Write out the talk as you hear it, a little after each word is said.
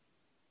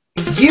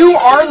You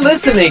are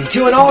listening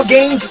to an All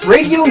Games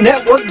Radio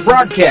Network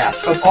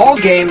broadcast of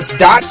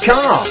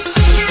AllGames.com.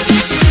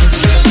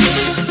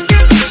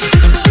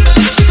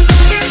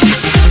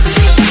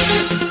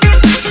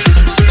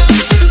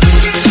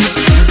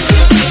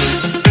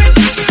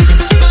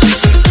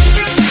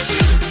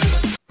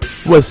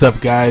 What's up,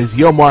 guys?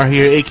 Yomar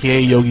here,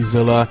 aka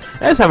YogiZilla.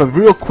 I just have a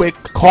real quick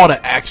call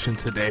to action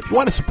today. If you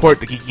want to support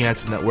the Geeky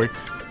Answers Network,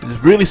 it's a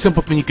really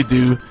simple thing you could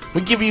do. We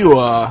give you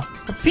a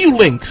few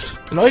links,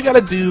 and all you gotta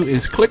do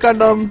is click on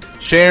them,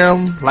 share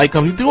them, like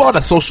them. You do all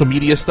the social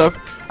media stuff.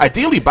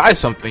 Ideally, buy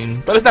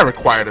something, but it's not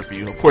required of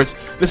you. Of course,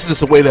 this is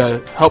just a way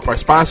to help our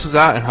sponsors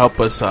out and help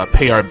us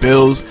pay our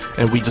bills,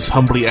 and we just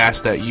humbly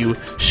ask that you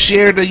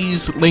share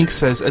these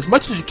links as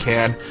much as you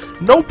can.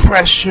 No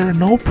pressure,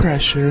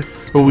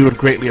 but we would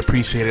greatly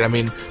appreciate it. I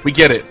mean, we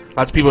get it.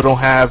 Lots of people don't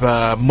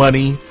have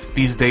money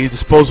these days.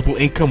 Disposable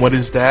income, what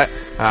is that?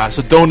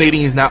 So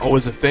donating is not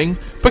always a thing.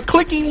 But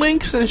clicking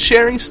links and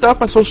sharing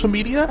stuff on social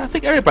media, I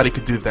think everybody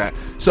could do that.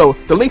 So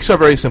the links are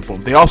very simple.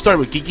 They all start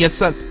with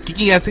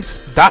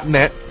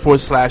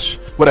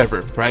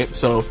geekyantics.net/whatever, right?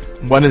 So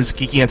one is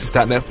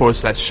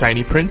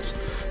geekyantics.net/shiny prints.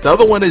 The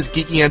other one is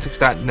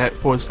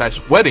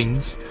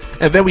geekyantics.net/weddings.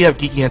 And then we have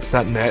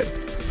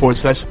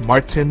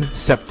geekyantics.net/Martin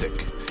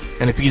Septic.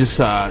 And if you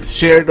just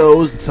share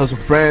those and tell some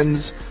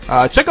friends,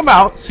 check them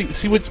out,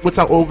 see what's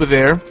out over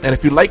there. And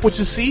if you like what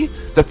you see,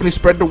 definitely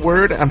spread the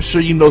word. I'm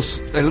sure you know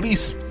at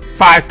least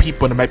 5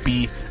 people that might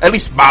be at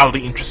least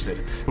mildly interested.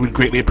 And we'd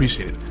greatly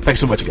appreciate it. Thanks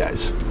so much,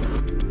 guys.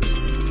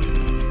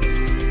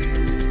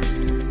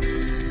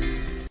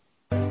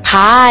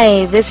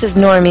 Hi, this is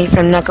Normie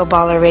from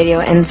Knuckleballer Radio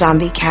and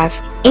Zombie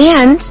Cast,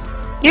 and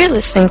you're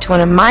listening to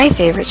one of my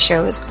favorite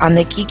shows on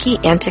the Geeky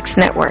Antics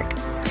Network.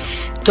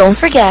 Don't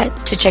forget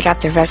to check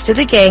out the rest of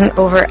the gang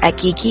over at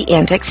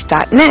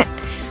geekyantics.net.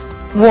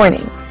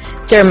 Warning,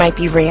 there might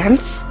be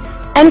rants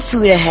and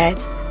food ahead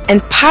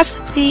and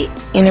possibly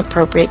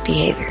inappropriate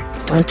behavior.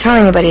 Don't tell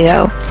anybody,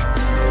 though.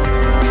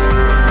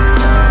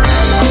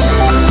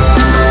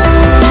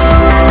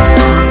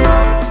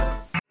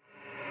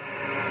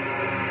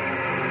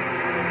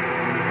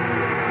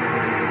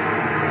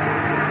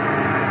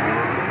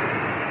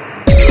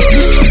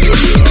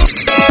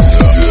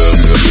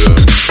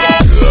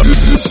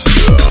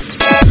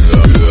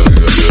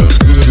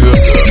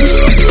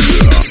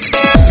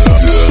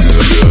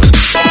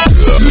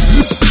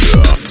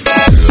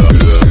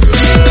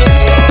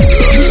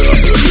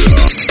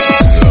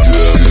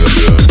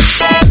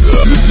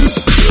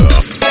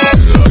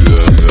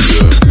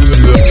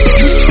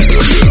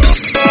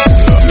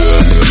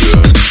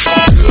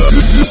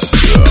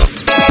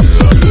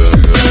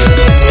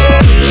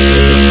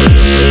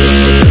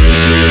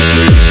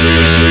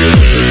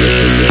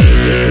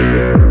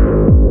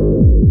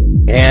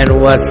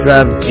 What's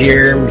up,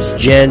 germs,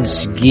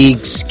 gents,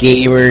 geeks,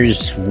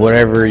 gamers,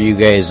 whatever you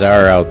guys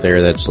are out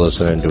there that's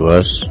listening to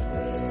us.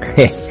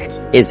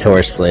 It's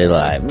HorsePLAY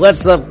Live.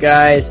 What's up,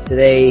 guys?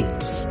 Today,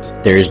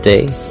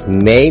 Thursday,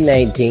 May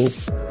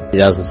 19th,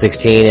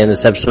 2016, and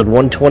this episode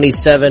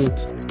 127,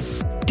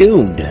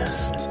 doomed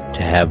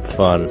to have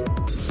fun.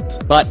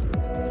 But,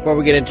 before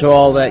we get into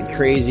all that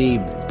crazy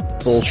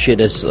bullshit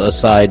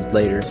aside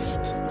later,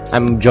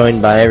 I'm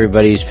joined by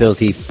everybody's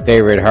filthy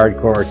favorite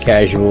hardcore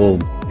casual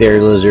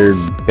bear lizard,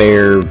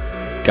 bear,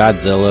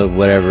 Godzilla,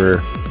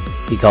 whatever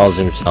he calls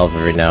himself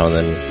every now and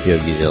then,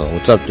 YogiZilla.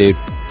 What's up, dude?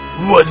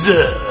 What's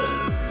up?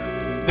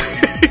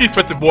 You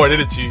put the board,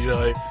 didn't you? You're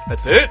like,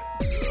 that's it?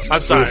 I'm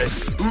sorry.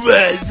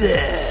 What's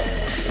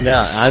up? No,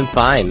 I'm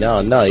fine.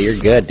 No, you're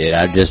good, dude.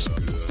 I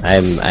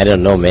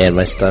don't know, man.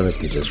 My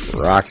stomach is just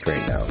rocked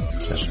right now.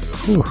 Just,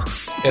 whew.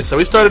 Yeah, so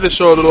we started the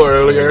show a little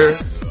earlier.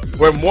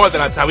 We're more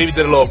than on time. We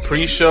did a little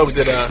pre-show. We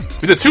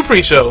did 2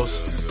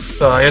 pre-shows.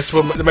 So I guess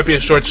there might be a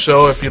short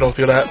show if you don't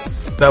feel that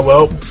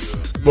well.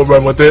 We'll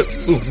run with it.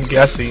 Ooh, I'm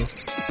gassy.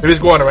 We're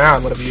just going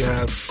around, whatever you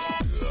have.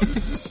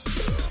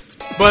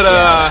 But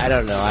I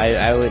don't know.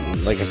 I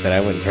wouldn't, like I said,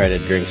 I wouldn't try to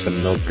drink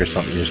some milk or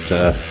something just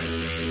to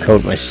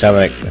coat my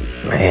stomach. But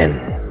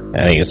man,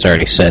 I think it's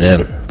already set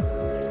in.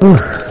 Whew.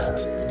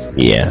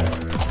 Yeah.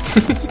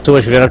 So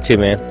what you been up to,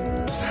 man?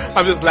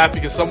 I'm just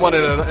laughing because someone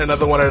in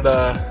another one of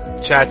the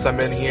chats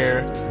I'm in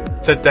here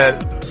said that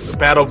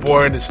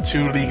Battleborn is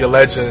 2 League of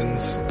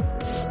Legends.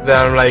 Then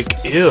I'm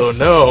like, ew,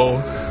 no.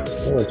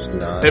 No, it's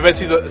not. They might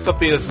see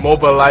something that's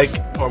MOBA-like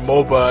or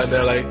MOBA, and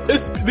they're like,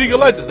 it's League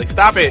of Legends. Like,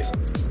 stop it.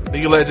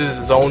 League of Legends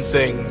is its own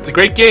thing. It's a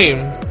great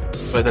game,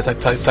 but the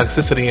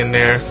toxicity in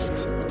there,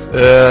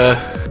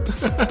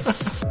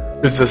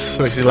 it just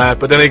makes you laugh.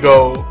 But then they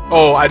go,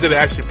 oh, I didn't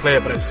actually play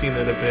it, but I've seen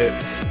it a bit.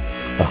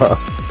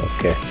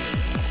 Okay.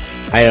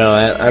 I know,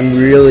 I'm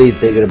really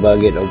thinking about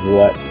getting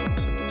Overwatch.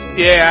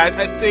 Yeah,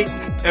 I think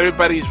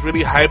everybody's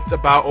really hyped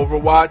about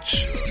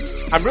Overwatch.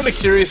 I'm really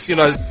curious, you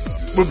know,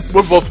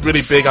 we're both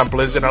really big on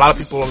Blizzard. A lot of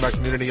people in our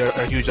community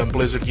are huge on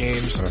Blizzard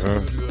games.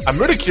 I'm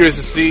really curious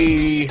to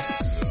see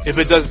if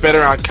it does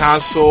better on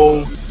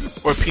console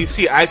or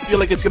PC. I feel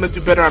like it's going to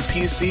do better on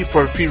PC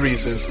for a few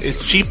reasons.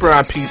 It's cheaper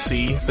on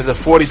PC. There's a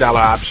 $40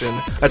 option.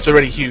 That's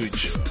already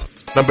huge.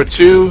 Number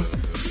 2,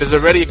 there's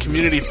already a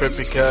community for it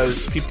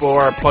because people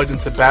are plugged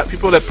into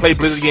people that play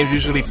Blizzard games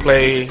usually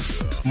play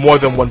more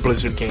than one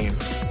Blizzard game.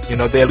 You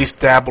know, they at least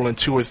dabble in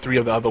 2 or 3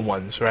 of the other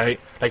ones, right?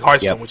 Like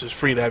Hearthstone, which is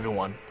free to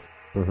everyone.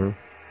 Mm-hmm.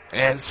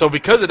 And so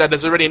because of that,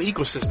 there's already an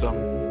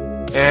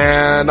ecosystem.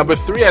 And number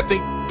 3, I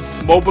think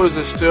MOBAs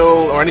are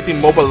still, or anything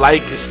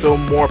MOBA-like is still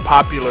more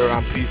popular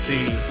on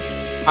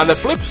PC. On the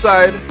flip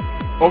side,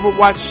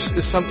 Overwatch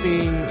is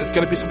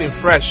going to be something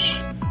fresh.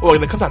 Oh,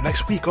 and it comes out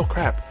next week. Oh,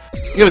 crap.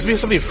 It's going to be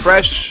something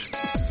fresh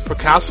for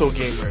console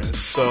gamers.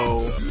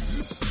 So,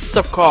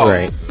 tough call.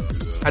 Right.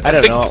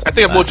 I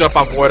think I will jump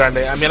on board on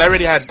it. I mean, I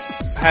already had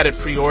it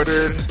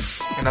pre-ordered,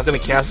 and I was going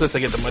to cancel it to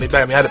get the money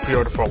back. I mean, I had it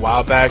pre-ordered for a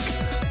while back.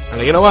 I'm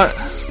like, you know what?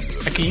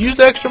 I can use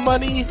the extra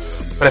money,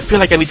 but I feel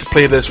like I need to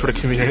play this for the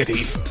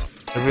community.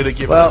 To really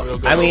give it a real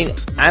go. I mean,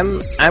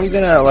 I'm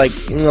gonna,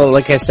 like, you know,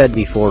 like I said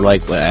before,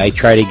 like, I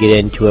try to get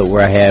into it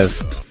where I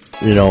have,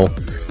 you know,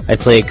 I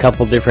play a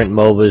couple different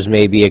MOBAs,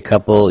 maybe a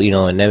couple, you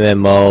know, an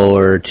MMO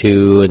or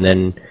 2, and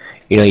then,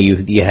 you know,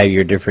 you have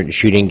your different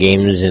shooting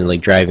games and,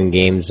 like, driving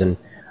games, and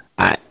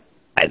I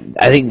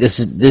think this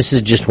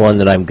is just one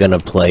that I'm gonna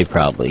play,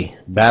 probably.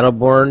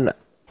 Battleborn,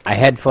 I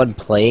had fun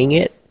playing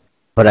it,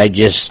 but I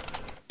just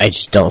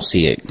don't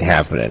see it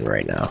happening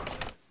right now.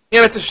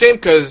 Yeah, it's a shame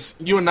because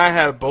you and I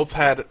have both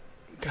had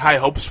high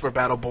hopes for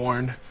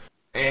Battleborn,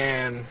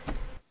 and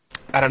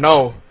I don't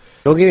know.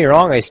 Don't get me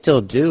wrong, I still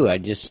do.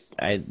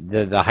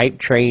 The hype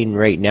train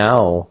right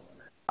now,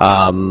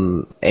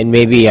 and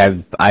maybe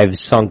I've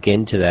sunk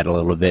into that a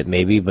little bit,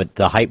 maybe, but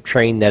the hype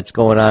train that's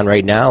going on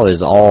right now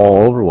is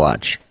all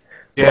Overwatch.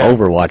 Yeah.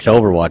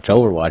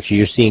 Overwatch.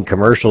 You're seeing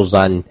commercials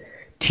on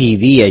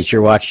TV as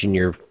you're watching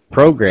your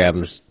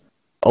programs.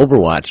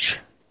 Overwatch,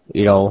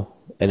 you know.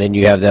 And then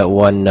you have that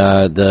one,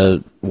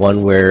 the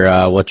one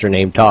where, what's her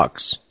name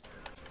talks.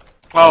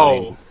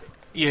 Oh,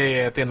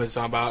 yeah, I think that's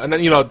what I'm about. And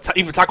then, you know,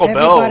 even Taco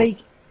Bell.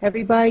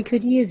 Everybody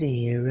could use a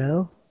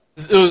hero.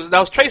 That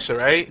was Tracer,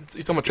 right?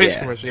 You're talking about Tracer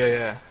commercial,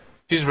 yeah.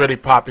 She's really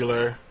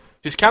popular.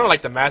 She's kind of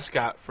like the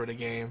mascot for the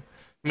game.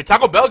 I mean,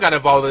 Taco Bell got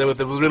involved with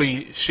the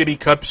really shitty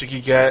cups you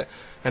could get,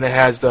 and it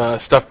has the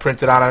stuff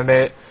printed out on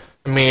it.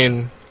 I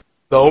mean,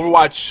 the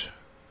Overwatch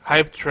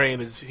hype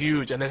train is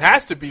huge, and it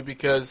has to be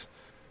because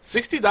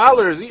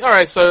 $60. All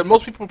right, so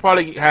most people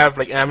probably have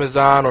like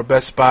Amazon or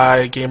Best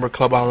Buy Gamer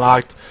Club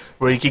Unlocked,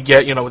 where you could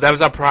get, you know, with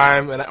Amazon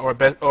Prime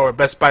or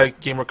Best Buy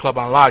Gamer Club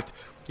Unlocked,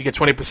 you get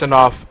 20%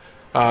 off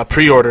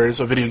pre-orders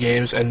of video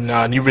games and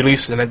new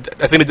releases. And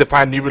I think they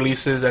define new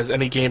releases as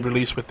any game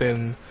released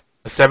within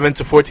a 7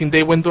 to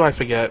 14-day window. I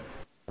forget.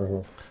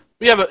 Mm-hmm.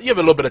 You have a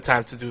little bit of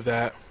time to do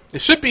that.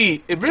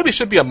 It really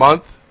should be a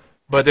month,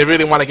 but they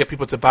really want to get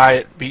people to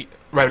buy it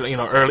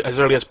as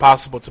early as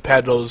possible to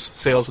pad those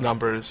sales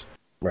numbers.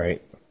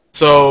 Right.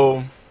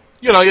 So,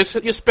 you know, you're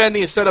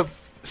spending, instead of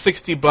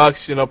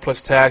 $60, you know,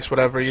 plus tax,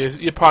 whatever,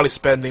 you're probably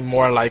spending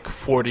more like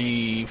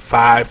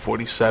 45,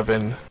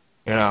 47,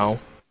 you know.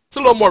 It's a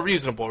little more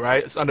reasonable,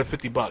 right? It's under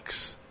 $50.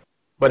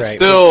 But it's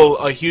still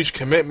a huge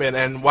commitment,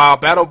 and while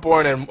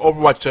Battleborn and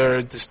Overwatch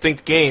are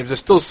distinct games, they're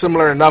still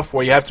similar enough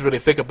where you have to really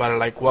think about it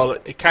like, well,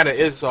 it kind of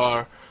is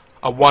a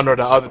one or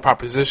the other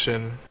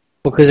proposition.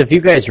 Well, because if you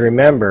guys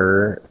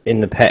remember,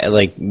 in the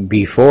like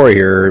before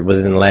here,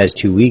 within the last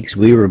 2 weeks,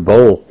 we were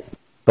both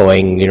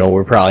going, you know,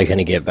 we're probably going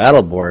to get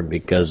Battleborn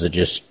because it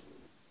just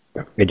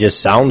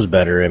sounds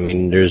better. I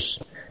mean, there's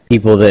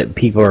people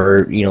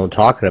are, you know,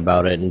 talking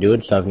about it and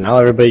doing stuff. Now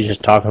everybody's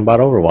just talking about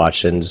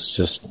Overwatch, and it's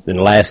just in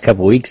the last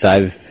couple of weeks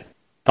I've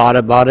thought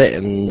about it,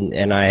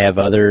 and I have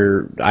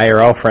other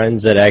IRL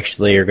friends that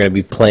actually are going to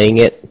be playing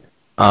it,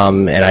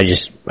 and I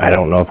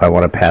don't know if I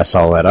want to pass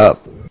all that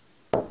up.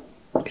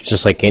 It's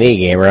just like any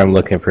gamer, I'm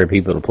looking for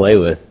people to play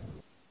with.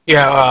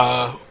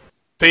 Yeah,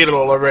 Fatal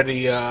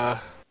already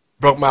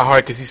broke my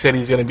heart because he said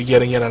he's going to be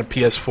getting it on a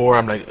PS4.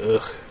 I'm like,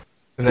 ugh.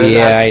 And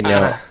then I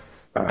know.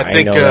 I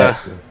think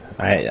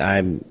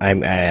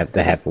I have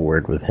to have a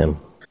word with him.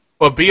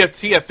 Well,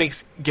 BFT, I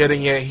think's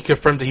getting it. He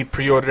confirmed that he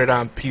pre-ordered it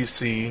on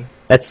PC.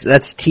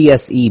 That's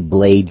TSE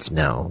Blades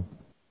now.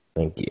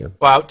 Thank you.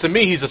 Well, to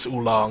me, he's just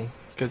Oolong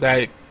because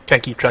I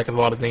can't keep track of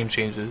a lot of name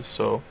changes.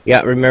 So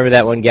yeah, remember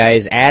that one,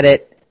 guys. Add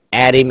it.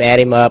 Add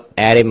him up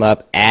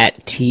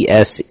at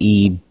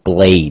TSE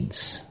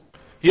Blades.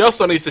 He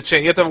also needs to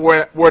change. You have to have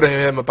a word to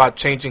him about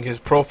changing his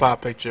profile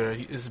picture.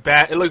 It's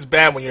bad. It looks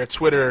bad when your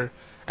Twitter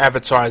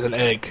avatar is an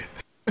egg.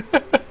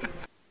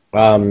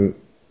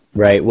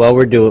 Right. Well,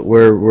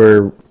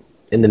 we're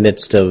in the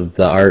midst of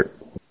the art.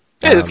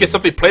 Yeah, let's get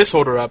something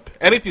placeholder up.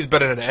 Anything's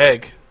better than an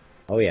egg.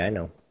 Oh yeah, I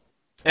know.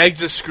 Egg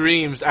just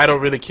screams, I don't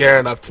really care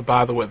enough to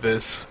bother with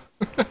this.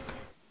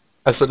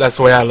 That's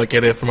the way I look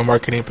at it from a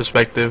marketing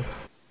perspective.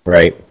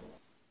 Right.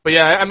 But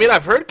yeah, I mean,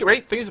 I've heard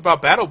great things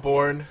about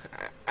Battleborn,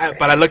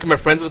 but I look at my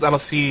friends list, I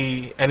don't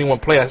see anyone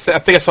play. I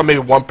think I saw maybe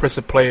one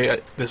person play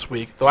this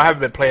week, though I haven't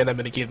been playing them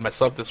in the game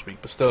myself this week,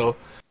 but still.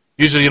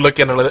 Usually you look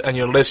on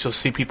your list, you'll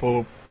see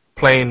people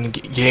playing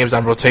games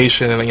on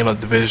rotation, and, you know,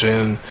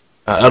 Division,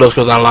 Elder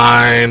Scrolls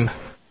Online,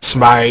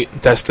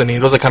 Smite, Destiny.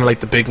 Those are kind of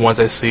like the big ones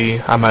I see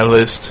on my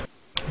list.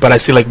 but I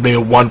see like maybe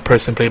one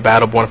person play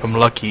Battleborn if I'm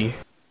lucky.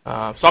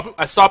 So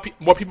I saw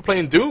more people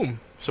playing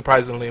Doom,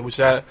 surprisingly, which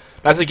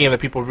that's a game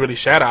that people really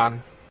shat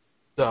on.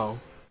 So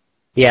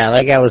yeah,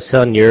 like I was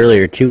telling you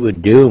earlier too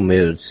with Doom,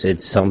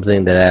 it's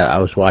something that I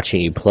was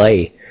watching you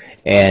play,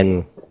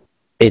 and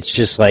it's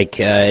just like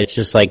a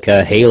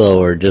Halo,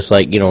 or just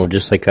like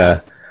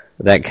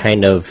that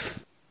kind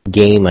of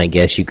game, I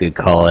guess you could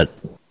call it.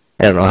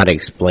 I don't know how to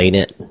explain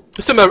it.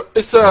 It's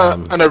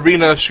an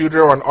arena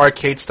shooter or an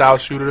arcade style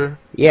shooter.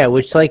 Yeah,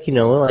 which like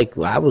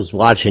I was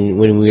watching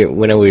when we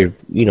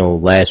were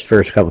last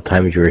first couple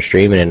times you were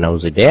streaming, and I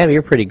was like, damn,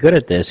 you're pretty good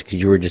at this, because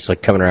you were just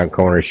like coming around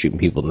corners shooting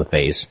people in the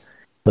face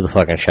with a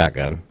fucking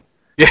shotgun.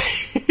 Yeah.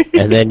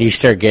 And then you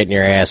start getting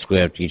your ass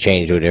whipped. You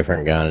change to a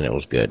different gun, and it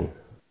was good.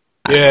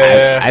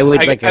 Yeah, I would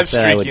get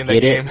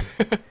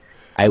it.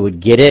 I would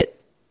get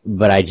it,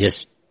 but I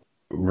just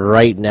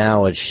right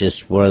now it's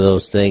just one of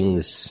those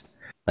things.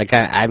 Like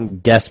I'm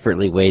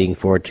desperately waiting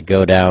for it to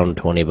go down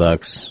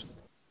 $20,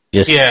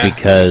 just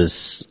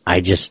because I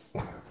just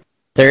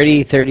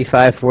 30,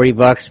 35,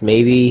 $40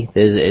 maybe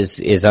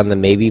is on the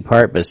maybe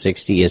part, but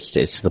 60 it's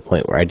to the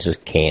point where I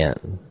just can't.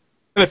 And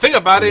the thing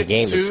about the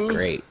game is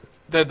great.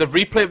 The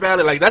replay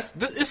value, like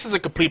this is a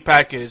complete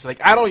package.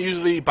 Like I don't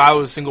usually buy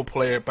with a single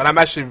player, but I'm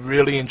actually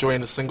really enjoying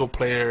the single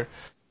player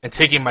and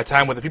taking my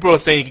time with it. People are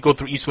saying you can go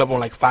through each level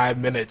in like 5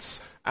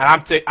 minutes. And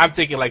I'm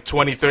taking like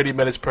 20, 30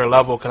 minutes per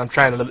level, because I'm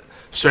trying to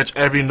search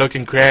every nook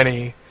and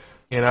cranny,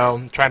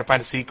 trying to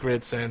find the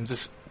secrets and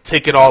just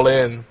take it all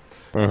in.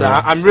 Mm-hmm. So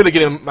I'm really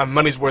getting my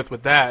money's worth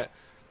with that.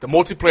 The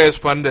multiplayer is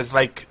fun. There's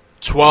like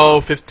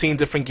 12, 15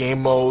 different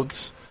game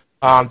modes.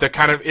 They're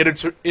kind of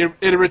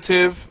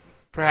iterative,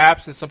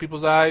 perhaps, in some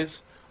people's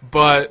eyes.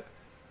 But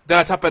then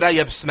on top of that, you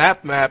have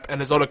Snap Map,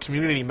 and there's all the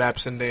community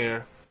maps in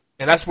there.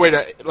 And that's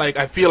where,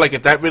 I feel like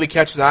if that really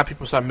catches on,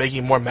 people start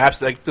making more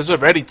maps. Like, there's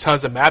already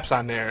tons of maps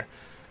on there,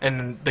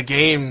 and the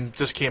game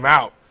just came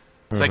out.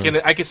 So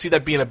I can see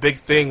that being a big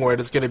thing where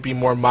there's going to be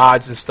more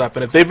mods and stuff.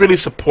 And if they really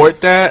support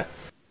that,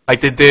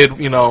 like they did,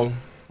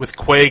 with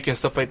Quake and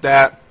stuff like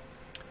that,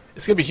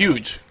 it's going to be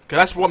huge. Because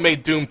that's what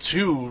made Doom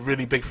 2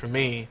 really big for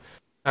me.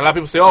 And a lot of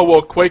people say, oh,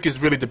 well, Quake is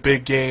really the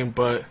big game,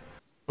 but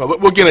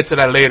we'll get into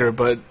that later.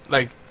 But,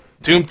 like,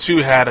 Doom 2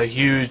 had a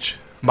huge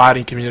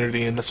modding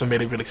community, and that's what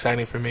made it really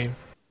exciting for me.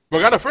 We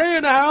got a friend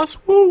in the house.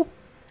 Woo!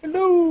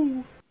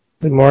 Hello.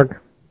 Good morning.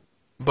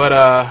 But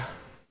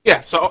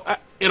yeah. So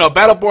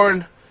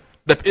Battleborn.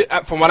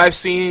 From what I've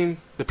seen,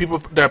 the people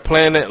that are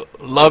playing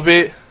it love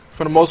it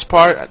for the most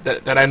part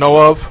that I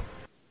know of,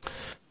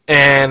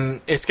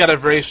 and it's got a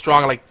very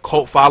strong like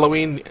cult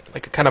following,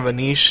 like a kind of a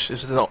niche.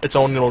 It's its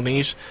own little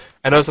niche.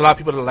 I know there's a lot of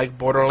people that like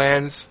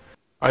Borderlands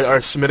are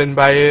smitten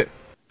by it,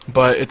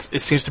 but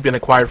it seems to be an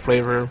acquired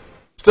flavor.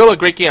 Still a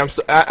great game.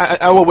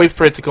 I will wait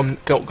for it to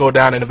go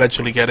down and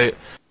eventually get it.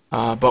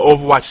 But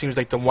Overwatch seems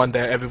like the one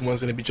that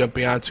everyone's going to be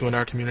jumping onto in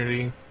our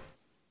community.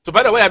 So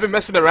by the way, I've been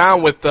messing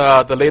around with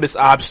the latest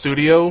OBS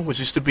Studio, which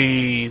used to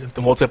be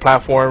the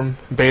multi-platform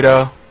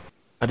beta.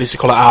 I used to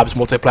call it OBS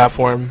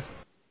multi-platform.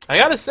 I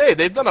gotta say,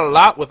 they've done a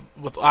lot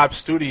with OBS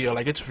Studio.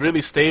 Like, it's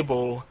really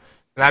stable.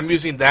 And I'm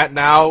using that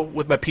now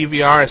with my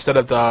PVR instead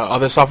of the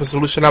other software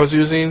solution I was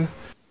using.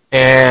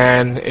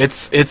 And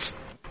it's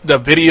the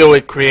video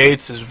it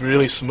creates is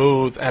really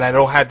smooth, and I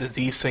don't have the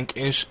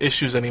desync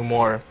issues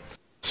anymore.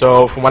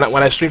 So from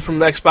when I stream from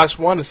the Xbox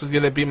One, this is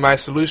going to be my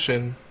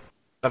solution.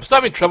 I'm still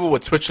having trouble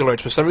with Twitch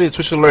alerts. For some reason,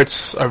 Twitch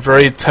alerts are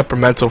very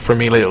temperamental for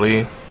me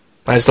lately.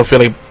 I just don't feel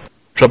like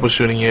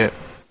troubleshooting it.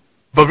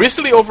 But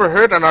recently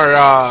overheard on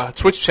our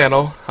Twitch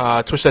channel,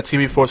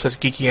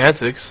 twitch.tv/Geeky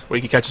Antics, where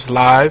you can catch us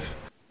live.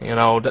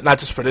 Not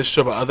just for this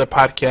show, but other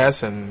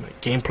podcasts and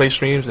gameplay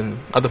streams and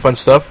other fun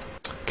stuff.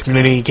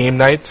 Community game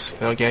nights,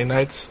 gang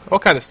nights, all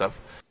kind of stuff.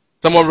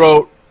 Someone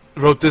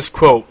wrote this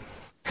quote.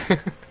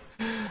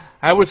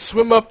 I would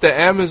swim up the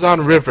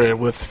Amazon River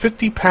with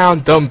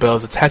 50-pound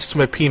dumbbells attached to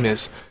my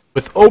penis,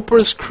 with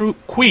Oprah's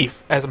queef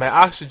as my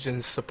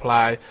oxygen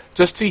supply,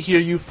 just to hear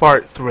you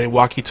fart through a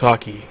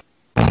walkie-talkie.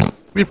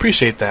 We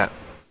appreciate that.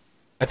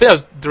 I think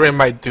that was during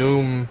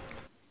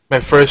my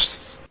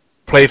first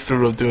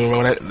playthrough of Doom,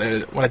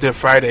 when I did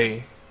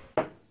Friday.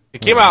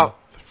 It came out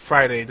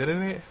Friday,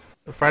 didn't it?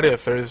 Friday or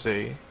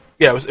Thursday?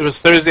 Yeah, it was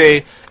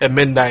Thursday at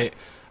midnight.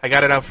 I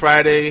got it on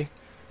Friday,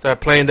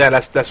 started playing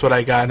that. That's what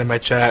I got in my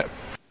chat.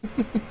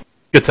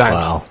 Good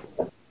times.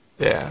 Wow.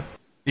 Yeah,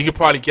 you could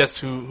probably guess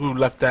who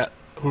wrote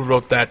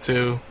that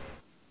too.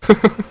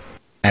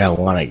 I don't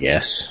want to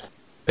guess.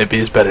 Maybe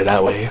it's better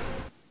that way.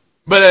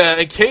 But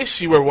in case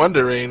you were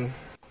wondering,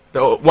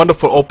 the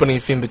wonderful opening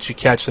theme that you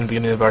catch in the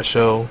beginning of our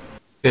show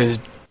is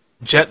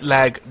Jet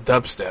Lag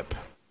Dubstep.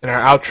 And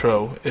our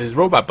outro is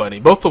Robot Bunny,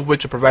 both of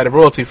which are provided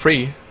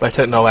royalty-free by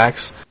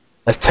Technoax.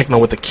 That's Techno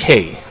with a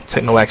K,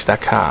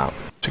 technoax.com.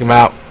 Check them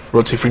out.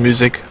 Royalty-free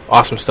music,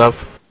 awesome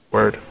stuff.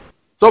 Word.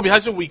 Sobi,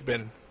 how's your week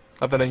been?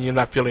 Other than you're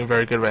not feeling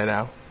very good right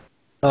now.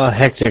 Oh,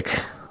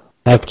 hectic.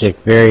 Hectic,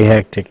 very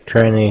hectic.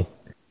 Trying to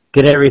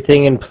get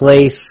everything in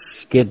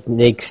place,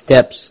 make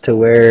steps to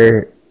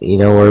where,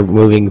 we're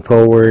moving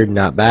forward,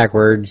 not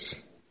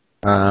backwards.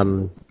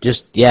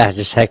 Just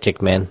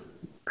hectic, man.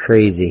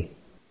 Crazy.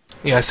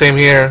 Yeah, same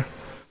here.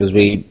 Because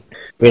we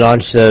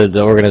launched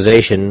the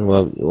organization.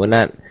 Well,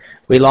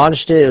 we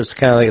launched it. It was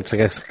kind of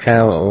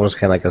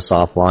like a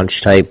soft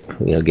launch type.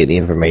 Get the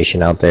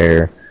information out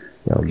there.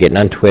 Getting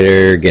on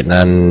Twitter, getting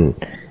on.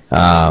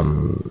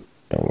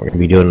 We're gonna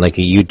be doing like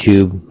a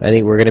YouTube. I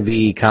think we're gonna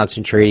be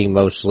concentrating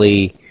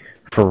mostly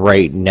for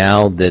right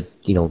now. That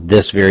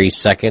this very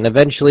second.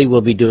 Eventually,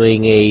 we'll be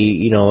doing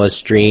a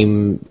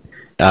stream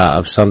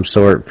of some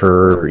sort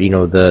for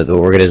the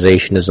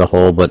organization as a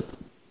whole, but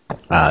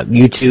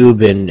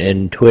YouTube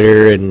and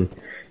Twitter and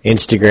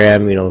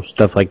Instagram,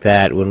 stuff like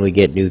that. When we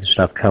get new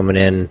stuff coming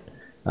in,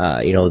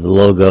 the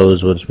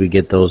logos, once we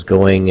get those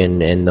going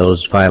and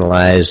those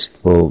finalized,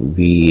 we'll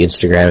be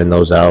Instagramming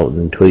those out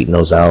and tweeting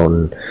those out,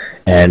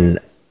 and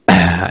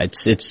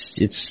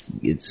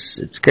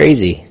it's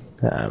crazy.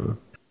 A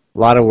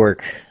lot of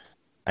work.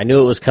 I knew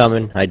it was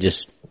coming. I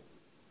just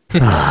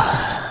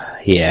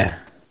yeah.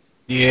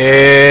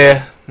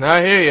 Yeah, no,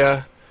 I hear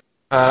ya.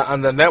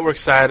 On the network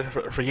side,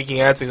 for Geeky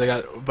Antics, I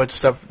got a bunch of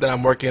stuff that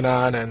I'm working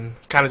on and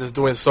kind of just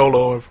doing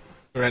solo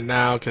right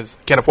now because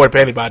can't afford to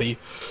pay anybody,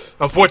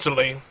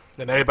 unfortunately.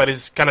 And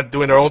everybody's kind of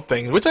doing their own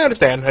thing, which I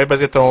understand.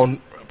 Everybody's got their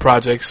own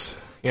projects,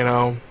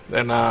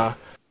 And now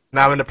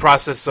I'm in the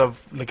process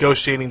of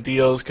negotiating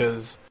deals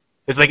because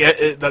it's like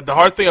the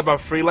hard thing about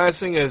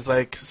freelancing is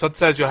like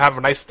sometimes you'll have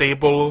a nice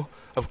stable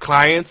of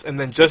clients, and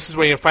then just as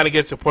when you finally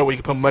get to the point where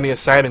you can put money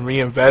aside and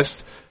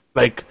reinvest,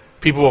 like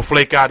people will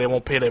flake out, they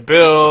won't pay their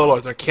bill, or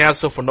they're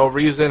canceled for no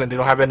reason, and they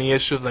don't have any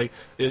issues. Like,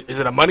 is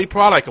it a money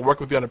problem? I can work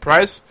with you on the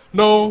price?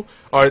 No.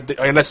 Are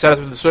you not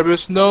satisfied with the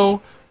service?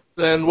 No.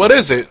 Then what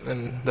is it?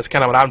 And that's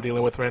kind of what I'm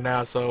dealing with right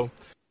now. So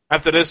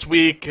after this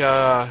week,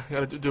 I'm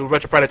going to do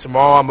Retro Friday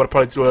tomorrow. I'm going to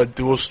probably do a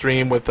dual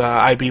stream with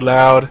IB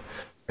Loud.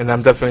 And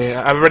I've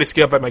already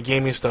scaled back my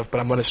gaming stuff, but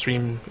I'm going to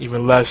stream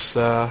even less,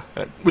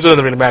 which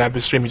doesn't really matter. I've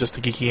been streaming just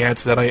the Geeky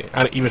Answers. I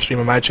don't even stream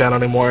on my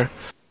channel anymore.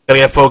 Gotta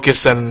get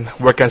focused and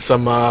work on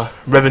some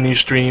revenue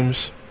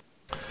streams.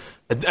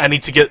 I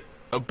need to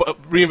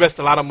reinvest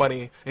a lot of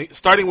money,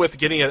 starting with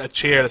getting a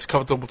chair that's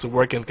comfortable to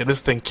work in, because this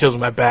thing kills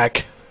my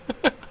back.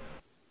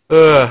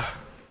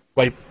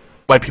 White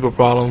people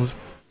problems.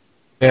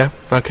 Yeah?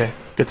 Okay.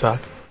 Good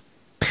talk.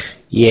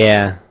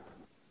 Yeah.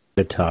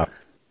 Good talk.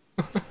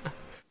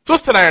 So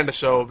what's tonight on the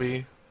show,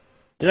 B?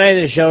 Tonight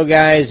on the show,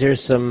 guys,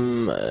 there's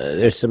some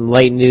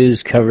light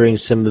news covering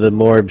some of the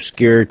more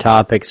obscure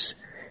topics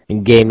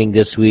in gaming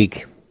this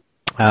week.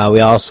 We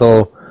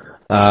also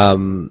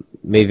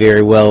may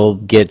very well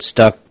get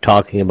stuck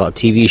talking about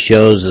TV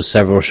shows as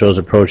several shows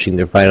approaching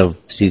their final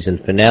season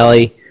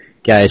finale.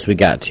 Guys, we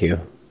got to.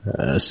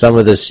 Some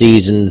of the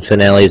season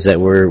finales that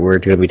we're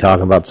going to be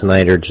talking about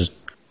tonight are just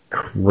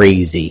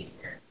crazy.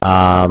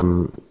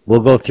 We'll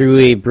go through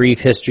a brief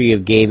history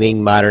of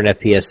gaming, modern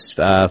FPS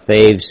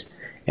faves,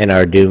 and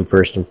our Doom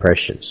first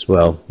impressions.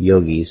 Well,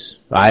 Yogi's.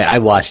 I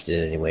watched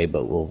it anyway,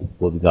 but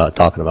we'll be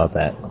talking about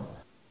that.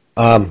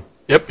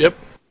 Yep.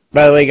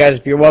 By the way, guys,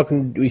 if you're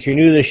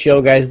new to the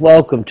show, guys,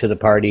 welcome to the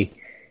party.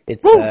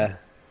 It's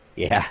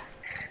yeah.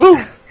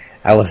 Woo.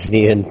 I wasn't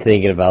even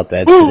thinking about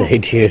that today,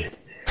 dude.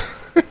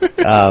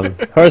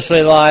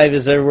 HorsePLAY Live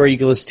is everywhere you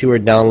can listen to or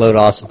download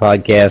awesome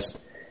podcasts,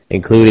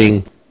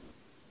 including,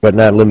 but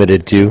not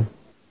limited to.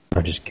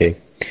 I'm just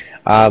kidding.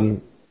 I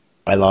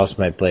lost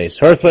my place.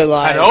 HorsePLAY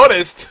Live. I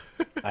noticed.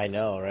 I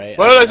know, right?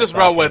 Why don't I just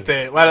run with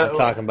it? I'm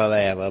talking about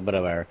that, but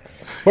whatever.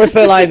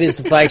 HorsePLAY Live is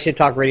the flagship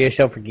talk radio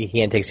show for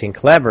Geeky Antics in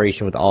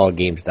collaboration with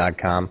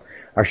AllGames.com.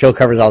 Our show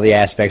covers all the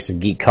aspects of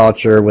geek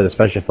culture with a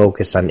special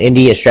focus on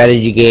indie and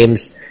strategy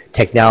games,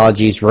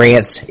 technologies,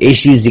 rants,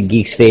 issues that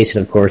geeks face,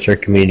 and of course our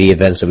community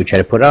events that we try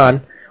to put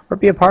on or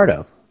be a part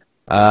of.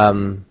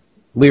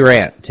 We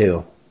rant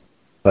too,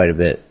 quite a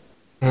bit.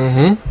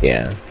 Mm-hmm.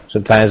 Yeah.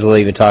 Sometimes we'll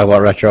even talk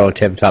about retro,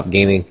 tabletop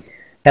gaming.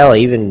 Hell,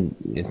 even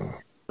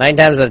 9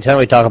 times out of 10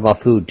 we talk about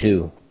food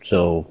too.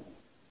 So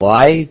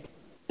why?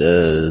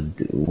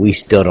 We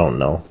still don't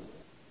know.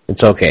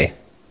 It's okay.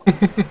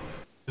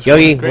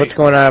 Yogi, what's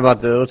going on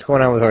with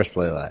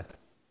HorsePLAY Live?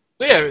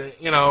 Yeah,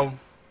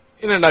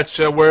 in a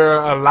nutshell, we're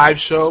a live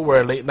show.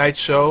 We're a late night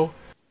show.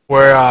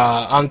 We're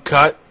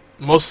uncut,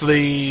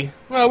 mostly.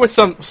 Well, we're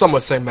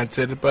somewhat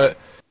segmented, but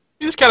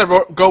we just kind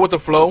of go with the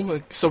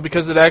flow. So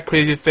because of that,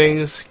 crazy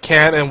things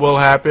can and will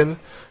happen.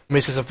 We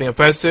may say something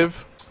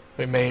offensive.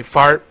 We may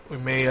fart. We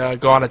may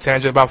go on a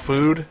tangent about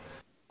food,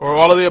 or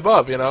all of the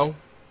above. You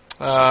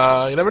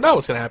never know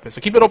what's gonna happen.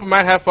 So keep it open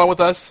mind. Have fun with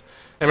us.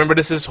 And remember,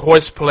 this is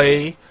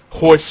HorsePLAY.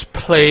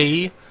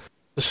 HorsePLAY.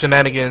 The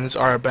shenanigans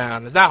are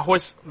abound. It's not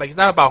it's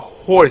not about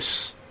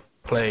horse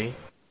play.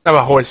 It's not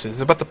about horses.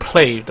 It's about the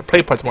play. The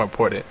play part's more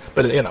important.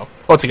 But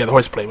altogether,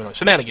 HorsePLAY.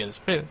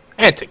 Shenanigans,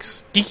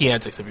 antics, geeky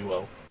antics, if you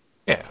will.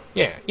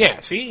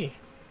 Yeah. See,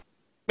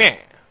 yeah.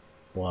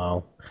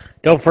 Wow.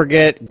 Don't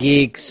forget,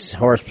 geeks.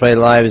 HorsePLAY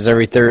Live is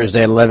every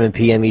Thursday at 11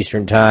 p.m.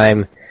 Eastern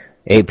Time,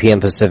 8 p.m.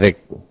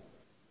 Pacific,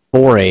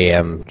 4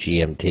 a.m.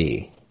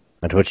 GMT.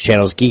 On Twitch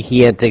channels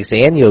Geeky Antics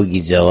and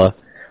YogiZilla.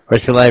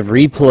 HorsePLAY Live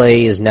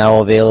Replay is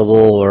now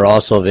available, or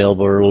also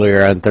available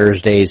earlier on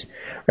Thursdays,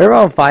 right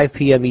around 5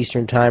 p.m.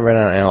 Eastern Time, right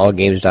on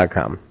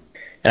allgames.com.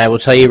 And I will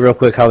tell you real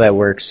quick how that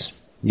works.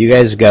 You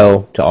guys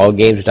go to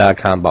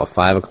allgames.com about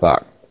 5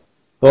 o'clock.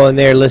 Go in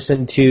there,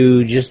 listen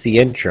to just the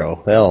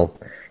intro. Well,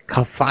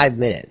 5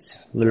 minutes,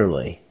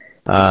 literally,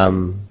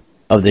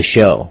 of the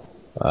show.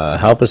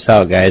 Help us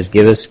out, guys.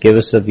 Give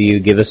us a view.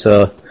 Give us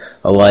a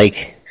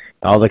like.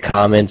 All the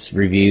comments,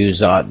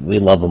 reviews. We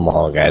love them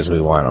all, guys. We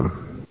want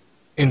them.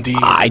 Indeed.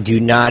 I do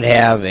not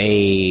have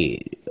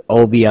a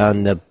Obi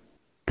on the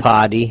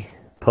pody.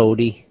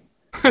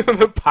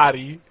 The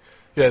potty.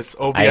 Yes,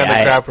 Obi on the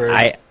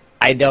crapper.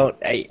 I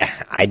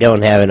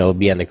don't have an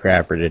Obi on the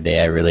crapper today.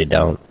 I really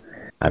don't.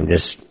 I'm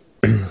just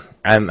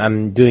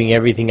I'm doing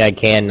everything I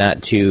can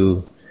not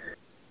to.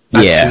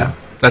 Yeah.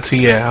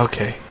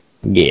 Okay.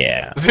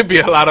 Yeah. There's gonna be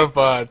a lot of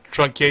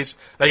truncation.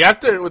 Like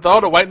after with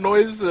all the white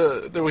noise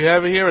that we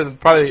have here, and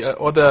probably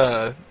all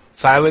the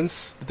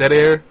silence, the dead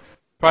air.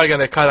 Probably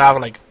gonna cut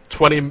out like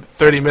 20,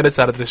 30 minutes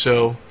out of the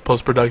show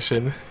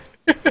post-production.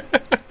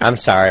 I'm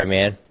sorry,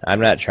 man.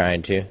 I'm not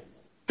trying to.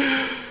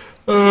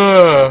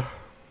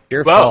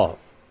 Your fault.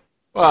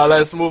 Well,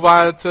 let's move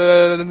on to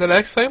the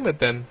next segment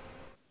then.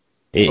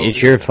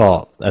 It's your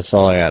fault. That's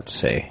all I got to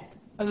say.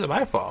 That's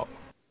my fault.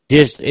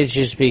 It's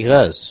just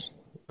because.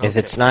 Okay. If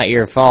it's not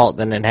your fault,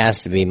 then it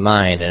has to be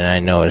mine, and I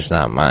know it's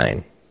not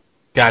mine.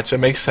 Gotcha.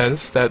 Makes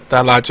sense. That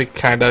logic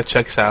kind of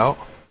checks out.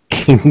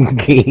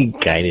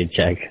 Kind of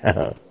check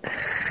out.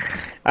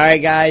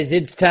 Alright, guys,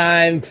 it's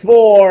time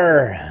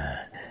for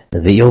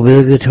the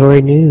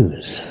obligatory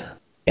news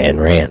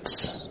and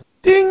rants.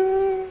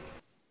 Ding!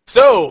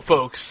 So,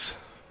 folks,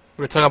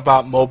 we're talking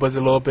about MOBAs a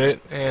little bit,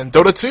 and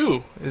Dota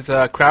 2 is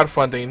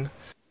crowdfunding.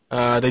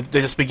 They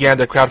just began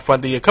their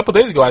crowdfunding a couple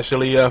days ago,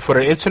 actually, for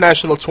their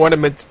international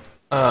tournament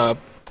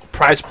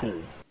prize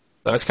pool.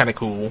 So that's kind of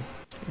cool.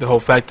 The whole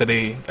fact that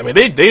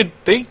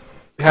they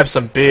have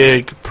some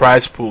big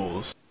prize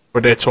pools for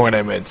their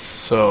tournaments.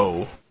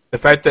 So the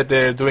fact that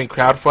they're doing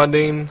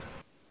crowdfunding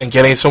and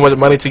getting so much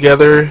money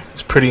together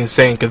is pretty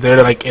insane because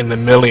they're like in the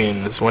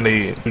millions when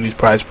they do these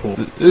prize pools.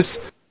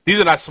 These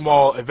are not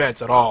small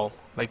events at all.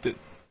 Like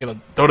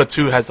Dota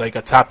 2 has like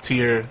a top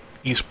tier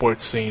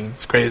esports scene.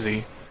 It's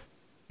crazy.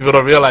 People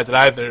don't realize it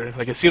either.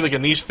 Like it seems like a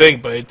niche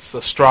thing, but it's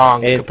a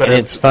strong competitive. And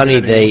it's funny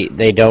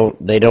they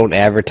don't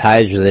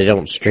advertise or they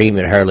don't stream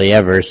it hardly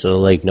ever. So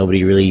like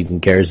nobody really even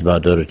cares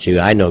about Dota 2.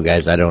 I know,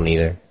 guys. I don't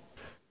either.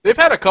 They've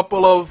had a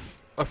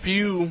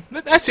few,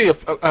 actually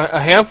a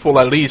handful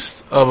at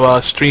least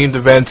of streamed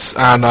events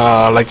on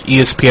like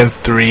ESPN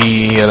 3,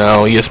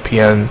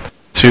 ESPN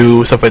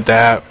 2, stuff like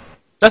that.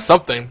 That's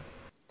something.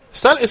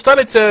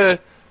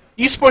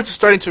 Esports is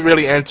starting to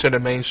really enter the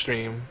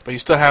mainstream, but you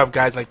still have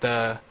guys like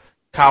the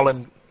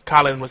Colin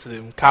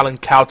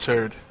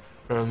Cowherd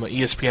from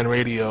ESPN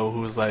Radio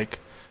who was like,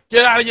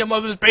 "Get out of your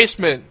mother's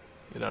basement."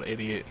 An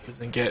idiot.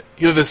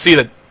 He doesn't see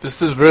that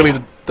this is really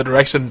the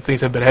direction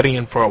things have been heading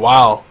in for a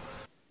while.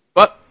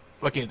 But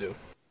what can you do?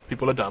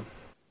 People are dumb.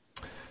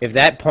 If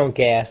that punk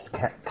ass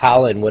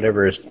Colin,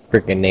 whatever his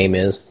freaking name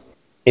is,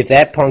 if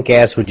that punk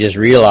ass would just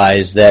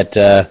realize that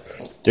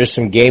there's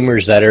some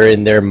gamers that are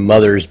in their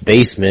mother's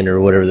basement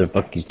or whatever the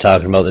fuck he's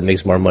talking about that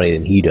makes more money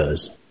than he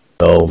does.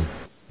 So,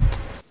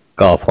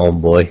 golf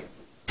homeboy.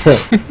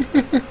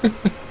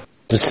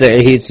 It's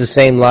the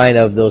same line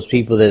of those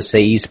people that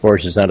say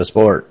esports is not a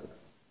sport.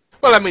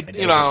 Well, I mean,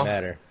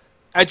 matter.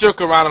 I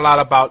joke around a lot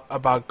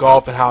about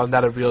golf and how it's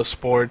not a real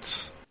sport,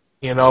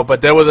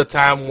 but there was a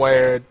time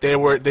where they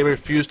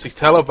refused to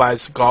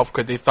televise golf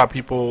because they thought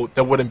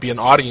there wouldn't be an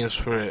audience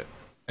for it.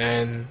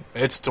 And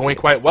it's doing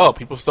quite well.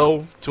 People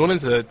still tune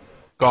into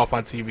golf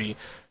on TV.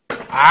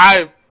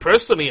 I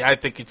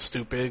think it's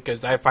stupid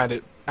because I find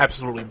it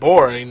absolutely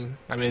boring.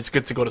 I mean, it's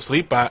good to go to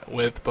sleep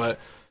with, but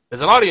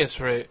there's an audience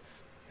for it.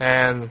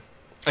 And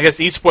I guess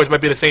esports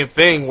might be the same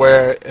thing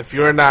where if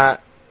you're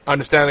not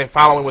understanding,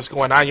 following what's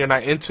going on, you're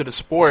not into the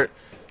sport,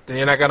 then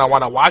you're not gonna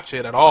want to watch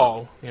it at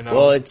all.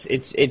 Well,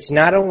 it's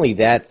not only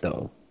that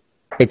though.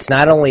 It's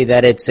not only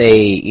that it's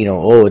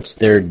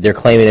they're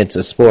claiming it's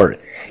a sport.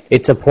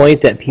 It's a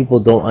point that people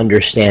don't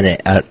understand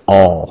it at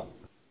all.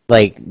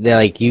 Like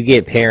you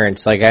get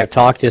parents. Like I've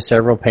talked to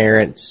several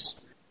parents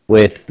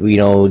with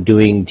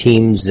doing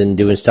teams and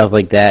doing stuff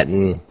like that,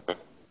 and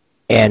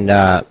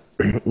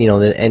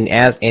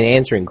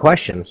answering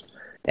questions,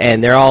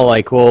 and they're all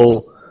like,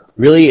 well.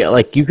 Really,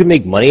 like, you can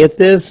make money at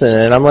this,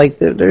 and I'm like,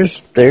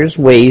 there's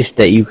ways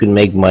that you can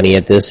make money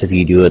at this if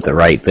you do it the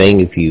right thing,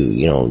 if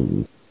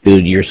you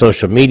do your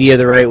social media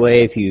the right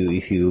way, if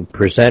you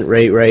present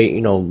right,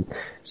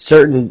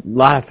 certain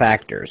lot of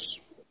factors.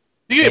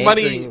 You get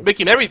money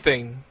making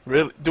everything,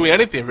 really, doing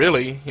anything,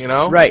 really,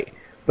 Right,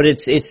 but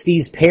it's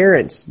these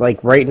parents,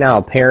 like right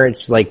now,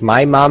 parents like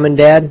my mom and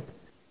dad,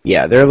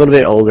 yeah, they're a little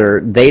bit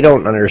older. They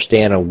don't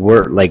understand a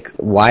word, like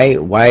why.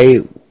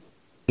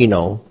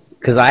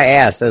 Because I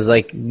asked, I was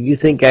like, you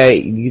think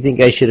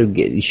I should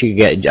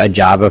get a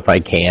job if I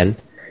can?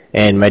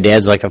 And my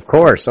dad's like, of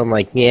course. I'm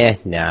like, yeah,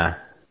 nah.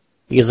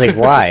 He's like,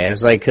 why? I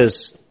was like,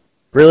 because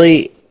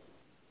really,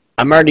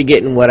 I'm already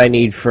getting what I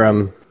need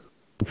from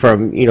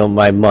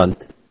my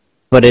month,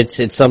 but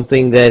it's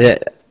something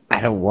that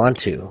I don't want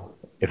to.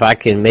 If I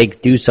can make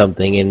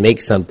something,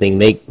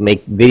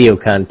 make video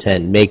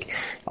content, make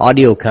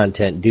audio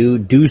content,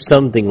 do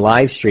something,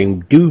 live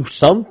stream, do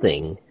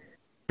something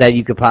that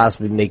you could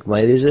possibly make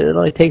money. It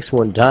only takes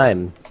one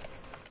time,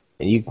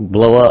 and you can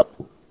blow up.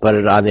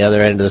 But on the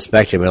other end of the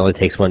spectrum, it only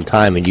takes one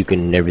time, and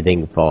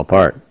everything can fall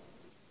apart.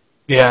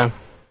 Yeah.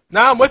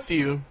 Now I'm with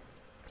you.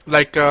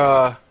 Like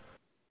I'll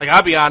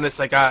be honest.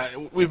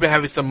 We've been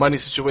having some money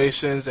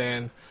situations,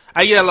 and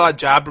I get a lot of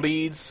job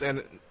leads,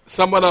 and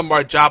some of them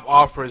are job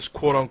offers,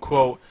 quote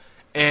unquote,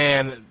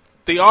 and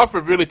they offer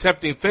really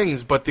tempting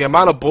things. But the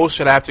amount of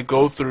bullshit I have to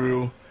go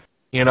through,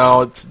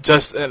 it's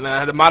just and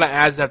the amount of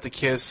ads I have to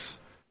kiss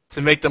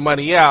to make the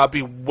money. Yeah, I'll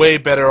be way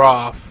better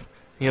off,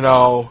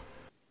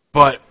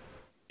 But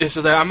it's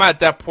just that I'm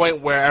at that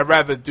point where I'd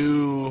rather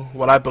do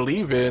what I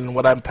believe in,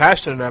 what I'm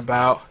passionate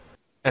about,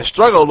 and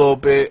struggle a little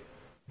bit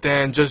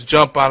than just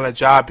jump on a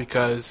job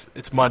because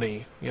it's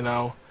money, I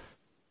mean,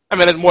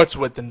 there's more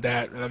to it than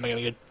that, and I'm not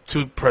going to get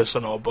too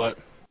personal, but,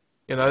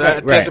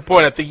 that's the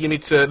point. I think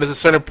there's a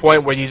certain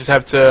point where you just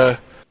have to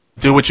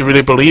do what you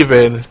really believe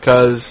in,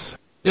 because,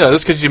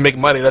 just because you make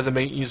money doesn't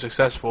make you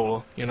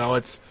successful,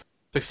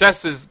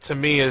 success to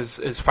me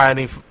is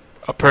finding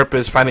a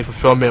purpose, finding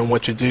fulfillment in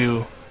what you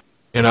do,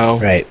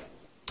 Right.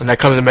 And that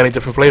comes in many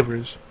different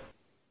flavors.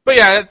 But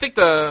yeah, I think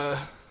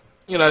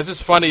it's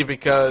just funny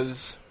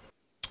because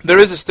there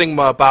is a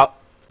stigma about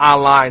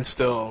online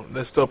still.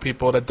 There's still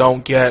people that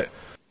don't get,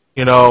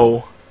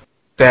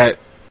 that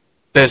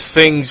there's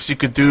things you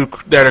could do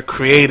that are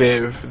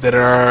creative, that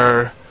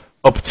are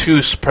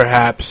obtuse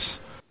perhaps,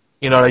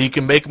 that you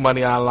can make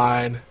money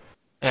online.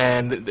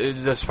 And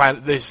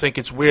they think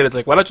it's weird. It's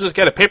like, why don't you just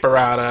get a paper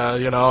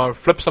route, or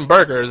flip some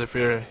burgers if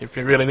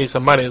you really need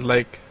some money? It's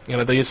like,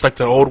 they just like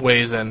their old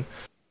ways. And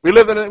we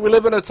live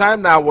in a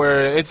time now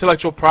where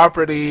intellectual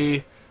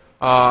property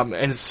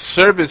and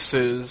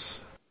services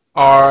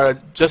are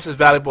just as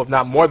valuable, if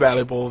not more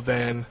valuable,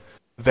 than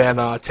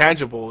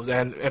tangibles.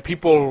 And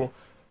people,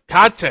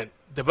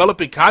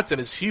 developing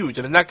content is huge,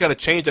 and it's not going to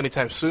change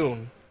anytime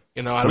soon.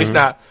 At least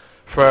not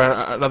for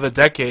another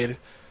decade.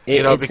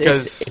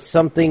 Because it's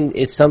something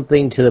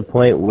to the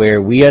point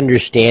where we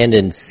understand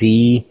and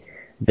see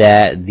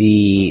that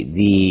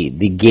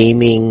the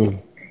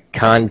gaming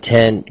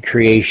content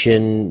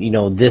creation,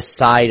 this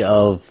side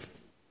of,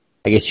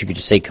 I guess you could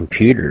just say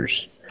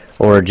computers,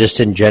 or just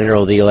in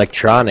general the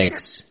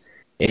electronics,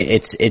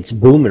 it's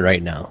booming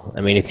right now.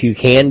 I mean, if you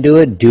can do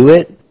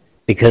it,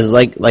 because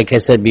like I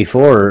said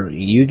before,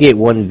 you get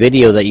one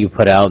video that you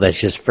put out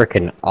that's just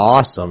freaking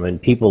awesome,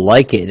 and people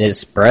like it, and it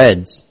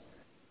spreads.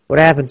 What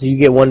happens if you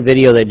get one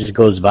video that just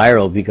goes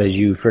viral because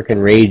you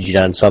freaking raged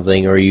on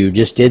something, or you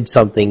just did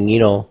something,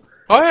 Oh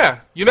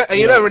yeah, you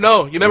never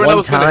know. You never know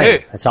what's going to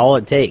hit. That's all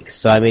it takes.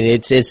 So I mean,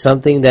 it's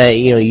something that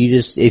you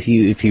just if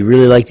you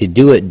really like to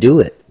do it, do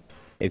it.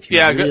 If you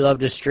really love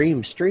to stream.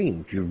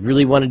 If you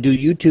really want to do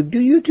YouTube, do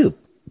YouTube.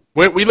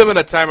 We live in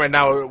a time right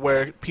now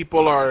where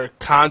people are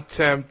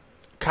content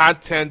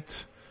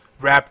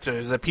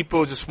raptors. That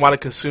people just want to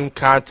consume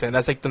content.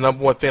 That's like the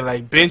number one thing.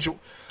 Like binge.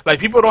 Like,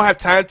 people don't have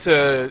time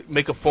to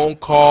make a phone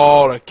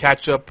call or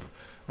catch up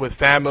with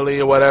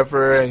family or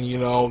whatever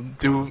and,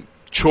 do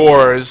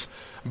chores,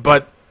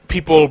 but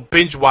people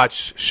binge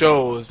watch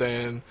shows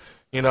and,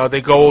 they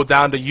go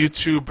down the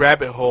YouTube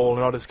rabbit hole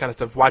and all this kind of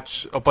stuff,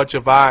 watch a bunch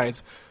of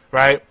vines,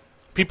 right?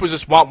 People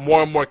just want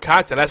more and more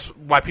content. That's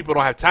why people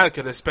don't have time,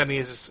 because they're spending,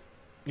 it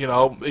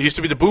used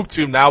to be the boob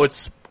tube, now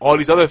it's all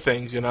these other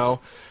things,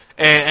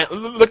 And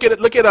look at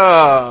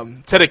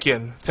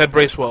Ted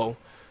Bracewell.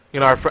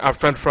 Our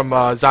friend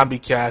from Zombie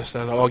Cast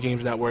and All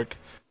Games Network.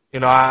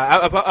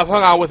 I've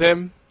hung out with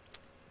him,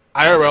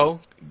 IRL,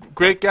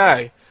 great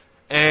guy,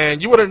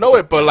 and you wouldn't know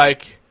it, but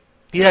like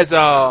he has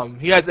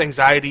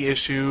anxiety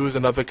issues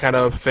and other kind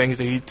of things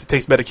that he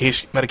takes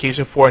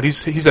medication for, and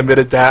he's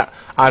admitted that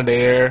on the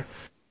air.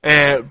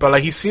 But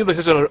like he seems like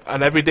such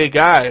an everyday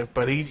guy,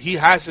 but he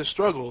has his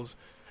struggles.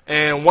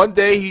 And one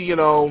day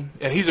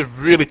and he's a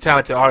really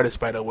talented artist,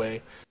 by the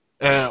way.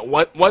 And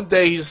one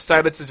day he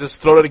decided to just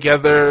throw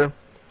together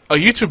a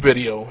YouTube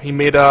video. He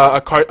made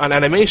an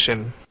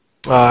animation.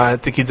 I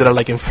think he did it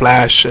like in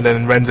Flash and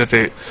then rendered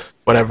it,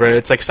 whatever.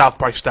 It's like South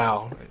Park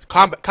style. It's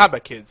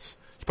Combat Kids.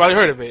 You probably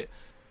heard of it.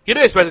 He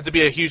didn't expect it to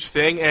be a huge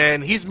thing,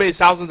 and he's made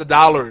thousands of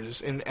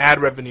dollars in ad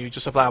revenue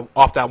just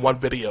off that one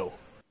video.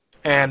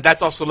 And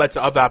that's also led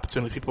to other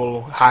opportunities,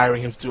 people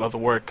hiring him to do other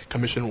work,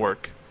 commission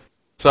work.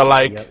 So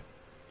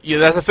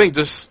that's the thing.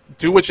 Just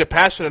do what you're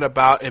passionate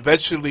about.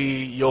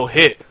 Eventually, you'll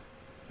hit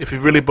if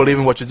you really believe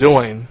in what you're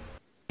doing.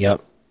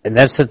 Yep. And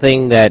that's the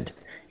thing that,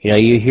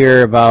 you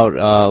hear about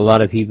a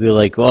lot of people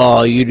like,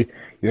 oh,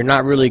 you're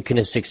not really going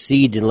to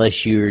succeed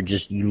unless you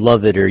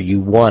love it or you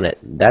want it.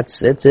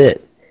 That's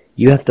it.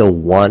 You have to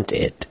want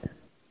it.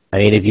 I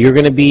mean, if you're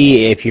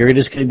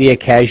just going to be a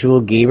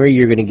casual gamer,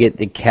 you're going to get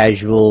the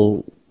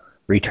casual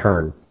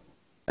return.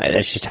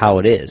 That's just how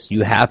it is.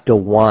 You have to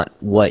want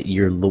what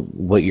you're,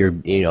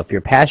 if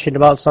you're passionate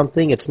about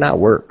something, it's not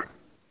work,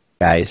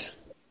 guys.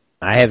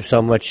 I have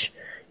so much.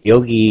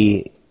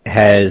 Yogi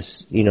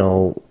has,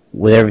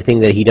 with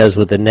everything that he does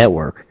with the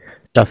network,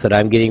 stuff that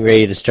I'm getting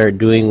ready to start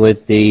doing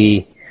with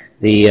the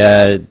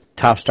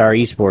Top Star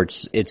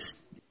Esports. It's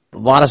a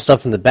lot of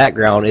stuff in the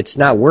background. It's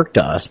not work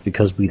to us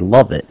because we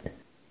love it.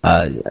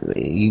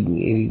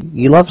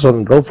 You love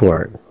something, go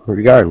for it,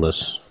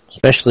 regardless.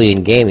 Especially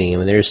in gaming. I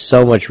mean, there's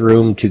so much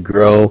room to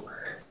grow.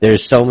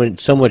 There's so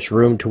much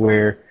room to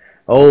where,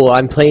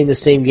 I'm playing the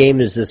same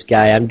game as this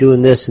guy. I'm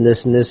doing this and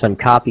this and this. I'm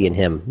copying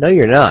him. No,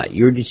 you're not.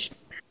 You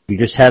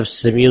just have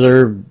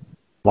similar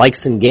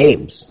likes in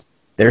games.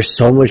 There's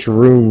so much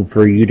room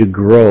for you to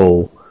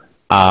grow,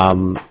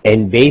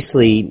 and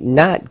basically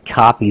not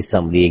copy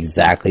somebody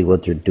exactly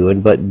what they're doing,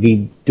 but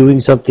be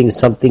doing something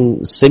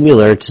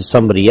similar to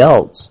somebody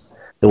else.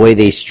 The way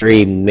they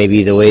stream,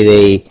 maybe the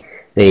way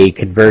they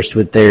converse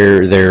with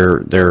their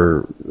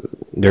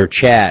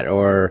chat,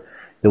 or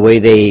the way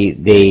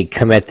they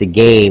come at the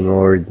game,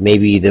 or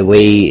maybe the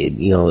way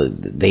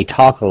they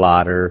talk a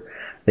lot, or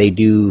they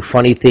do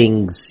funny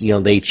things.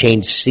 They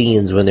change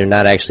scenes when they're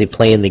not actually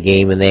playing the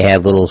game, and they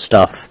have little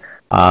stuff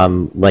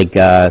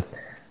here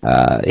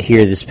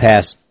this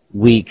past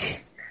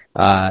week.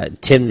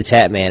 Tim the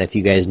Tatman, if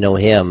you guys know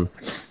him,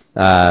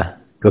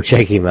 go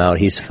check him out.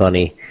 He's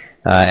funny.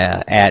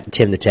 At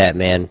Tim the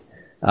Tatman.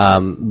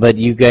 But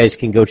you guys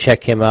can go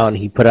check him out, and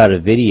he put out a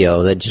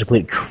video that just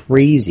went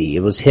crazy. It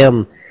was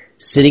him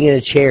sitting in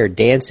a chair,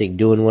 dancing,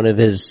 doing one of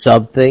his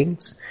sub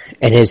things,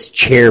 and his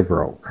chair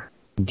broke.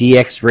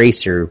 DX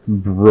Racer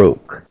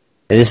broke.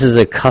 And this is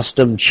a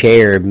custom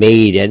chair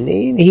made,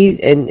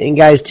 and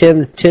guys,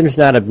 Tim's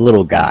not a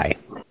little guy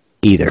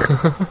either.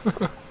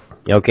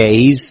 Okay,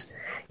 he's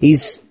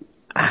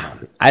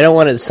I don't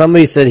want to,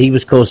 somebody said he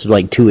was close to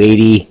like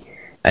 280,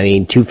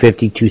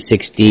 250,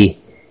 260.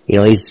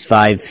 He's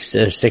 5,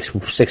 6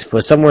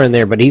 foot, somewhere in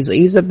there, but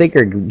he's a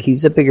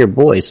bigger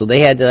boy. So they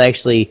had to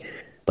actually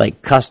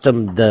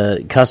custom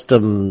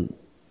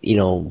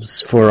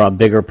for a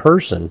bigger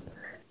person,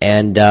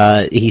 and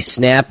he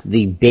snapped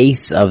the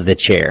base of the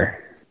chair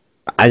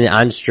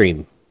on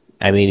stream.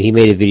 He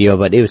made a video,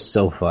 but it was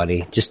so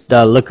funny. Just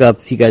look up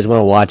if you guys want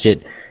to watch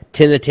it.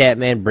 Tim the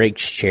Tatman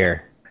breaks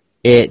chair.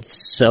 It's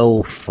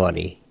so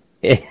funny.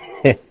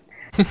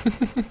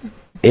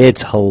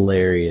 It's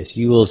hilarious.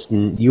 You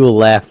will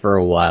laugh for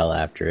a while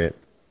after it.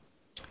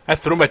 I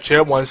threw my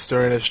chair once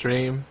during a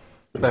stream.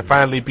 I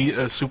finally beat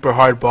a super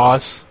hard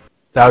boss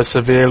that I was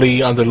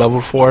severely under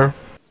level 4.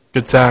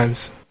 Good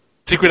times.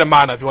 Secret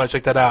Amana, if you want to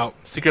check that out.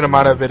 Secret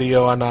Amana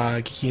video on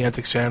Geeky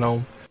Antics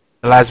channel.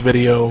 The last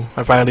video,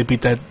 I finally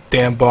beat that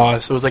damn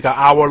boss. It was like an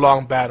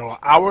hour-long battle.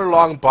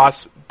 Hour-long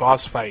boss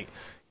fight.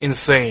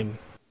 Insane.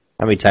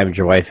 How many times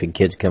your wife and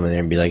kids come in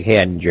there and be like, hey,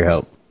 I need your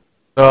help?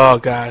 Oh,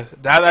 God.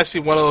 That's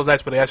actually one of those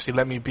nights where they actually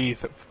let me be.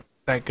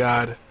 Thank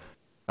God.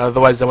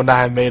 Otherwise, I would not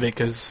have made it,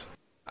 because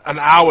an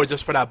hour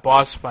just for that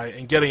boss fight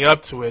and getting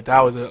up to it,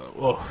 that was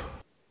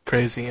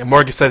crazy. And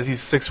Morgan says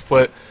he's 6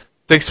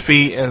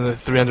 feet and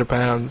 300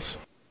 pounds.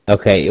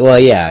 Okay, well,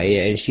 yeah,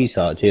 and she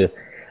saw it too.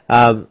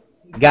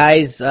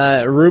 Guys,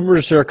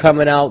 rumors are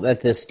coming out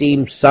that the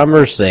Steam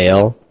Summer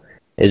Sale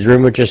is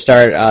rumored to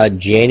start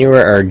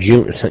January or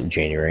June.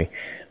 January.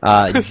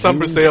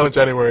 Summer sale in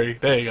January.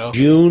 There you go.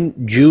 June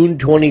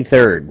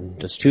 23rd.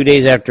 That's 2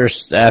 days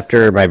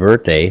after my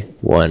birthday.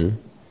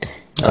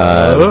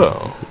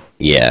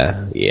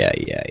 Yeah.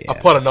 I'll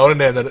put a note in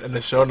there in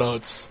the show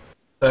notes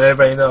so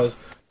everybody knows.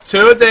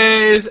 2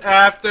 days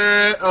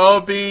after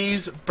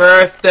OB's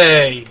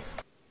birthday.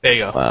 There you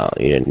go. Wow,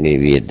 you didn't need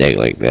to be a dick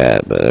like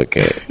that, but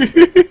okay.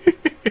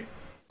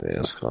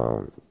 That's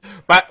calm.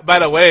 By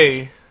the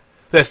way,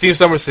 the Steam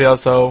Summer Sale,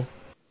 so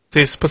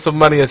please put some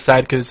money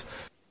aside, because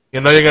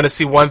you're going to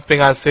see one thing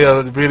on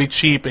sale really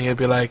cheap, and you'll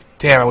be like,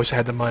 damn, I wish I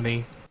had the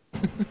money.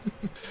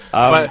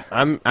 But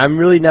I'm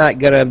really not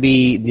going to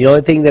be... The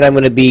only thing that I'm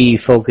going to be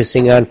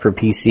focusing on for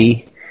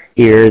PC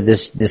here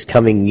this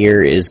coming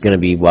year is going to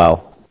be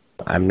WoW.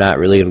 I'm not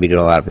really going to be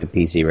doing a lot of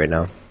PC right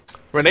now.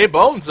 Renee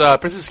Bones,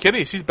 Princess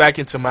Kitty, she's back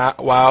into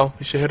WoW.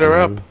 You should hit her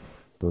up.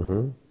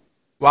 Mm-hmm.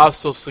 WoW's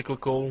so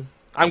cyclical.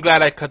 I'm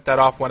glad I cut that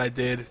off when I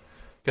did,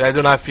 because I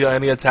do not feel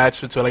any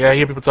attachment to it. Like, I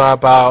hear people talk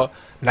about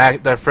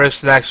their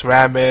first Nax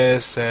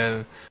Ramus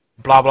and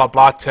blah blah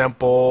blah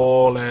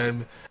Temple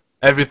and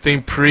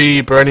everything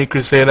pre-Burning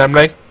Crusade. I'm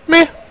like,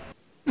 meh.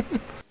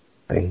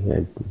 I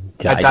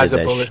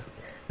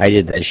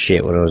did that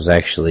shit when it was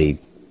actually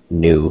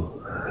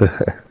new.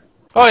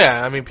 Oh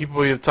yeah, people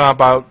were talking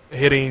about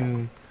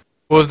hitting.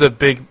 What was the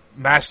big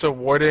Master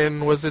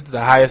Warden? Was it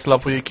the highest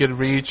level you could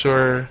reach,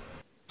 or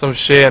some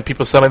shit? And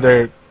people selling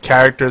their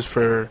characters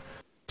for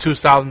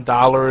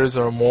 $2,000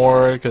 or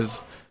more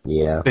because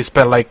they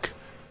spent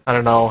I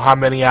don't know how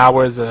many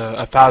hours,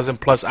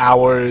 1,000+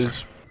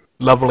 hours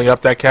leveling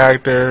up that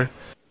character.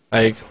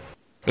 It's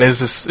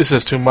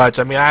just too much.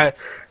 I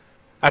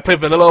played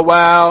vanilla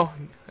WoW.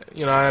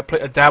 I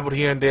dabbled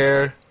here and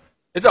there.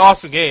 It's an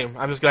awesome game.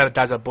 I'm just glad it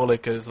dodged that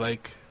bullet because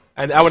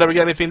and I would never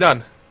get anything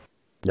done.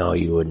 No,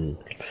 you wouldn't.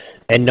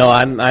 And no,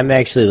 I'm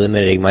actually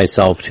limiting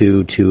myself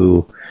to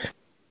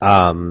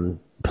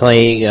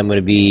playing. I'm going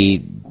to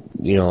be,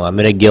 I'm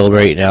in a guild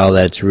right now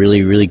that's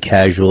really, really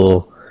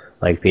casual.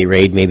 Like, they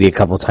raid maybe a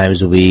couple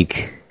times a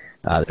week.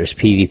 There's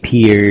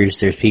PvPers.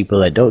 There's people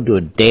that don't do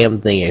a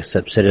damn thing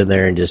except sit in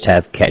there and just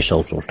have cat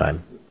social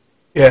time.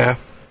 Yeah.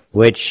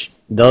 Which,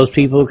 those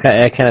people,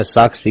 that kind of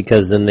sucks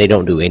because then they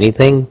don't do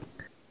anything.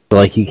 So,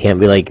 like, you can't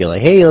be like, you're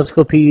like, hey, let's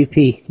go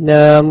PvP.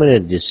 No, I'm going to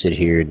just sit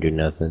here and do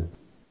nothing.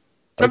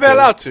 But they're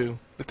allowed to.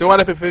 If they want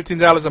to pay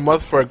 $15 a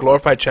month for a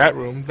glorified chat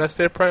room, that's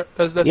their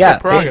their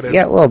prerogative.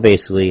 Yeah, well,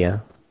 basically, yeah.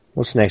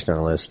 What's next on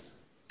the list?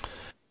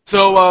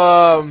 So,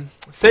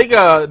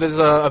 Sega, there's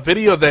a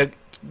video that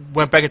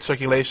went back in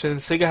circulation.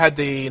 Sega had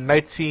the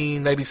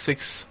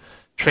 1996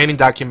 training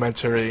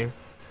documentary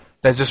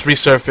that just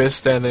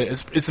resurfaced, and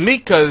it's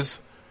neat because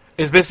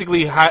it's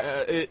basically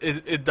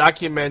it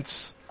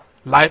documents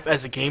life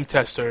as a game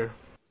tester.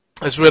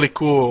 It's really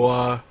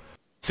cool,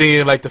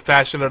 seeing like the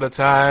fashion of the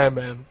time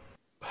and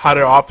how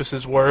their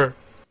offices were,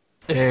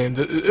 and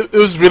it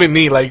was really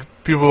neat. Like,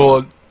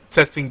 people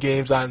testing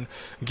games on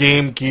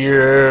Game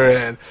Gear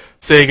and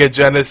Sega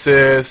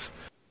Genesis.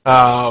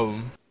 What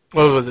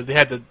was it? They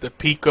had the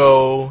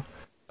Pico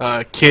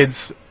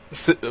kids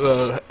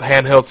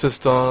handheld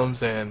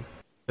systems and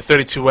the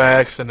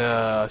 32X and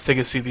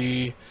Sega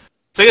CD.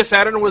 Sega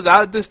Saturn was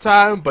out at this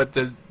time, but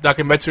the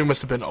documentary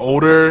must have been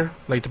older,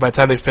 like by the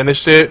time they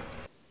finished it.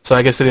 So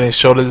I guess they didn't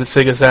show the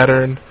Sega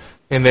Saturn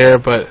in there,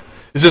 but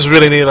it's just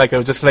really neat, like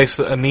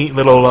a neat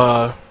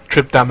little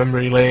trip down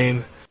memory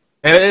lane.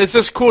 And it's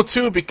just cool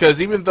too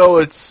because even though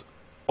it's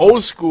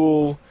old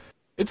school,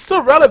 it's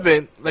still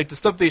relevant. Like the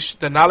stuff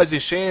the knowledge they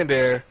share in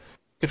there.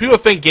 If people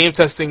think game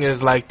testing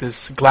is like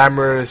this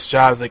glamorous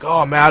job, like,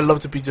 oh man, I'd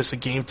love to be just a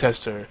game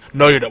tester.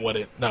 No, you don't want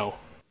it. No,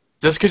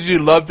 just because you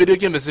love video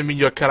games doesn't mean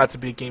you're cut out to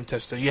be a game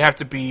tester. You have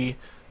to be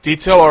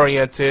detail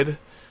oriented.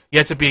 You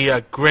have to be a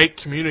great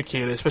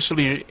communicator,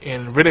 especially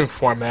in written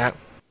format,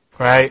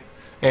 right?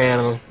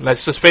 And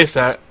let's just face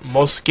that,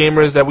 most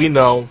gamers that we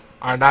know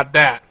are not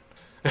that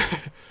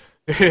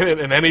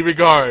in any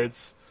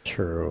regards.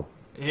 True.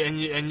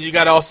 And you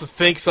got to also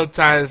think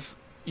sometimes,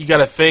 you got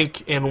to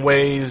think in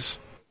ways,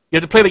 you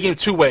have to play the game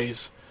two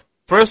ways.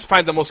 First,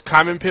 find the most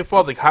common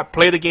pitfall, like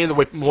play the game the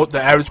way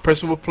the average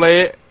person would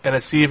play it, and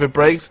then see if it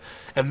breaks.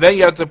 And then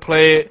you have to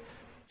play it,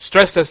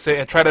 stress test it,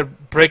 and try to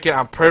break it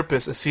on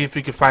purpose and see if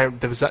you can find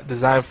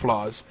design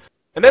flaws.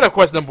 And then, of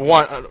course, number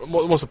one,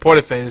 most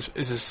important thing is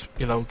just,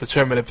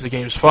 determine if the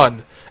game is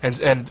fun. And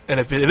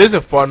if it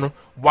isn't fun,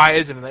 why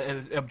isn't it?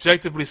 And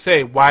objectively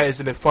say, why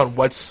isn't it fun?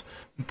 What's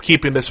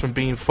keeping this from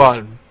being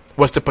fun?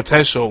 What's the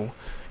potential?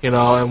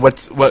 And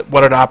what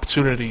are the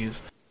opportunities?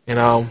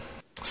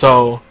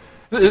 So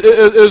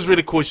it was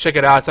really cool. Check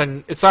it out.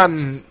 It's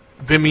on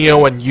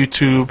Vimeo and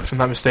YouTube, if I'm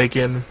not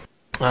mistaken.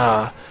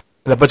 And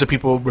a bunch of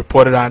people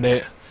reported on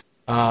it.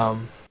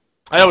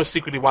 I always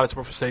secretly wanted to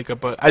work for Sega,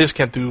 but I just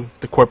can't do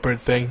the corporate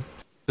thing.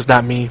 It's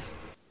not me.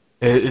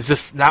 It's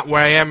just not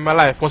where I am in my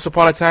life. Once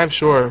upon a time,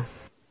 sure.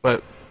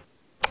 But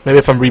maybe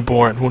if I'm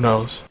reborn, who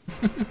knows?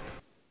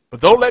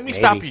 But don't let me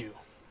stop you.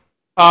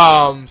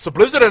 So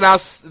Blizzard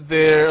announced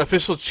their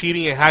official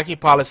cheating and hacking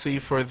policy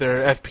for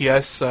their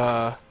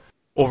FPS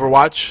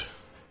Overwatch.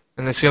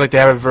 And they seem like they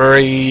have a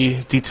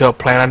very detailed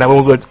plan on that. We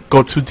won't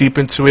go too deep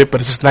into it, but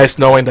it's just nice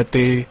knowing that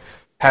they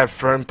have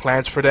firm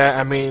plans for that.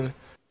 I mean,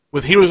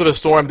 with Heroes of the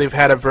Storm, they've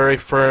had a very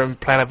firm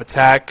plan of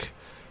attack,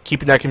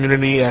 keeping that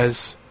community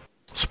as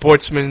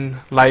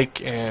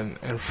sportsman-like and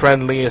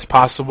friendly as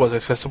possible, as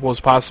accessible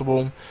as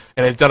possible.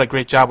 And they've done a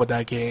great job with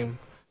that game.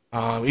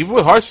 Even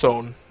with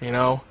Hearthstone,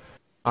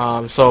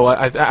 So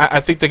I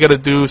think they're going to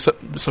do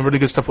some really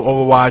good stuff with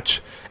Overwatch.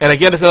 And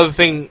again, it's another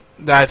thing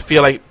that I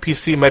feel like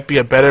PC might be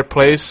a better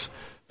place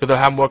because they'll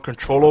have more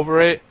control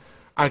over it.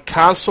 On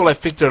console, I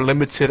think they're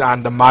limited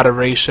on the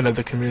moderation of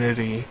the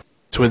community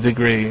to a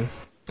degree.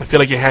 I feel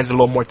like your hands are a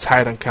little more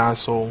tight on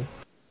console.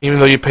 Even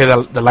though you pay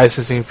the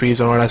licensing fees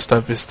and all that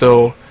stuff, it's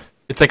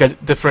like a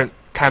different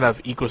kind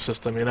of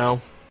ecosystem,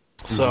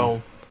 Mm-hmm.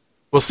 So,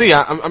 we'll see.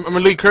 I'm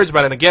really encouraged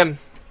by it. And again,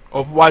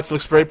 Overwatch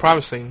looks very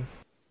promising.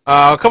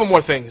 A couple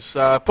more things.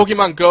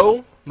 Pokemon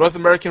Go, North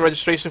American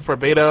registration for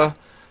beta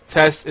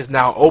test is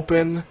now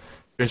open. If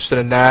you're interested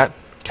in that,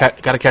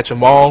 gotta catch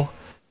them all.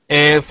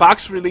 And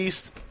Fox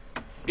released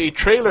a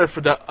trailer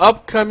for the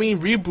upcoming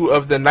reboot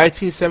of the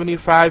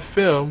 1975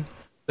 film,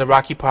 The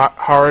Rocky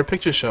Horror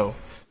Picture Show.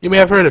 You may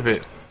have heard of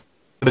it.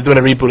 They're doing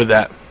a reboot of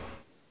that.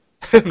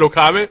 No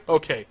comment?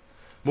 Okay.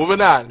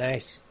 Moving on.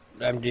 Nice.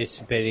 I'm just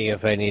debating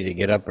if I need to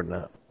get up or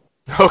not.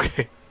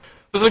 Okay.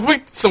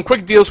 There's some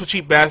quick deals for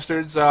cheap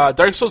bastards.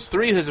 Dark Souls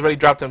 3 has already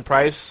dropped in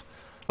price.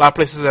 A lot of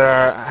places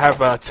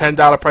have a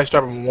 $10 price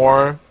drop or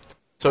more.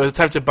 So is it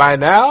time to buy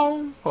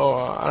now?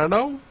 Or I don't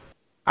know.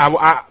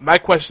 My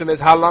question is,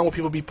 how long will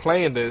people be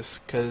playing this?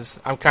 Because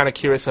I'm kind of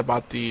curious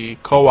about the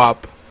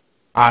co-op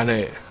on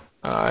it.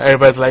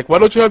 Everybody's like, why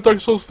don't you have Dark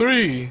Souls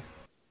 3?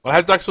 Well, I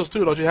have Dark Souls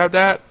 2. Don't you have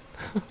that?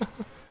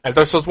 I have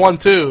Dark Souls 1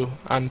 too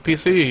on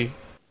PC.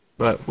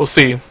 But we'll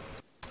see.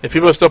 if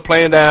people are still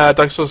playing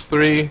Dark Souls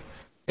 3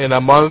 in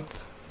a month,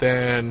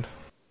 then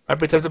I'd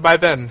be tempted to buy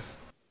then.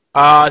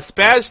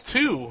 Spaz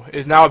 2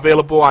 is now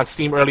available on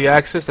Steam Early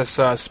Access.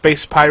 That's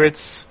Space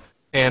Pirates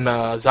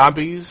and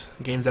Zombies,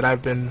 games that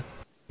I've been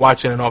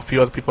watching and a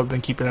few other people have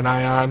been keeping an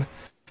eye on.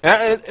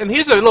 And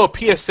here's a little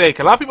PSA,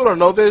 'cause a lot of people don't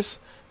know this,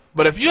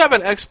 but if you have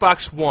an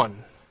Xbox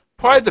One,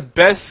 probably the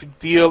best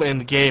deal in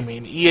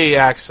gaming, EA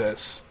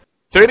Access,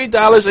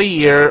 $30 a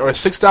year or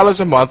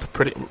 $6 a month,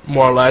 pretty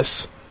more or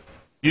less,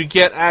 you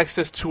get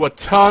access to a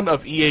ton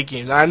of EA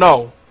games. I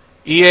know,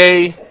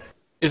 EA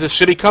is a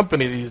shitty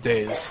company these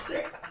days,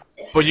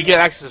 but you get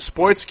access to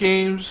sports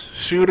games,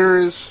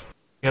 shooters,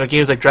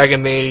 games like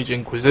Dragon Age,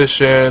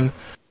 Inquisition,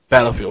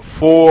 Battlefield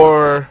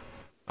 4,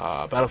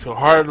 Battlefield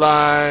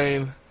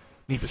Hardline,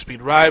 Need for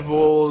Speed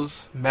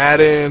Rivals,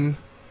 Madden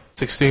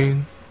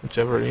 16,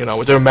 whichever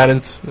Madden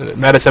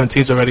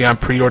 17 is already on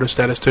pre-order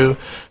status too,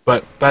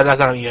 but that's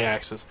not on EA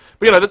Access.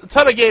 But there's a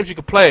ton of games you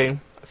can play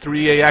through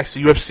EA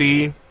Access.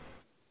 UFC,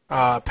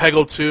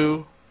 Peggle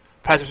 2,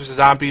 Plants vs.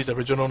 Zombies, the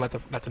original, not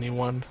the new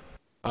one.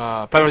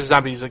 Plants vs.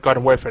 Zombies,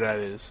 Garden Warfare, that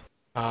is.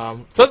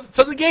 Tons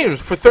of games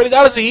for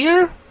 $30 a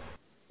year.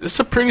 It's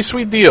a pretty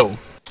sweet deal.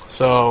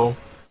 So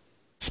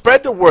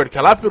spread the word, 'cause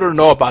a lot of people don't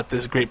know about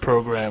this great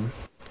program.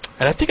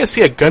 And I think I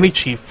see a Gunny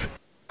Chief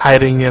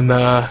hiding in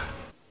the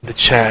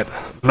chat,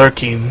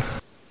 lurking.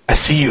 I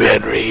see you,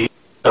 Henry.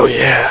 Oh,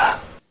 yeah.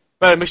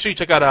 But make sure you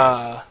check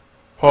out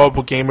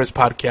Horrible Gamers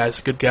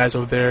podcast. Good guys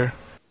over there.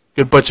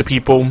 Good bunch of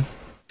people.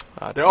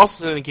 They're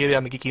also syndicated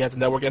on the Geeky Hands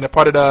Network, and they're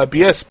part of the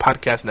BS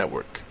Podcast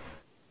Network.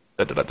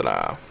 Well,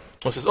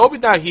 since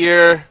Obi's not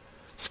here,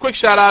 just quick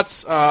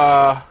shout-outs,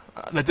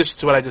 in addition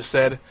to what I just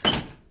said. If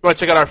you want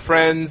to check out our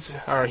friends,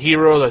 our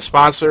heroes, our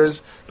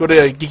sponsors, go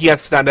to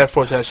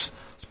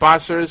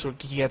geekyantsys.net/sponsors or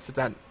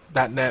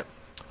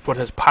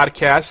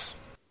geekyantsys.net/podcasts.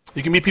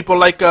 You can meet people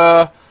like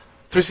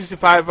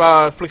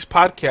 365 Flicks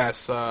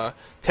Podcast,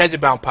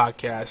 Tangent Bound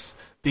Podcast,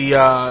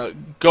 the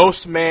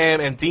Ghost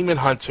Man and Demon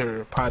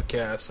Hunter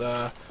Podcast.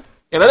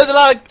 There's a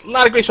lot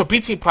of great shows.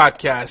 B-Team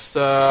Podcast.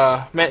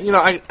 Man,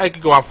 I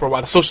could go on for a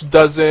while. The Social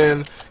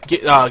Dozen,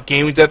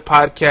 Gaming Death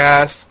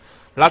Podcast.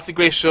 Lots of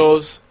great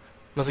shows.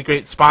 Lots of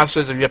great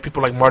sponsors. You have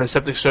people like Martin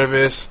Septic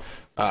Service,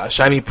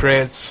 Shiny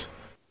Prince,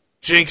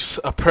 Jinx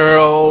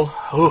Apparel.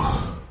 Ooh.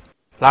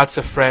 Lots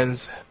of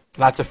friends.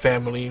 Lots of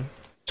family.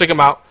 Check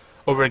them out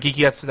over at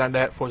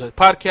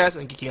geekyantsys.net/podcast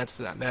and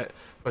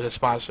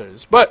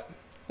geekyantsys.net/sponsors. But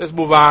let's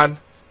move on.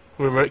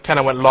 We kind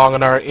of went long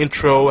on our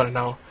intro, and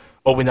now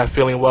we're not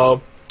feeling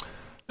well.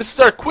 This is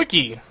our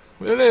quickie.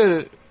 We're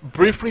going to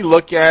briefly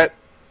look at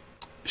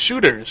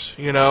shooters,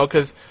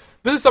 because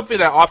this is something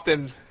that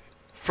often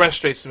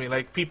frustrates me.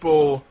 Like,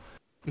 people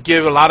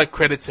give a lot of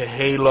credit to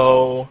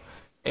Halo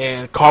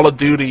and Call of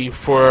Duty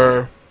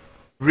for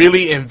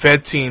really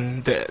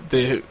inventing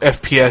the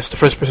FPS, the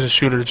first-person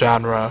shooter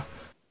genre.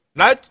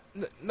 Not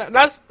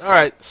all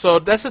right. So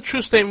that's a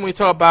true statement when we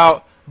talk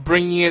about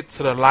bringing it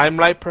to the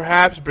limelight,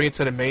 perhaps bring it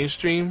to the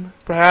mainstream,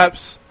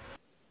 perhaps.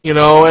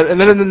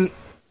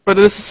 But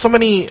there's so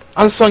many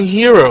unsung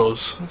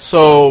heroes.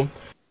 So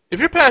if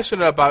you're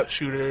passionate about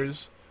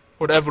shooters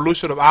or the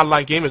evolution of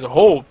online gaming as a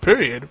whole,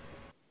 period,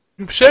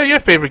 share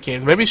your favorite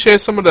games. Maybe share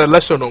some of the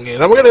lesser known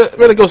games. And we're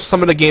gonna go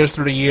some of the games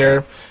through the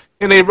year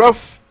in a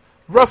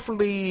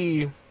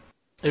roughly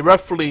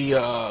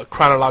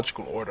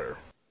chronological order.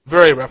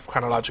 Very rough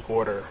chronological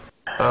order.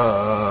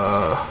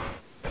 I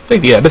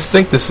think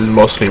this is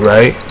mostly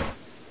right.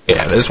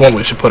 Yeah, there's one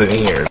we should put it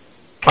in here.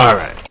 All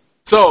right.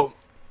 So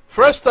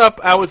first up,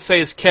 I would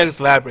say is Ken's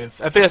Labyrinth.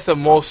 I think that's the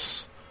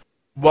most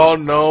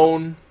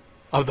well-known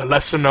of the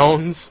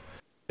lesser-knowns.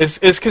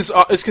 It's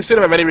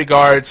considered in many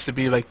regards to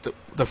be like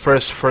the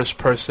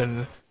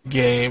first-person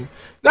game.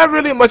 Not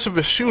really much of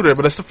a shooter,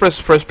 but it's the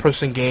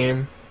first-person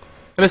game.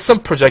 And there's some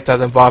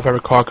projectiles involved, if I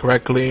recall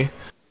correctly.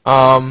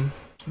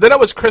 Then I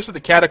was Curse of the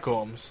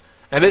Catacombs.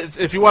 And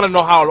if you want to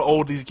know how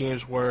old these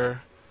games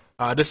were,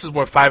 this is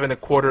where 5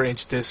 1/4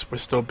 inch discs were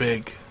still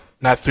big,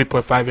 not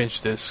 3.5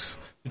 inch discs.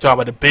 You're talking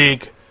about the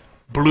big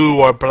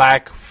blue or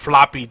black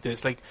floppy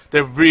discs, like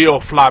they're real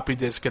floppy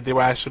discs, because they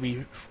were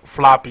actually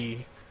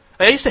floppy.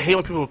 I used to hate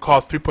when people would call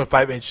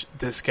 3.5 inch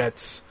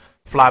diskettes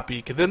floppy,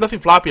 because there's nothing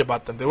floppy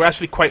about them. They were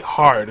actually quite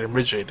hard and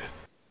rigid.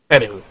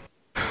 Anywho,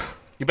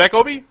 you back,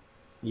 Obi?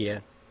 Yeah.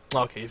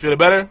 Okay, you feeling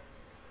better?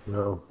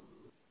 No.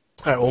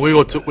 All right.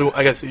 Well,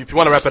 I guess if you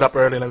want to wrap it up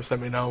early, let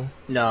me know.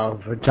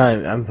 No, for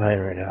time, I'm fine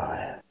right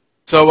now.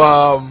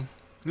 So,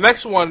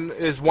 next one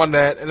is one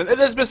that, and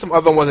there's been some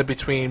other ones in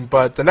between,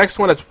 but the next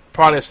one that's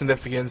probably of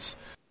significance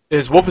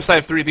is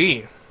Wolfenstein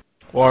 3D,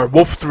 or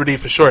Wolf 3D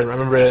for short. I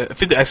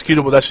think the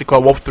executable was actually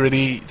called Wolf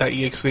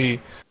 3D.exe.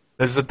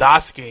 This is a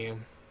DOS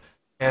game,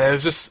 and it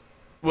was just,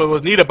 what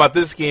was neat about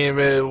this game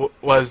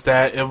was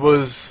that it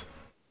was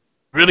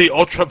really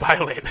ultra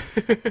violent,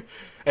 and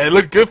it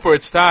looked good for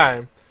its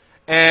time.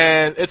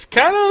 And it's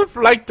kind of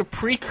like the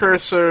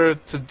precursor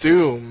to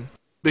Doom,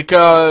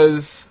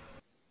 because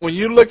when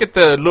you look at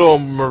the little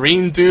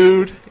marine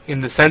dude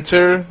in the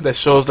center that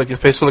shows like your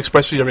facial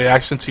expression, your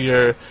reaction to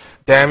your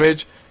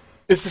damage,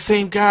 it's the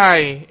same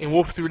guy in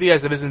Wolf 3D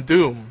as it is in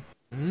Doom.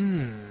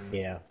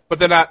 Yeah. But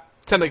they're not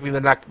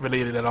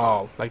related at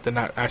all. Like they're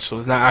not actual.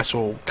 It's not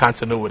actual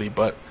continuity,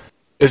 but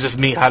it's just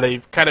neat how they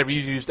kind of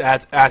reused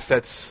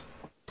assets.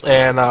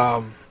 And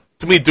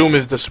to me, Doom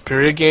is the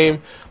superior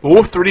game. But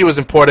Wolf 3D was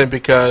important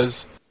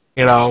because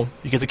you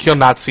get to kill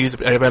Nazis.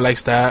 Everybody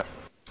likes that,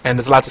 and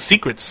there's lots of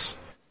secrets.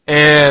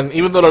 And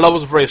even though the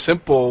levels were very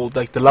simple,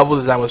 like the level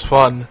design was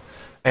fun,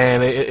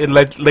 and it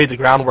laid the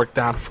groundwork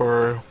down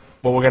for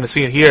what we're going to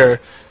see here.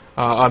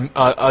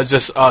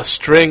 Just a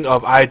string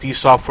of ID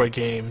software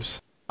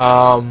games.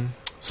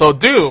 So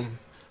Doom,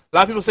 a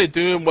lot of people say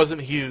Doom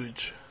wasn't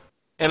huge,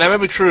 and that may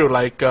be true.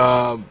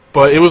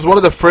 But it was one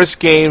of the first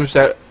games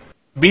that,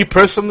 me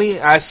personally,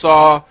 I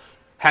saw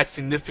had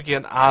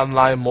significant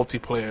online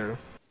multiplayer,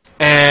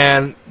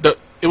 and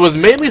it was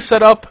mainly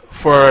set up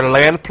for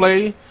LAN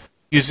play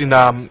using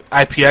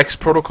IPX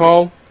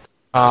protocol,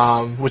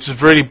 which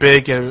is really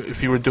big.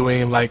 If you were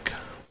doing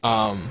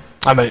I'm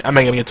not going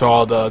to get into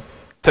all the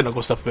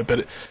technical stuff of it,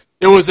 but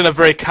it wasn't a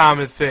very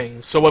common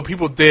thing. So what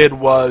people did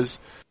was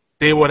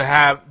they would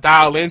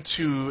dial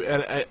into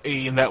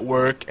a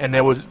network, and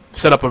they would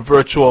set up a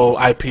virtual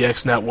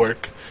IPX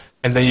network,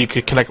 and then you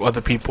could connect with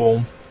other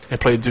people and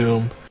play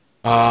Doom.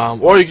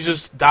 Or you could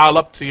just dial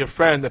up to your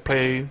friend and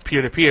play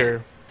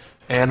peer-to-peer.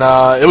 And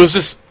it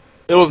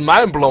was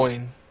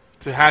mind-blowing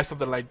to have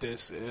something like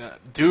this.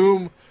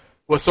 Doom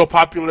was so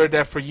popular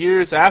that for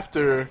years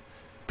after,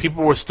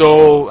 people were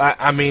still,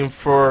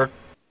 for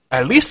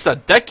at least a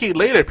decade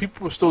later,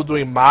 people were still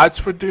doing mods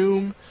for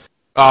Doom.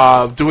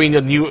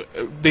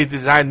 They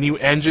designed new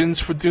engines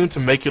for Doom to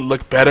make it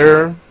look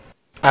better.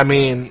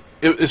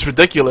 It's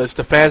ridiculous.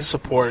 The fan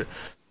support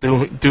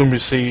Doom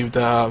received.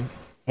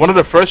 One of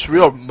the first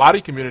real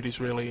modding communities,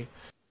 really.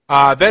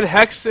 Then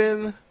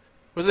Hexen,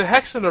 was it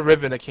Hexen or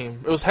Riven that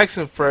came? It was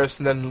Hexen first,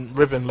 and then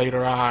Riven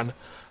later on.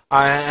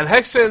 And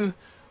Hexen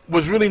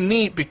was really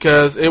neat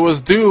because it was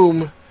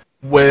Doom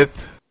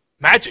with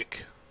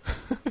magic.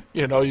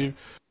 You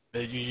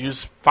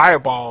use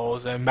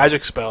fireballs and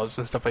magic spells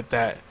and stuff like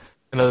that.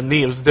 And it was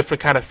neat. It was a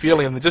different kind of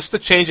feeling. And just the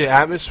change in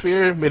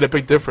atmosphere made a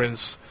big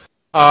difference.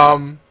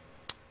 Hexen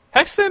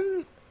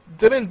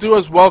didn't do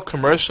as well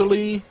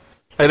commercially.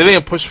 They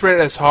didn't push for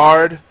it as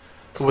hard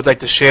with the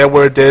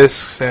shareware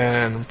discs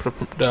and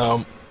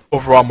the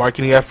overall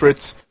marketing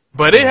efforts.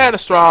 But it had a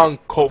strong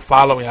cult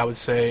following, I would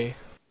say.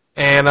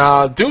 And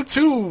Doom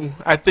 2,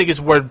 I think, is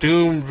where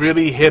Doom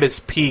really hit its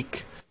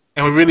peak.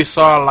 And we really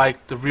saw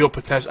the real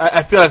potential.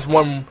 I feel that's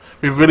one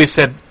we really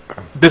said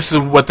this is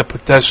what the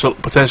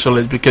potential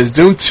is, because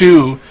Doom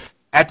 2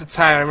 at the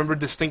time, I remember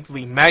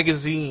distinctly,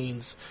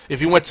 magazines, if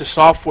you went to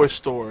software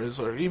stores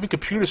or even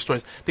computer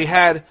stores, they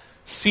had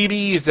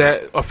CDs,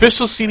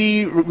 official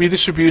CD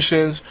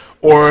redistributions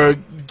or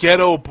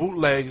ghetto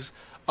bootlegs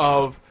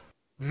of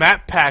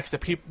map packs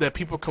that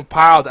people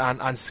compiled on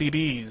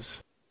CDs,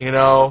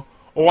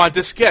 or on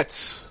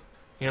diskettes,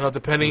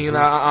 depending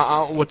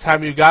on what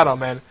time you got them,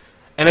 man.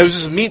 And it was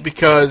just neat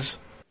because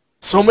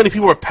so many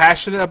people were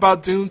passionate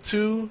about Doom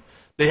 2.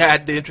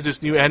 They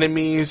introduced new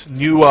enemies,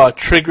 new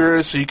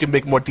triggers, so you can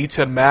make more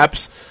detailed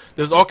maps.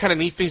 There's all kind of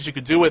neat things you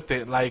could do with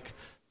it.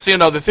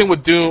 The thing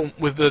with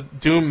the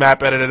Doom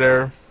map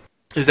editor,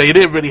 is that you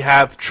didn't really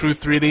have true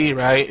 3D,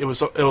 right? It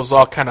was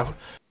all kind of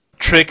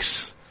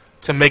tricks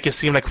to make it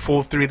seem like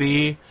full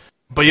 3D,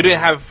 but you didn't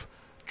have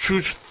true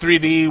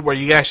 3D where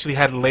you actually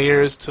had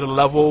layers to the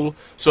level.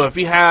 So if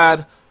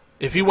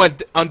you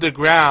went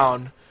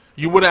underground,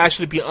 you wouldn't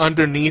actually be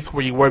underneath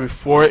where you were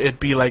before. It'd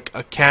be like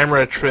a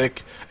camera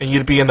trick, and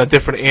you'd be in a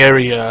different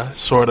area,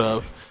 sort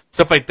of.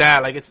 Stuff like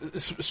that.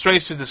 It's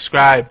strange to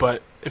describe,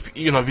 but if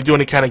you do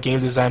any kind of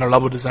game design or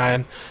level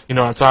design, you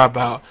know what I'm talking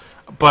about.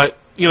 But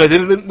they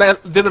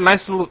did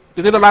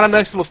a lot of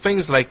nice little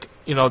things,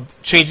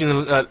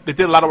 changing. They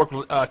did a lot of work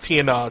with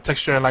TN,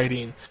 texture and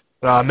lighting,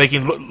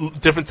 making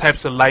different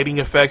types of lighting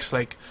effects,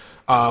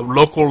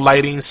 local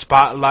lighting,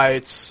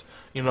 spotlights,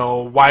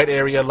 wide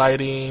area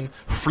lighting,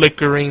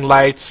 flickering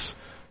lights,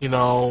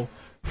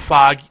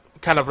 fog,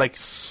 kind of like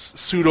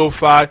pseudo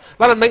fog.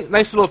 A lot of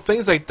nice little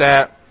things like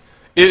that.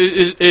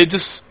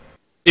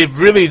 It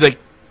really,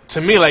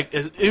 to me,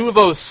 even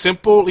though it was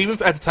simple,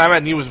 even at the time I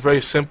knew it was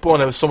very simple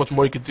and there was so much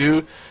more you could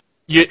do,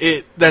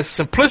 that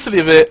simplicity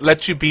of it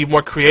lets you be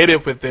more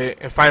creative with it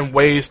and find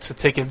ways to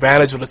take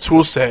advantage of the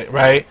tool set,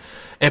 right?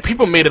 And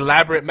people made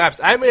elaborate maps.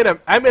 I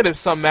made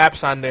some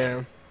maps on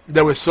there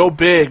that were so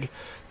big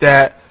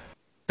that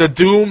the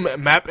Doom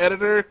map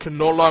editor could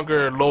no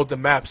longer load the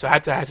map, so I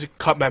had to actually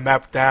cut my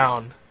map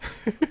down.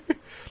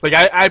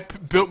 I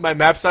built my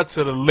maps out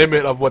to the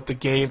limit of what the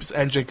game's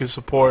engine could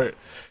support.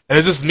 And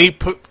it's just me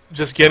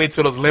just getting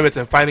to those limits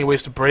and finding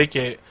ways to break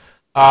it.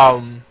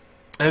 And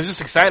it's just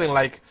exciting.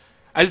 I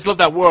just love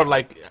that world.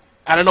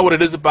 I don't know what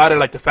it is about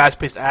it, the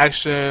fast-paced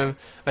action,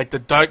 the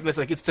darkness.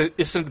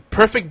 It's a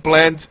perfect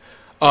blend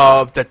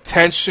of the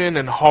tension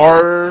and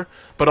horror,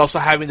 but also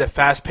having the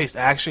fast-paced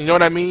action. You know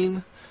what I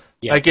mean?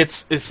 Yeah.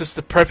 It's just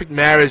the perfect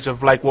marriage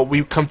of what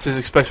we've come to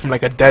expect from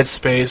a Dead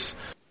Space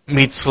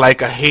meets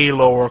a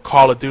Halo or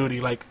Call of Duty.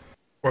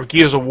 or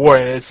Gears of War,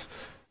 and it's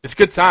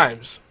good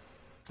times.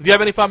 Do you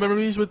have any fond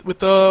memories with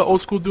the old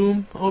school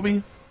Doom,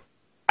 Obi?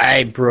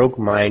 I broke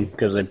mine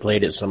because I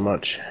played it so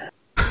much.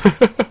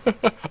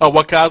 Oh,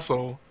 what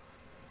console?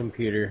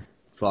 Computer.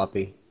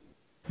 Floppy.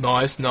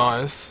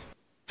 Nice.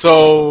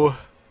 So,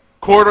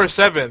 Corridor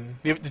 7.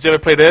 Did you ever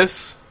play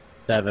this?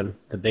 7.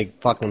 The big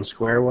fucking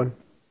square one.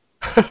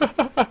 That's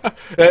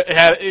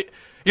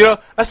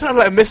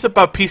what I miss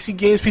about PC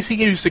games. PC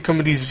games used to come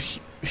in these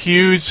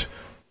huge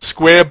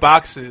square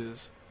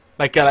boxes.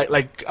 Like a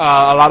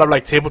lot of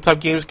like tabletop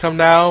games come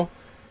now,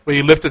 where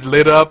you lift the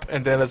lid up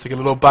and then there's like a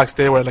little box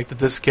there where like the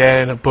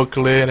diskette and a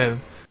booklet,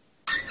 and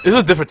it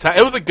was a different time.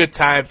 It was a good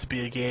time to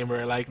be a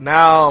gamer. Like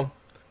now,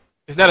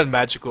 it's not as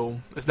magical.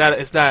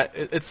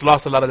 It's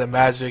lost a lot of the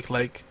magic.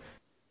 Like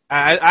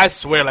I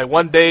swear, like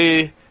one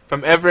day, if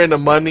I'm ever in the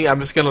money,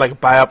 I'm just gonna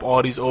like buy up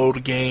all these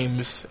old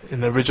games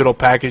in the original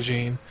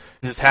packaging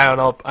and just have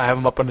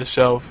them up on the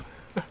shelf.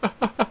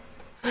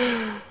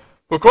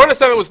 But Corridor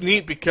 7 was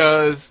neat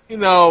because, it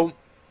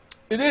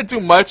didn't do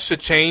much to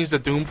change the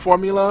Doom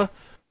formula,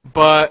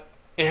 but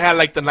it had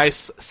like the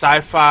nice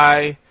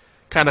sci-fi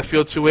kind of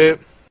feel to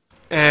it.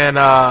 And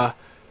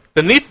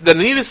the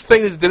neatest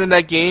thing that they did in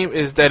that game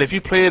is that if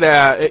you played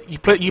you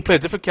play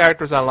different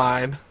characters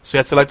online, so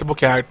you had selectable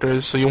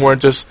characters, so you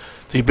weren't just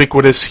the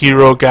ubiquitous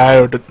hero guy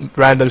or the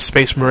random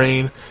space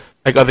marine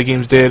like other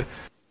games did.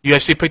 You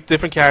actually picked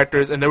different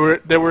characters, and there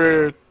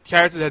were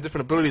characters that had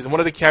different abilities, and one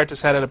of the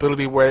characters had an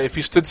ability where if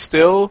you stood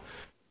still,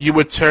 you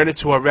would turn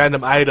into a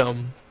random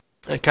item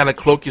and kind of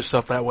cloak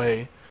yourself that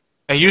way.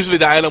 And usually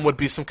the item would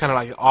be some kind of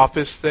like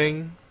office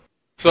thing.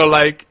 So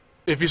like,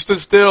 if you stood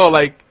still,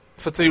 like,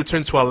 something would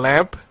turn into a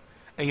lamp,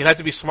 and you'd have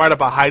to be smart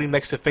about hiding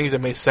next to things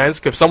that make sense,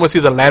 because if someone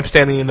sees a lamp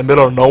standing in the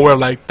middle of nowhere,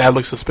 like, that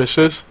looks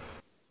suspicious.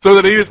 So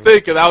the neatest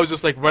thing, and I would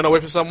just like run away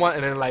from someone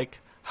and then like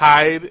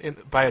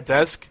hide by a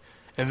desk,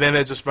 and then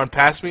they just run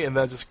past me, and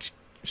then just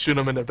shoot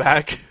them in the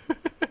back.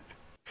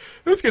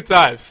 It was good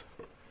times.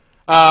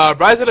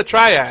 Rise of the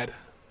Triad. Do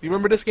you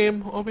remember this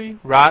game, Obi?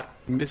 Rot,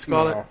 they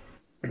call it.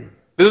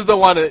 This is the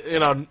one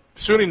that,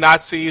 shooting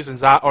Nazis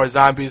or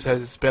zombies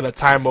has been a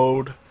time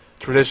mode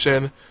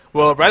tradition.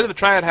 Well, Rise of the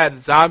Triad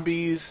had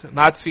zombies,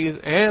 Nazis,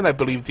 and I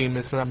believe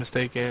demons, if I'm not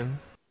mistaken.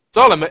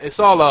 It's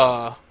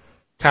all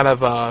kind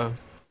of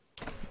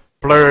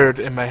blurred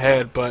in my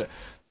head, but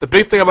the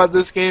big thing about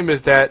this game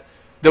is that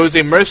there was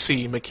a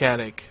mercy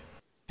mechanic.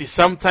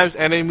 Sometimes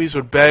enemies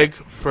would beg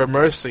for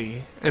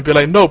mercy and be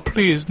like, "No,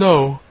 please,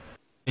 no,"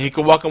 and you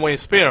could walk away and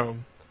spare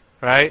them,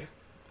 right?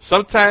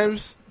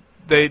 Sometimes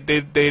they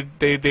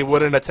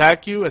wouldn't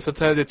attack you, and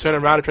sometimes they turn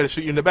around and try to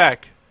shoot you in the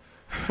back.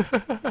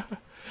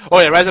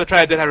 Oh yeah, Rise of the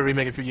Triad did have a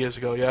remake a few years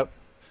ago. Yep,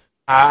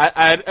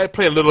 I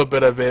played a little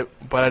bit of it,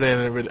 but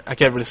I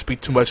can't really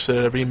speak too much to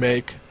the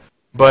remake.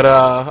 But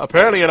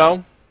apparently,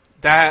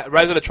 that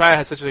Rise of the Triad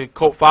had such a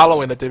cult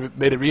following that they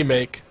made a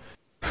remake.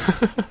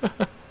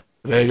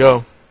 There you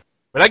go.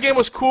 But that game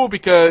was cool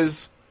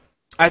because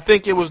I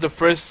think it was the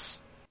first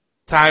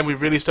time we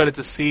really started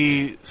to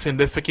see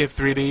significant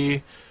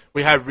 3D.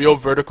 We had real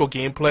vertical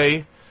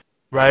gameplay,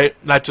 right?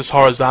 Not just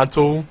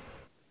horizontal.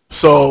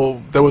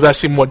 So there was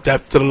actually more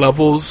depth to the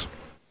levels.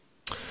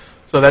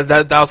 So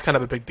that was kind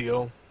of a big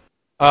deal.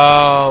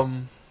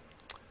 Of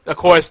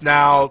course,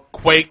 now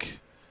Quake,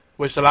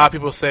 which a lot of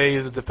people say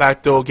is a de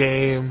facto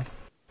game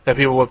that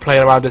people were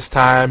playing around this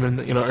time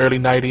in early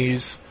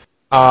 90s.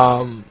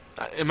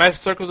 In my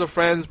circles of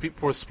friends,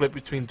 people were split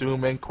between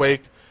Doom and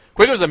Quake.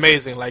 Quake was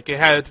amazing. Like, it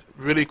had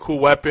really cool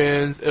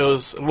weapons. It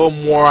was a little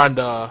more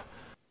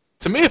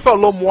to me, it felt a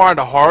little more on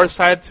the horror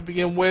side to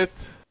begin with,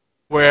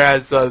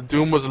 whereas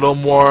Doom was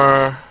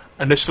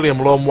initially a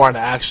little more on the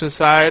action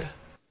side,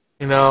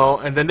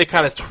 and then they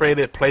kind of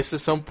traded places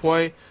at some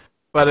point.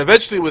 But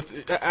eventually,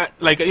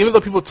 even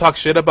though people talk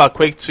shit about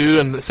Quake 2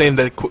 and saying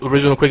that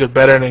original Quake was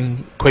better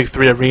than Quake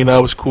 3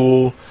 Arena was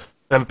cool,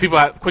 and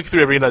Quake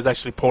 3 Arena is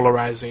actually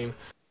polarizing.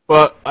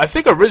 But I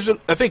think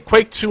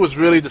Quake 2 was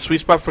really the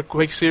sweet spot for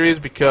Quake series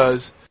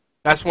because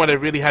that's when they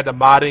really had the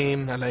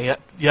modding and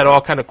you had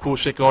all kind of cool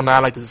shit going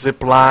on, like the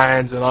zip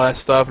lines and all that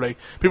stuff. Like,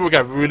 people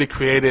got really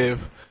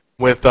creative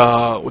with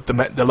the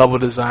level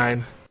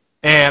design,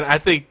 and I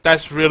think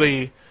that's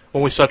really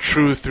when we saw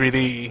true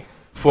 3D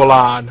full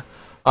on.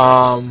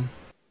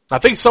 I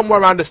think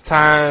somewhere around this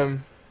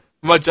time,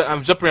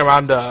 I'm jumping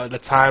around the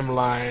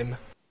timeline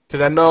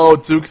because I know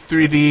Duke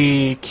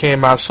 3D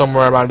came out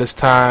somewhere around this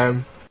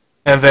time.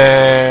 And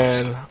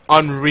then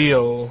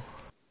Unreal,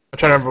 I'm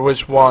trying to remember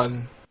which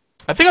one.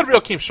 I think Unreal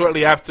came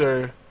shortly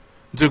after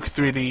Duke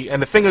 3D.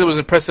 And the thing that was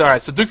impressive,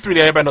 alright, so Duke 3D,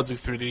 everybody knows Duke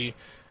 3D.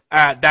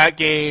 That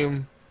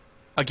game,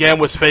 again,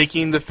 was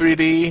faking the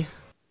 3D,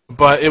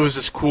 but it was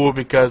just cool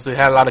because they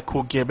had a lot of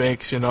cool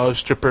gimmicks,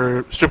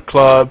 strip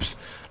clubs,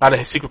 a lot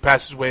of secret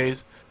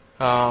passageways.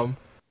 And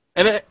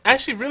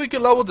actually really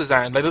good level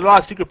design. Like, there's a lot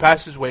of secret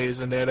passageways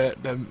in there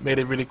that made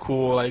it really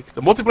cool. Like,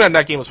 the multiplayer in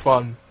that game was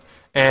fun.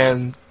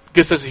 And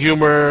good sense of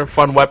humor,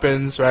 fun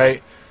weapons,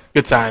 right?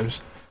 Good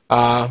times.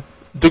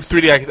 Duke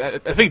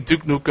 3D, I think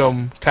Duke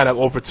Nukem kind of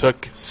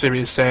overtook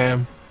Serious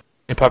Sam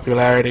in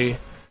popularity.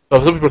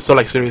 So some people still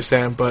like Serious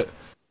Sam, but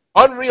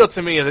Unreal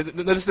to me,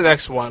 this is the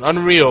next one.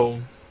 Unreal.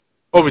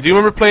 Oh, do you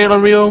remember playing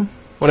Unreal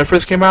when it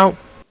first came out?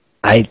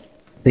 I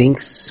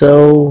think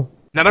so.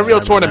 Not Unreal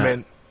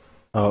Tournament.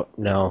 Oh,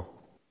 no.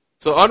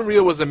 So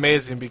Unreal was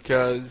amazing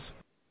because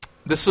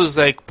this was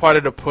like part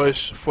of the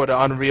push for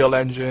the Unreal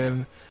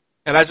Engine.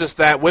 And that's just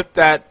that, with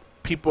that,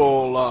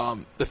 people,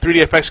 the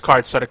 3D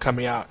cards started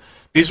coming out.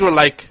 These were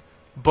like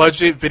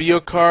budget video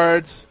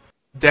cards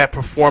that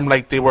performed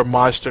like they were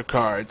monster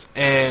cards.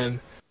 And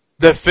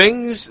the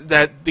things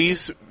that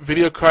these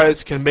video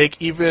cards can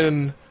make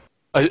even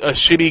a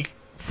shitty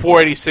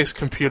 486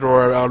 computer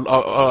or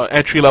a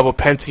entry-level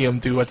Pentium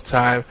do at the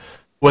time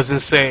was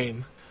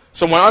insane.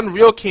 So when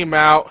Unreal came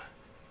out,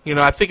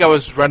 I think I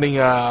was running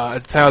at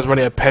the time I was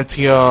running a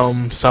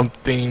Pentium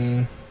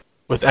something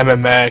with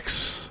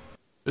MMX.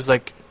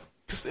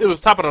 It was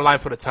top of the line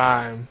for the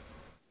time.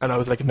 I know it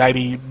was like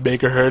 90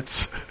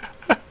 megahertz,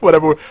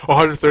 whatever,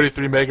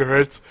 133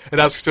 megahertz, and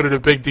that was considered a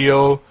big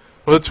deal.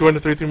 Was it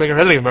 233 megahertz? I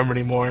don't even remember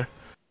anymore.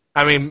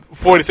 I mean,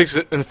 46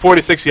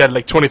 you had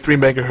like 23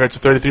 megahertz or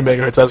 33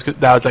 megahertz.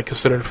 That was like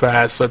considered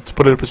fast. So to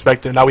put it in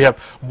perspective, now we have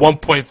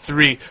 1.3,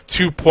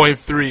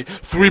 2.3,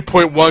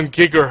 3.1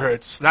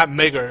 gigahertz, not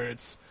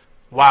megahertz.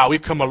 Wow,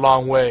 we've come a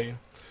long way.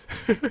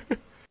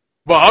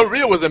 But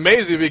Unreal was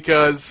amazing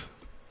because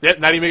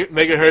 90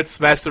 megahertz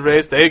master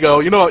race. There you go.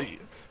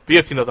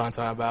 BFT knows what I'm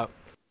talking about.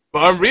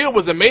 But Unreal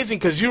was amazing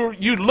because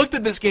you looked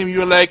at this game,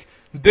 you were like,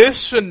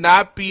 this should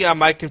not be on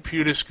my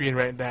computer screen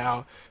right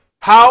now.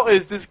 How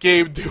is this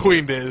game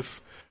doing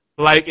this?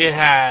 Like, it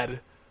had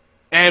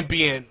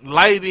ambient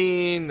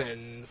lighting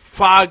and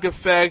fog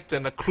effect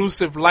and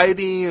occlusive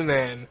lighting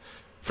and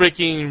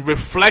freaking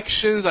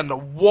reflections on the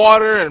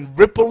water and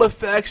ripple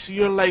effects.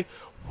 You're like,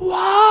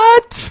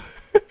 what?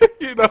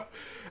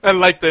 And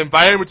like the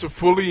environments were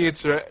fully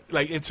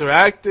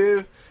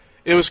interactive.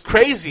 It was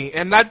crazy.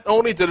 And not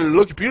only did it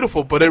look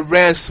beautiful, but it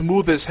ran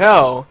smooth as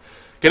hell.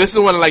 This is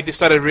when they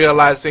started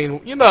realizing,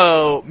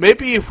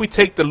 maybe if we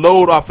take the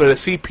load off of the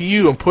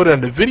CPU and put it on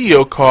the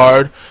video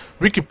card,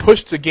 we could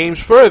push the games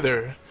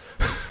further.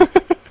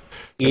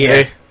 Yeah.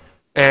 Okay?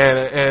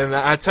 And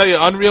I tell you,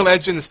 Unreal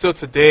Engine still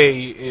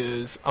today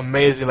is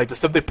amazing. Like the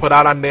stuff they put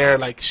out on there,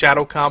 like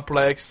Shadow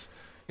Complex,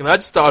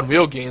 not just the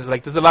Unreal games.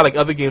 Like there's a lot of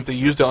Other games that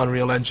use the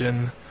Unreal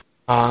Engine.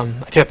 I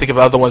can't think of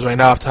other ones right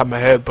now off the top of my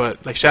head,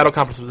 but like Shadow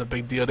Complex was a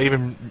big deal. They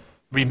even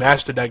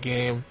remastered that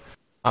game.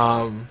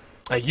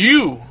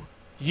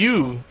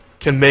 You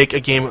can make a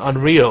game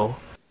Unreal,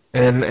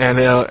 and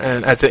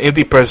as an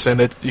indie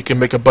person, you can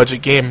make a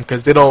budget game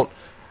because they don't.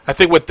 I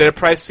think with their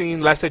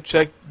pricing, last I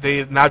checked,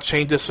 they now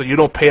changed it so you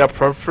don't pay up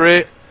front for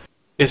it.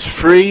 It's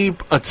free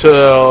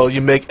until you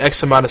make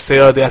X amount of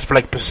sales. They ask for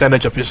like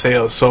percentage of your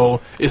sales,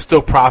 so it's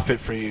still profit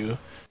for you.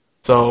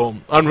 So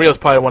Unreal is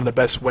probably one of the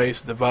best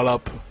ways to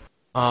develop.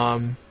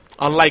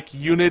 Unlike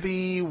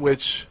Unity,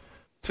 which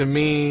to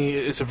me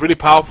is a really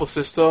powerful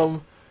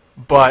system,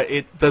 but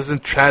it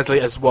doesn't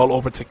translate as well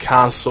over to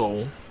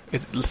console.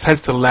 It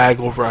tends to lag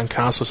over on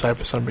console side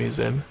for some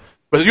reason.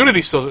 But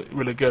Unity's still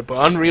really good.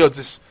 But Unreal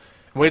just,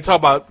 when you talk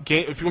about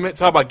if you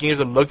talk about games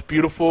that look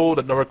beautiful,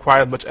 that don't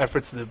require much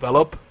effort to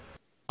develop,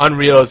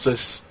 Unreal is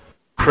just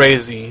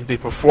crazy. They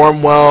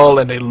perform well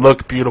and they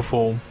look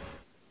beautiful.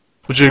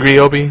 Would you agree,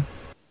 Obi?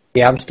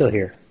 Yeah, I'm still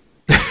here.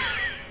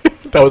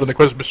 That wasn't a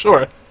question, but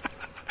sure.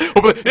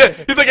 Yeah,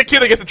 he's like a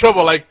kid that gets in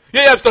trouble. Like,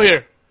 yeah, I'm still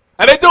here.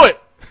 I didn't do it.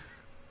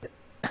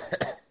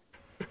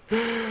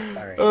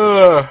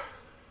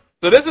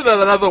 So this is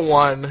another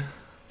one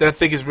that I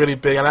think is really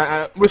big,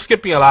 and we're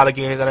skipping a lot of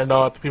games, and I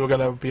know people are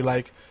gonna be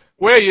like,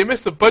 "Well, you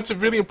missed a bunch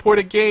of really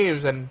important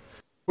games." And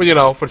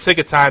well, for the sake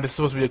of time, this is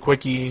supposed to be a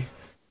quickie,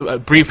 a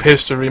brief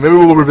history. Maybe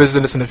we'll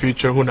revisit this in the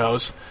future. Who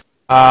knows?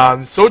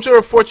 Soldier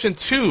of Fortune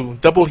 2,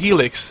 Double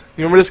Helix.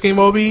 You remember this game,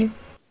 Obi?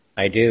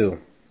 I do.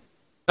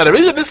 Now, the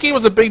reason this game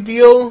was a big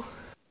deal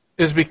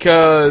is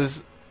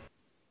because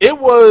it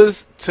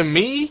was, to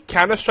me,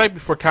 Counter-Strike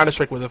before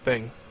Counter-Strike was a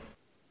thing.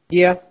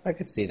 Yeah, I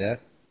could see that.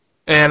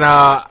 And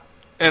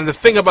the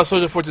thing about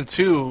Soldier of Fortune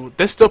 2,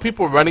 there's still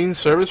people running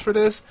servers for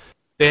this.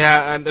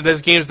 And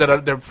there's games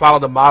that follow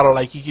the model.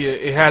 Like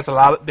they had a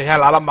lot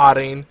of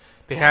modding.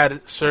 They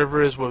had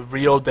servers with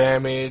real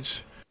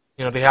damage.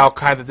 They had all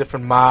kinds of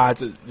different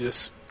mods.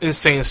 Just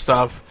insane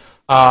stuff.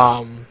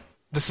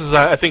 This is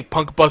I think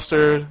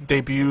Punkbuster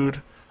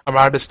debuted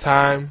around this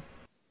time.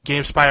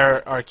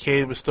 GameSpy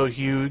Arcade was still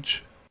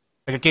huge.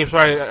 Like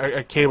GameSpy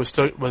Arcade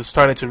was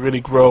starting to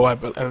really grow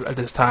at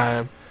this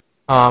time.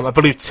 I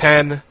believe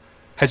 10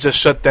 had just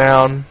shut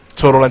down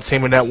Total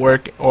Entertainment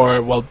Network,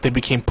 they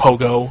became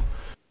Pogo.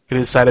 They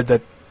decided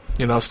that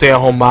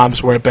stay-at-home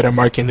moms were a better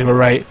market. They were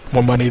right,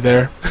 more money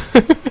there.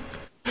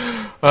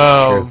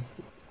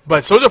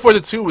 But Soldier of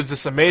Fortune 2 was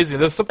just amazing.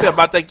 There's something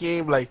about that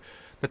game, like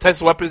the types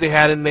of weapons they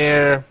had in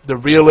there, the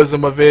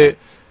realism of it,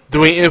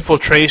 doing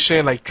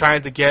infiltration, like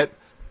trying to get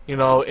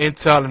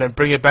intel and then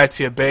bring it back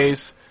to your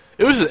base.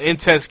 It was an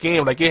intense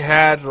game. Like it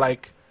had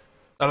like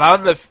a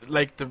lot of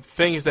the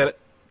things that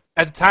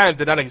at the time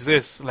did not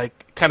exist,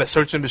 like kind of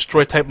search and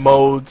destroy type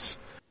modes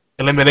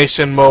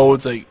elimination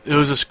modes. Like, it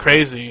was just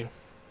crazy.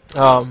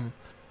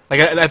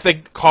 I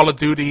think Call of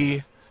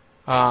Duty,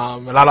 a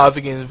lot of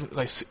other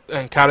games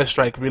and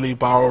Counter-Strike really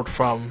borrowed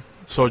from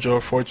Soldier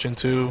of Fortune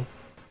 2.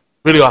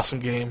 Really awesome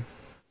game.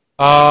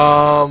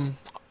 All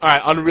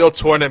right, Unreal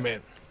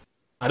Tournament.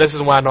 Now, this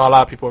is one I know a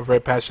lot of people are very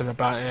passionate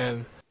about,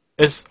 and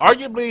it's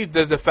arguably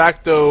the de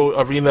facto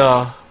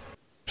arena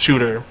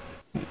shooter.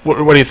 What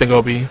do you think,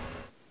 Obi?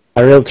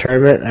 Unreal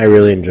Tournament, I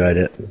really enjoyed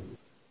it.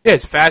 Yeah,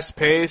 it's fast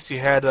paced. You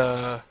had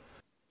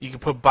you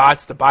could put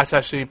bots. The bots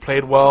actually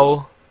played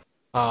well.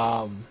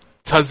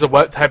 Tons of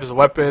types of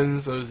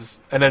weapons.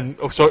 And then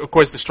of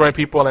course destroying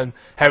people and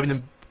having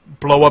them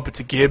blow up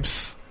into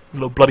gibs,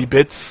 little bloody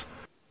bits.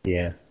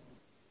 Yeah.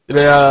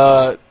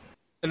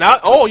 And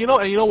now, you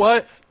know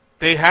what?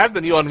 They have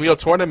the new Unreal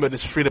Tournament.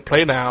 It's free to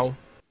play now.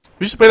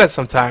 We should play that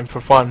sometime for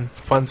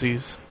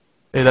funsies.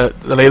 The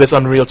latest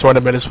Unreal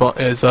Tournament is fun.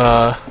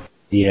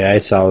 Yeah, I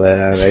saw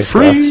that. It's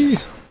free.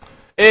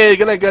 Hey,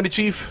 good night, Gunny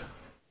Chief.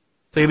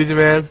 Take it easy,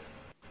 man.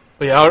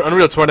 But yeah,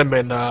 Unreal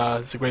Tournament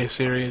is a great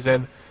series,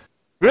 and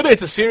really,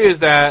 it's a series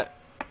that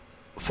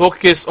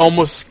focused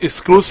almost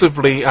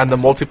exclusively on the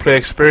multiplayer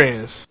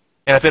experience.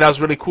 And I think that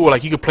was really cool.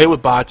 Like, you could play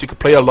with bots, you could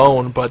play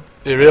alone, but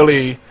it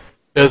really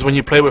is when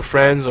you play with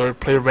friends or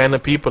play with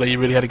random people that you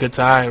really had a good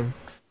time.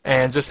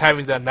 And just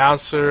having the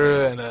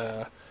announcer and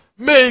a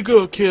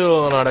mega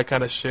kill and all that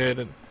kind of shit,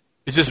 and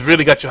it just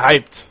really got you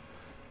hyped.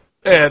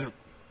 And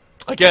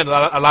again,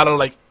 a lot of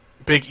like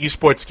big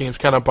esports games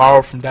kind of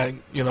borrow from that,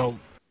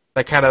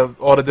 like kind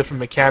of all the different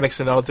mechanics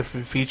and all the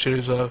different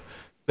features of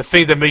the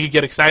things that make you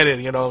get excited,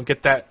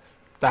 get that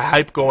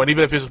hype going,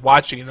 even if you're just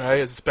watching,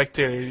 right, as a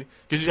spectator.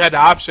 Because you had the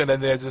option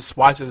and then just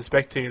watch as a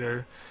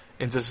spectator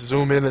and just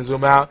zoom in and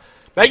zoom out.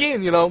 That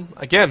game,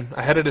 again,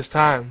 ahead of this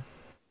time.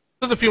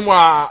 There's a few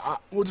more,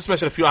 we'll just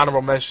mention a few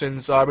honorable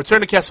mentions.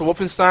 Return to Castle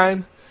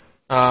Wolfenstein.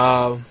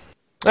 And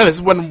this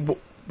is when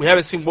we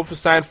haven't seen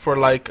Wolfenstein for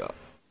like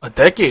a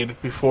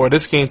decade before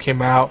this game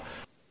came out.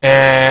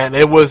 And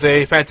it was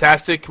a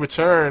fantastic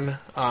return,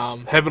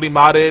 heavily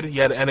modded.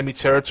 You had enemy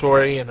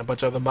territory and a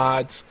bunch of other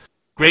mods.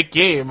 Great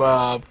game,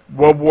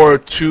 World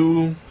War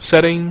II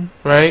setting,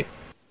 right?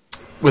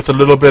 With a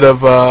little bit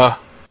of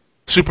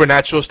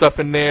supernatural stuff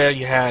in there.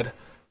 You had,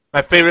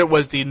 my favorite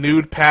was the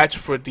nude patch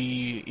for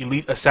the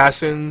elite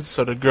assassins.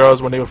 So the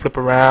girls, when they would flip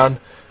around,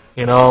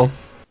 you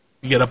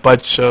get a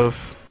bunch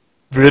of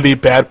really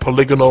bad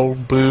polygonal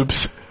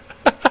boobs.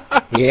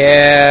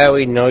 Yeah,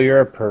 we know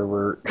you're a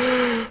pervert.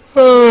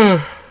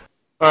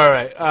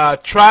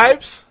 Alright,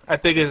 Tribes, I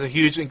think, is a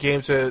huge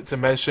game to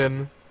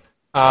mention.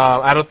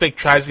 I don't think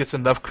Tribes gets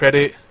enough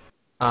credit.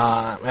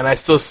 And I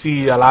still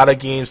see a lot of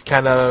games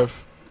kind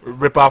of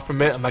rip off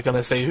from it. I'm not going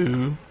to say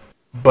who.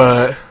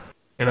 But,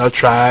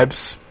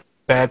 Tribes,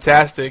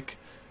 fantastic.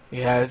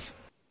 You had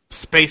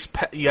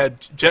you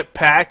had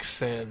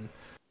jetpacks, and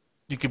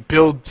you could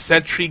build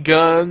sentry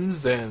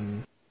guns,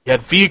 and you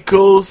had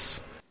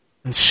vehicles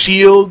and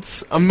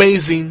shields.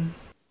 Amazing.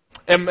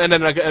 And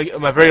then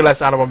my very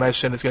last honorable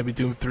mention is going to be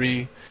Doom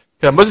 3.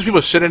 Most of people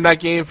shit in that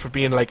game for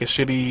being like a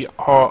shitty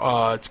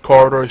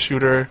corridor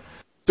shooter.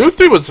 Doom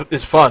 3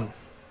 is fun.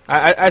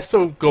 I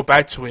still go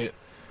back to it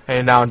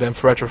every now and then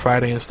for Retro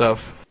Friday and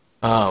stuff.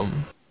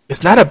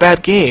 It's not a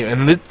bad game,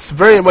 and it's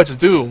very much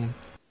Doom.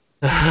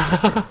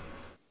 Damn!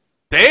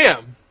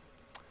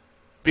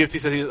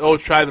 BFT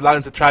says Tribes allowed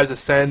him to Tribes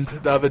Ascend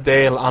the other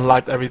day and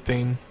unlocked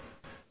everything.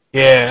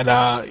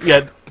 Yeah,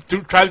 and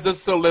Tribes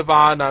does still live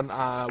on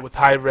with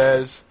high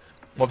res.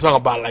 Well, I'm talking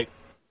about like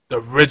the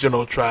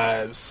original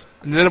Tribes.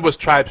 And then it was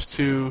Tribes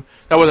 2.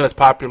 That wasn't as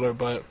popular,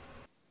 but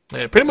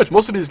yeah, pretty much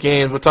most of these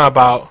games we're talking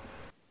about,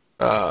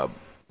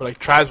 like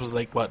Tribes was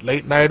like what,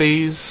 late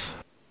 90s?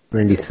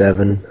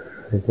 97,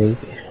 I think.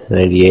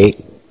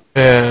 98.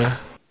 Yeah.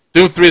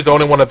 Doom 3 is the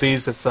only one of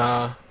these that's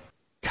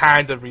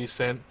kind of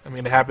recent. I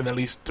mean, it happened at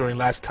least during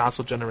last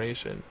console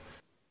generation.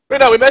 Right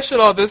now, we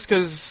mentioned all this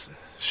because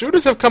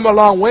shooters have come a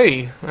long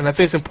way, and I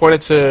think it's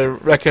important to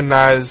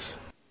recognize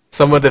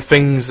some of the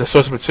things, the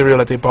source material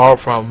that they borrow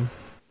from.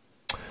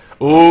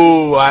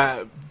 Ooh,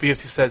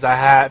 BFT says,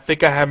 I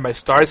think I have my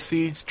Star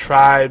Siege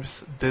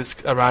Tribes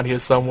disc around here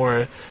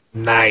somewhere.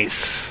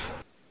 Nice.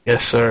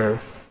 Yes, sir.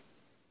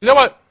 You know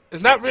what?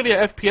 It's not really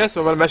an FPS,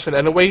 but I'm going to mention it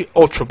anyway.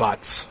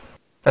 Ultrabots.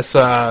 That's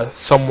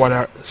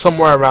somewhere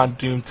around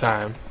Doom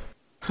time.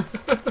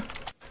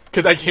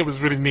 Because that game was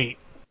really neat.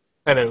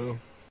 Anyway.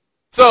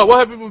 So, what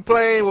have we been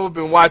playing? What have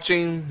we been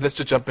watching? Let's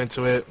just jump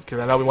into it, because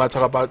I know we want to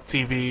talk about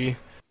TV.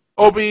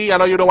 Obi, I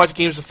know you don't watch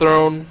Game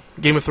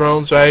of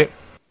Thrones, right?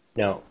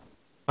 No.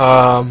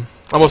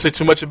 I won't say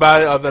too much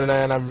about it, other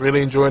than I'm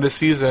really enjoying this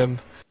season.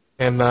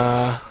 And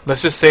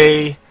let's just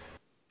say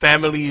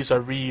families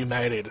are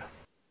reunited.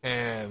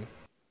 And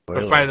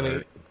we're finally...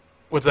 Alert.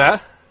 What's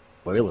that?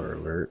 Spoiler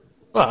alert.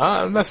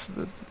 Well, that's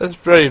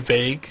very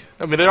vague.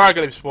 I mean, there are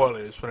going to be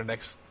spoilers for the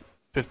next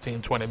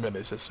 15, 20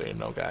 minutes, just so you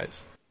know,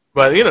 guys.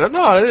 But,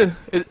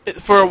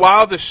 for a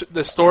while, the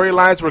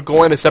storylines were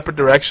going in separate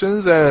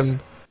directions,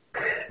 and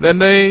then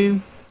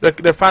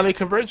they're finally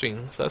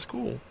converging, so that's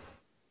cool.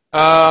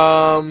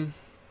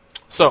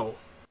 So,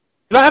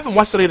 I haven't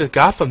watched the latest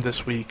Gotham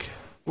this week.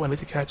 Ooh, I need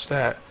to catch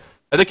that.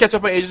 I did catch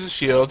up on Agents of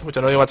S.H.I.E.L.D., which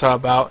I know you want to talk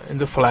about, and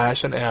The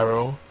Flash and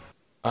Arrow.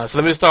 So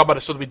let me just talk about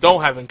the show that we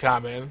don't have in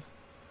common.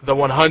 The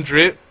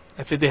 100.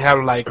 I think they have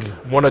like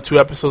 1 or 2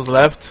 episodes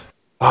left.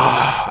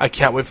 I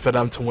can't wait for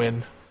them to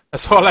win.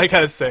 That's all I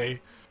gotta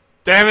say.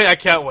 Damn it, I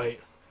can't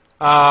wait.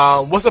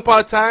 Once Upon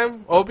a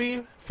Time,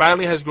 Obi,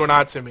 finally has grown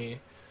on to me.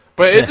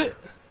 But is it...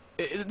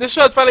 This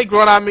show has finally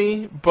grown on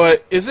me,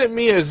 but is it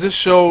me or is this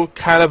show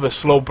kind of a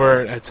slow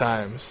burn at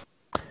times?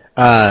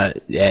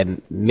 Yeah,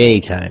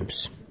 many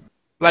times.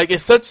 Like,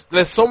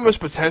 there's so much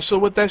potential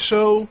with that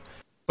show,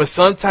 but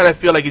sometimes I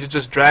feel like it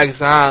just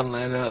drags on,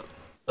 and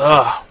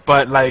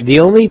but like... The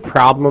only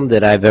problem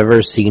that I've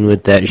ever seen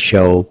with that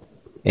show,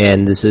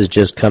 and this is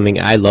just coming...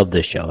 I love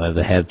this show.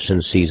 I have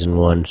since season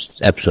 1,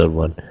 episode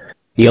 1.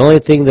 The only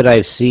thing that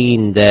I've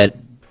seen that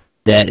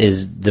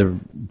is the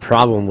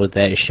problem with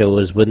that show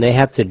is when they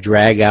have to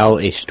drag out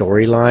a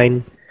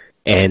storyline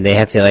and they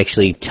have to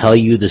actually tell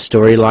you the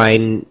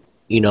storyline,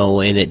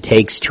 and it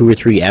takes 2 or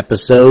 3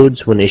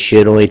 episodes when it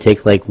should only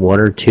take like 1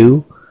 or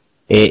 2.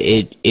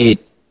 It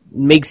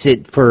makes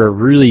it for a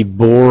really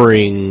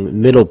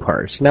boring middle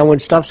parts. Now when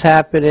stuff's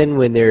happening,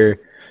 when they're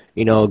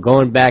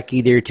going back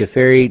either to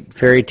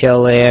fairy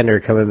tale land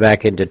or coming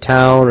back into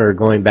town or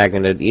going back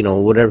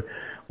into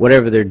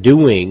whatever they're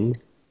doing.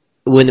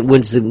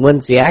 Once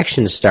the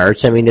action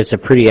starts, I mean, it's a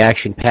pretty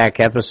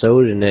action-packed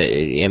episode,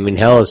 and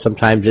hell,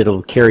 sometimes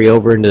it'll carry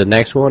over into the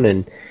next one,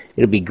 and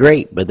it'll be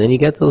great. But then you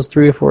get those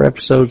 3 or 4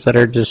 episodes that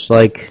are just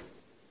like,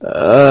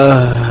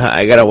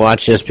 I gotta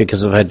watch this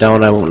because if I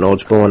don't, I won't know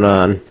what's going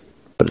on.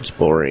 But it's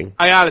boring.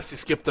 I honestly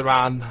skipped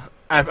around.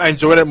 I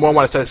enjoyed it more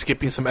when I started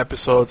skipping some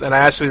episodes, and I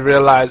actually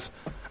realized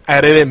I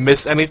didn't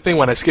miss anything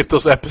when I skipped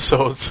those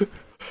episodes.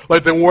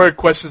 Like, the more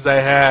questions I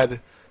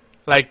had,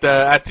 like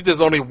I think there's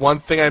only one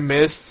thing I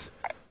missed.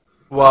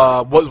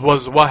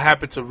 What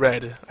happened to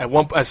Red?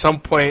 At some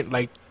point,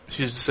 like,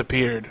 she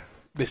disappeared.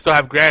 They still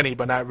have Granny,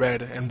 but not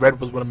Red, and Red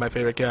was one of my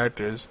favorite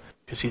characters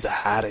because she's a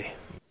hottie.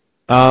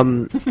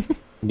 Do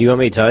you want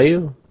me to tell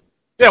you?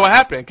 Yeah, what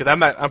happened? Because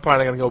I'm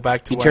probably gonna go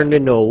back to. She turned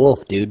into a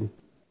wolf, dude.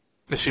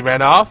 Did she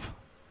ran off?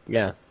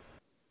 Yeah.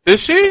 Did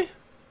she?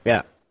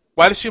 Yeah.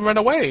 Why did she run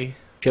away?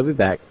 She'll be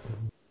back.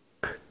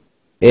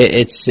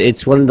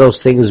 It's one of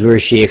those things where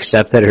she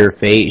accepted her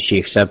fate, she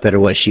accepted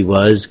what she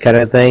was, kind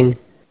of thing.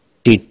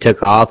 She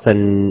took off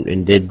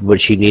and did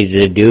what she needed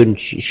to do, and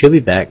she'll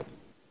be back.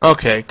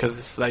 Okay,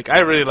 because like I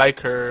really like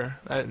her.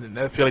 I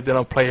feel like they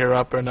don't play her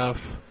up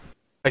enough.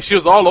 Like she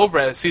was all over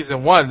at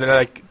season 1, and then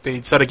like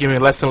they started giving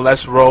her less and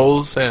less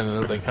roles, and I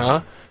was like,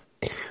 huh?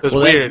 It was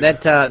weird.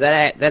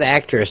 That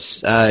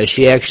actress,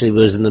 she actually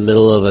was in the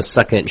middle of a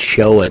second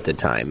show at the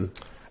time.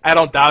 I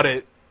don't doubt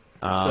it.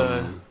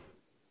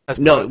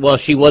 Well,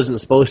 she wasn't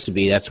supposed to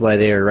be. That's why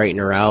they were writing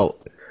her out.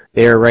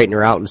 They were writing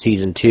her out in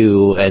season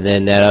 2, and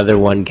then that other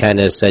one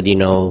kind of said,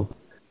 we'll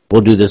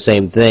do the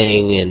same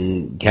thing,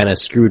 and kind of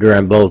screwed her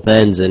on both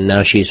ends, and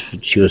now she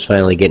was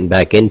finally getting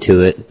back into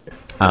it.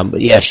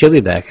 But yeah, she'll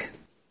be back.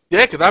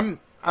 Yeah, because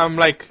I'm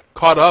like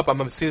caught up. I'm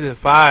on season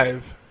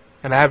 5,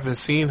 and I haven't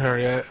seen her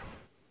yet.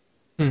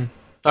 All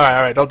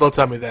right. Don't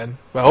tell me then.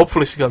 But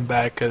hopefully she comes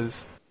back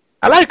because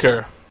I like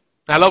her.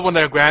 I love when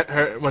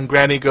when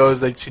Granny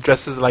goes, like she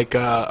dresses like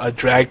a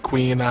drag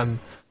queen on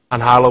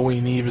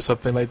Halloween Eve or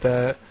something like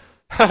that.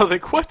 I was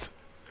like, what?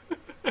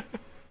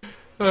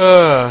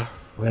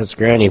 That's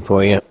Granny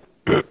for you.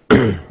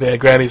 Yeah,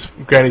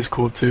 Granny's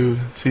cool too.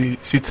 She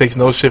takes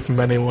no shit from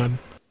anyone.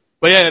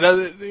 But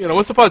yeah,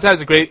 Once Upon a Time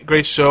is a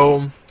great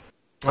show.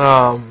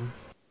 I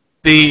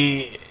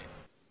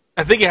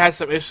think it had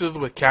some issues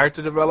with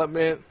character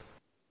development.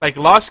 Like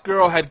Lost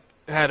Girl had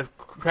a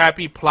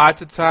crappy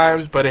plot at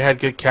times, but it had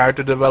good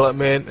character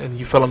development, and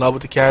you fell in love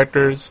with the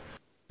characters.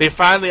 I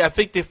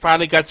think they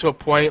finally got to a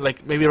point,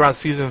 like maybe around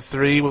season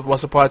 3 with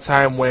Once Upon a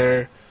Time,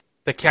 where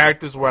the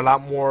characters were a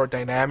lot more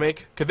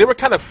dynamic. Because they were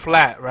kind of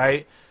flat,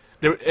 right?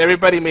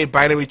 Everybody made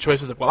binary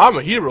choices like, well, I'm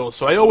a hero,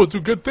 so I always do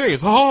good things.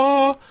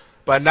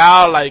 But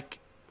now, like,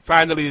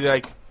 finally,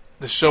 like,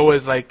 the show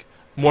is, like,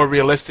 more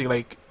realistic.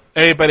 Like,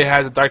 everybody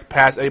has a dark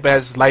past, everybody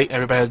has light,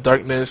 everybody has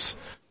darkness.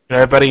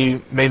 Everybody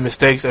made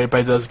mistakes,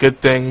 everybody does good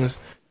things.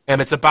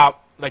 And it's about,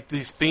 like,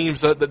 these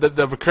themes,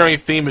 the recurring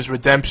theme is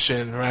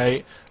redemption,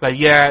 right? Like,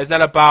 yeah, it's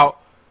not about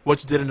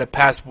what you did in the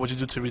past, but what you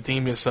do to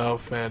redeem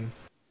yourself, and,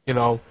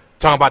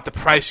 talking about the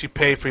price you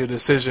pay for your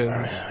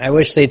decisions. I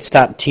wish they'd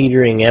stop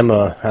teetering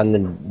Emma on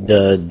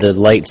the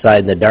light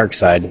side and the dark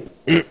side.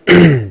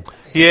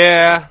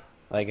 Yeah.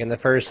 Like, in the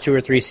first 2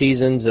 or 3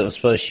 seasons, it was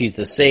supposed she's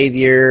the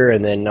savior,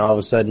 and then all of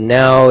a sudden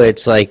now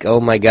it's like,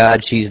 oh my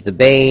god, she's the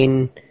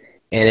Bane.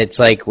 And it's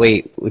like,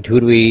 wait, who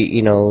do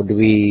we, do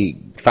we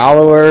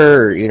follow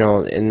her?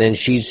 Or, and then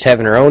she's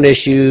having her own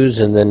issues,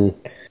 and then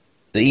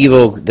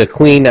the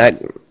queen,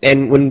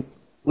 and when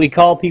we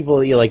call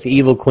people, like, the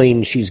evil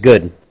queen, she's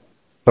good,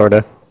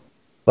 sorta.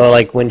 But,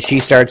 like, when she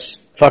starts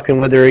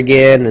fucking with her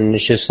again, and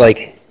it's just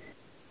like,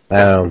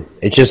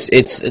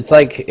 it's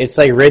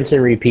like rinse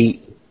and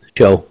repeat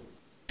show,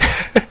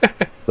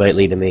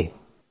 lately to me.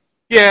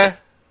 Yeah,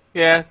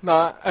 Yeah,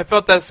 no, I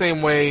felt that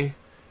same way.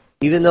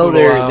 Even though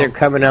they're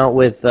coming out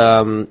with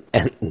and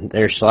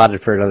they're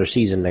slotted for another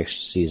season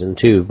next season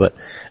too, but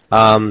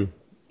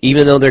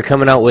even though they're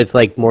coming out with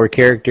like more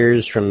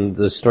characters from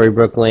the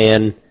Storybrooke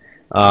land,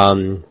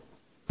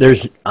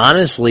 there's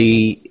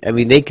honestly, I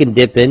mean, they can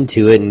dip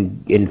into it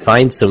and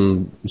find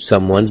some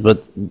ones,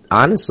 but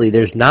honestly,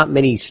 there's not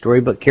many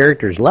Storybook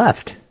characters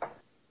left.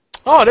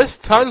 Oh, there's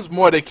tons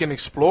more they can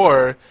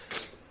explore.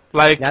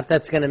 Like, not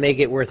that's going to make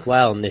it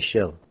worthwhile in this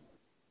show.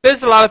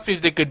 There's a lot of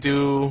things they could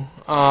do.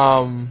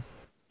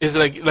 Is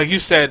like you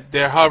said,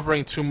 they're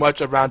hovering too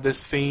much around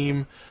this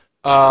theme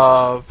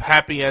of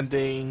happy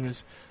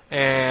endings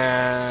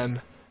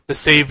and the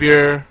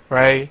savior,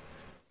 right?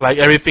 Like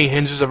everything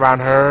hinges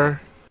around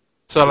her.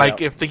 So like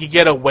if they could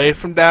get away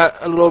from that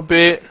a little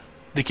bit,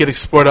 they could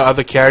explore the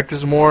other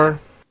characters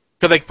more.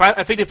 Cause like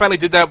I think they finally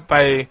did that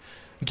by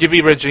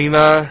giving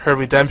Regina her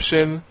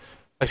redemption.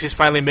 Like she's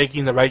finally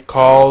making the right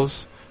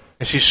calls,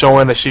 and she's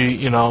showing that she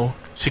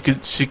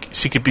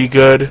could be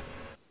good.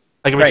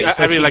 Like, right,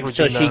 I really like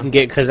Regina. So she can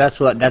get, because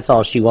that's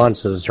all she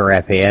wants is her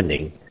happy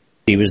ending.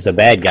 She was the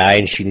bad guy,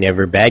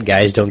 and bad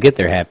guys don't get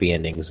their happy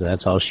endings, and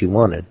that's all she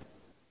wanted.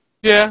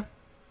 Yeah,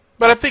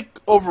 but I think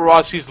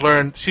overall she's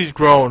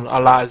grown a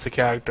lot as a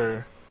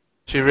character.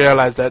 She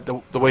realized that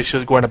the way she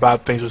was going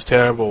about things was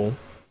terrible.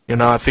 You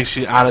know, I think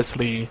she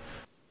honestly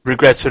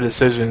regrets her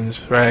decisions,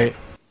 right?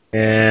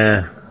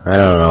 Yeah, I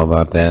don't know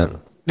about that.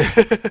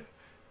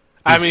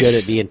 She's good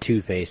at being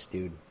two-faced,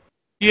 dude.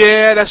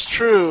 Yeah, that's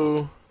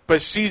true.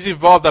 But she's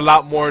evolved a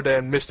lot more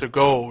than Mr.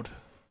 Gold.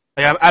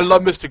 Like, I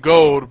love Mr.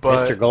 Gold,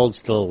 but Mr. Gold's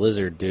still a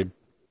lizard, dude.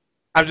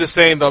 I'm just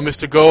saying, though,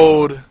 Mr.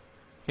 Gold,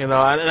 you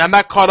know, and I'm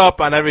not caught up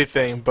on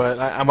everything, but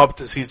I'm up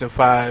to season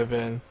 5,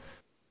 and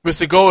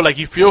Mr. Gold, like,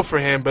 you feel for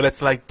him, but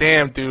it's like,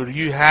 damn, dude,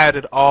 you had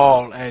it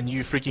all, and you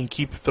freaking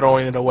keep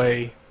throwing it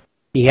away.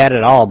 He had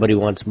it all, but he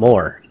wants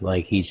more.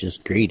 Like, he's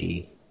just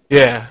greedy.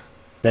 Yeah.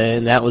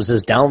 And that was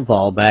his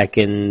downfall back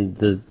in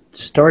the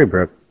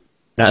Storybrooke.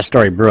 Not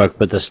Storybrooke,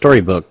 but the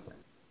Storybook.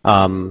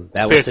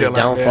 That was his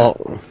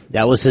downfall. Yeah.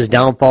 That was his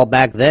downfall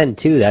back then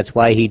too. That's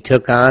why he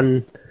took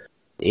on,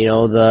 you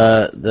know,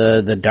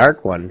 the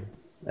Dark One.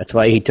 That's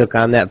why he took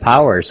on that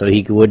power, so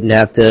he wouldn't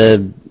have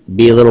to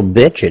be a little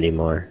bitch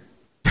anymore.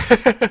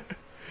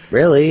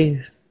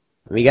 Really?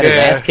 I mean, he got his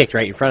ass kicked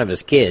right in front of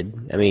his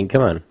kid. I mean,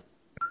 come on.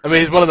 I mean,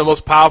 he's one of the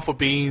most powerful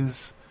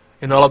beings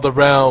in all of the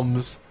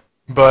realms,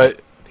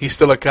 but he's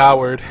still a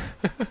coward.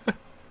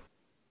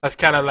 That's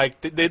kind of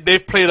like,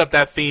 they've played up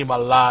that theme a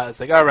lot.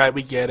 It's like, all right,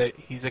 we get it.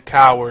 He's a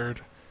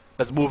coward.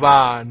 Let's move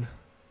on.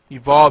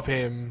 Evolve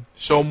him.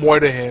 Show more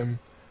to him.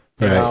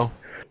 You know?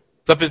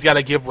 Something's got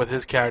to give with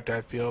his character,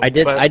 I feel. I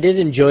did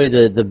enjoy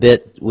the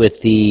bit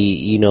with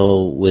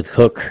with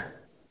Hook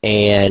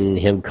and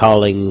him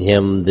calling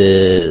him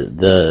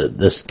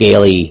the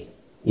scaly,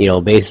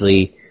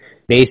 basically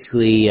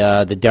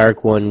the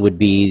Dark One would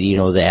be,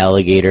 the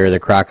alligator, the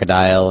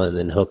crocodile, and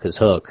then Hook is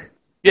Hook.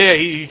 Yeah,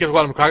 he kept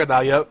calling him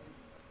crocodile, yep.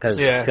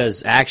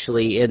 Because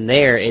actually in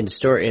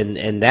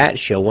that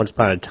show, Once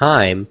Upon a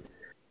Time,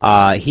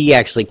 he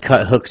actually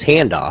cut Hook's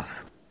hand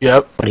off.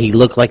 Yep. But he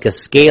looked like a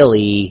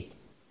scaly,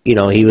 he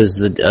was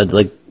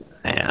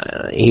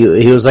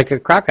he was like a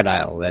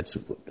crocodile. That's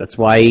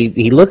why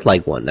he looked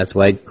like one. That's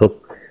why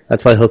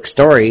Hook's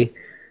story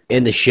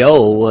in the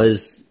show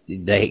was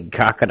the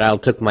crocodile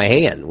took my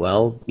hand.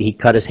 Well, he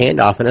cut his hand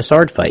off in a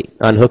sword fight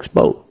on Hook's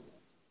boat.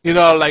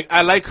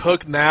 I like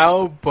Hook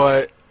now,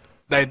 but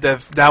like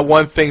that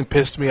one thing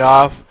pissed me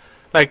off.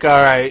 Like, all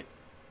right,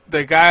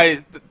 the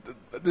guy,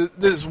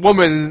 this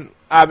woman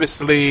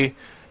obviously,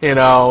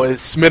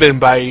 is smitten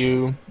by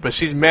you, but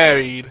she's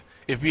married.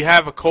 If you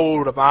have a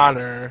code of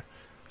honor,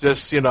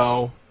 just,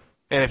 and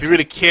if you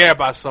really care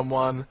about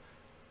someone,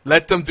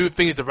 let them do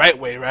things the right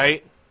way,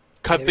 right?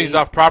 Cut things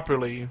off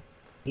properly.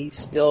 He's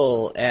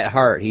still, at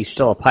heart, he's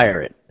still a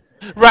pirate.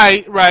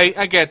 Right,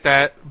 I get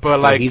that, but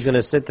like... he's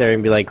gonna sit there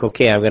and be like,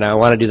 okay, I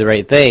want to do the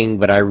right thing,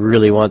 but I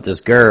really want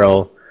this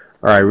girl,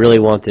 or I really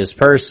want this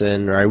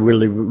person, or I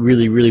really,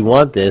 really, really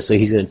want this, so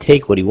he's gonna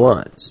take what he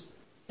wants.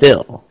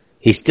 Still.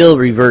 He still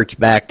reverts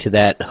back to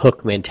that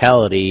Hook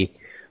mentality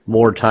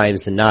more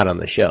times than not on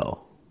the show.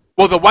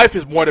 Well, the wife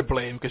is more to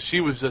blame, because she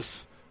was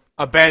just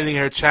abandoning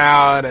her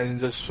child and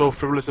just so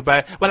frivolous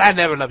about it. Well, I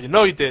never loved you.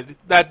 No, you did.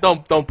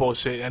 Don't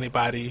bullshit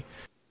anybody.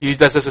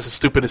 That's just a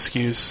stupid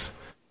excuse.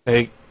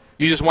 Like,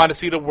 you just want to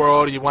see the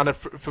world, you want to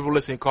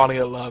frivolous and calling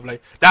it love.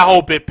 Like, that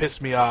whole bit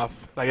pissed me off.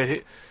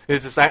 Like,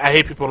 it's just, I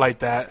hate people like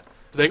that.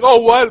 It's like, oh,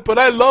 what? But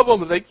I love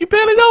him. It's like, you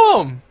barely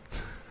know him.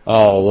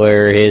 Oh,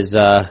 where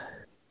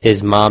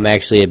his mom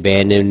actually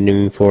abandoned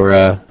him for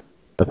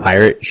the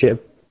pirate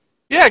ship?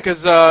 Yeah,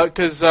 because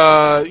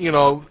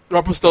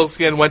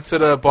Rumpelstiltskin went to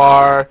the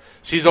bar.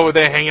 She's over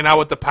there hanging out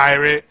with the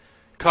pirate.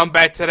 Come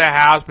back to the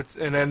house,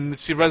 and then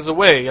she runs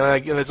away.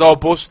 And it's all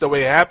bullshit the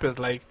way it happens.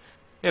 Like,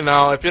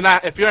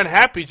 if you're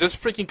unhappy, just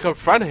freaking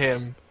confront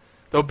him.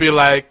 They'll be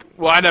like,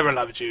 well, I never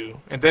loved you.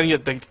 And then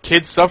the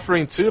kid's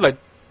suffering too. Like,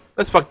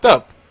 that's fucked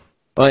up.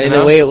 Well, in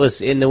the way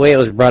it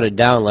was brought it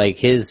down, like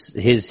his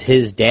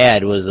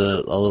dad was a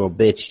little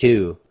bitch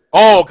too.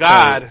 Oh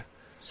God!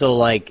 So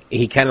like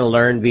he kind of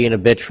learned being a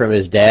bitch from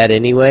his dad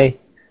anyway.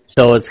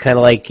 So it's kind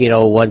of like,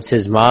 once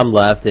his mom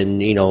left, and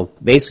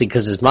basically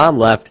because his mom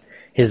left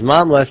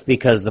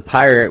because the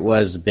pirate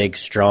was a big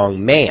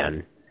strong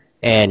man,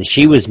 and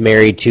she was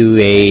married to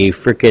a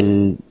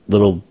freaking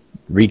little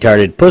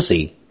retarded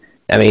pussy.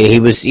 I mean, he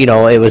was, it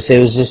was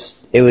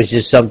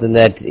just something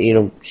that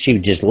she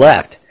just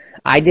left.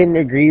 I didn't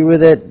agree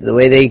with it, the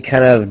way they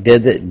kind of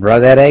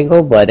brought that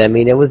angle, but I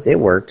mean, it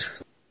worked.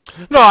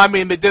 No, I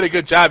mean, they did a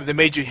good job. They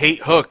made you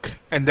hate Hook,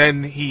 and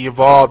then he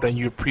evolved, and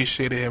you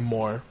appreciated him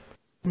more.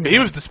 He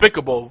was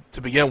despicable to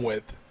begin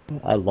with.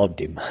 I loved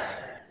him.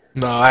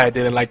 No, I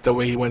didn't like the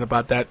way he went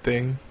about that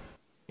thing.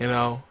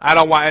 I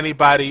don't want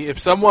anybody. If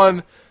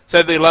someone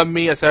said they love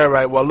me, I said, all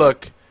right, well,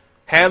 look,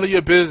 handle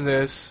your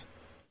business,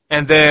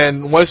 and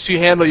then once you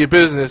handle your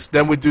business,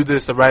 then we do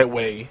this the right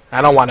way.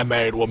 I don't want a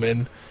married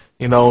woman.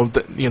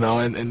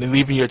 And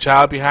leaving your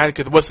child behind,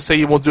 because what's to say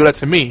you won't do that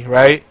to me,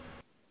 right?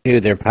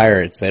 Dude, they're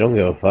pirates. They don't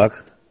give a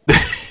fuck.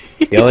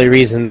 The only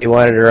reason they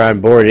wanted her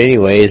on board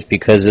anyway is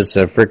because it's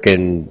a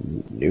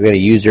freaking... You're going to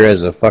use her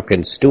as a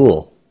fucking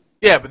stool.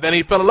 Yeah, but then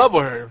he fell in love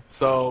with her.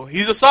 So,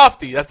 he's a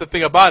softie. That's the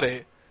thing about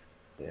it.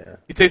 Yeah.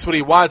 He takes what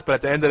he wants, but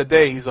at the end of the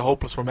day, he's a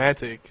hopeless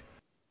romantic.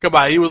 Come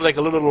on, he was like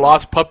a little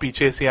lost puppy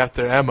chasing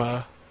after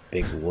Emma.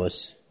 Big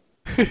wuss.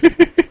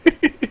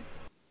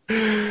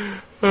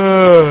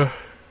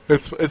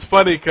 It's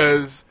funny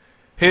because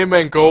him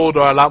and Gold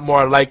are a lot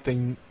more alike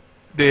than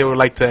they would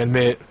like to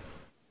admit,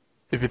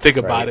 if you think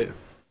about it.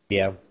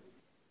 Yeah.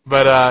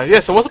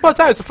 But, so Once Upon a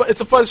Time, it's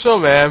a fun show,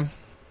 man.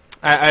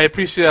 I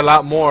appreciate it a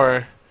lot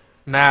more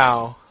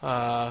now.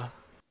 I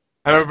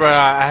remember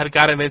I had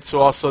gotten into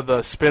also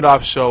the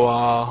spin-off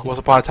show, Once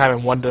Upon a Time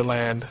in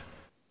Wonderland.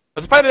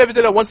 I surprised they never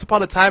did a Once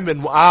Upon a Time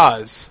in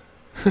Oz.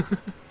 I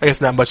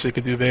guess not much they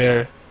could do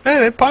there.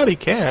 Man, they probably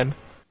can.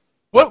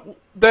 Will,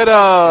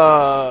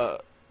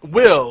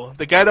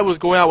 the guy that was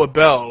going out with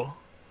Belle,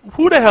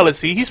 who the hell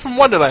is he? He's from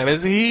Wonderland,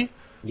 isn't he?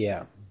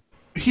 Yeah.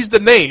 He's the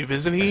knave,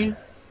 isn't he?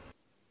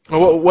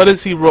 What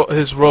is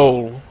his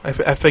role? I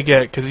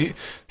forget, because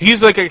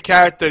he's like a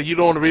character you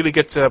don't really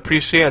get to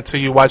appreciate until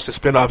you watch the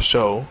spin-off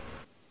show.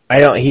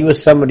 He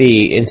was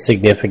somebody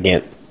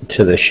insignificant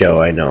to the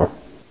show, I know.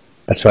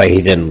 That's why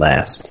he didn't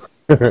last.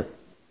 Yeah,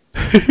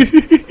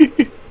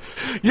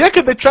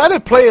 because they try to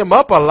play him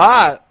up a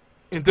lot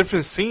in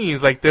different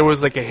scenes. Like, there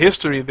was like a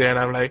history there, and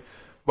I'm like,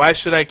 why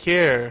should I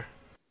care?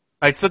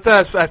 Like,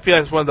 sometimes I feel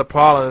that's one of the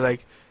problems.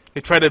 Like,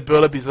 they try to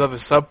build up these other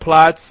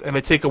subplots, and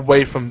they take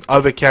away from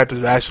other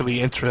characters that are actually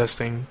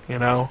interesting,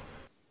 Like,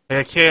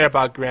 I care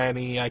about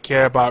Granny, I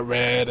care about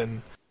Red,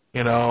 and,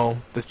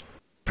 the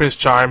Prince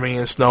Charming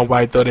and Snow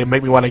White, though they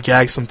make me want to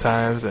gag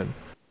sometimes. And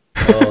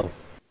oh,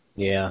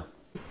 yeah.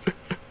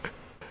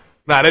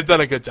 Nah, they've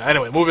done a good job.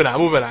 Anyway, moving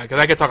on, because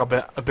I can talk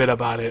a bit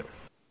about it.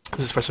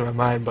 This is fresh in my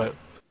mind, but...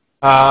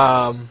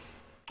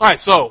 Alright,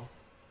 so...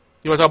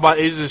 You want to talk about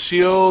Agents of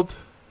S.H.I.E.L.D.,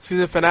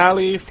 season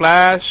finale,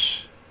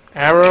 Flash,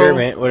 Arrow? Sure,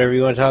 man. Whatever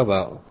you want to talk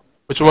about.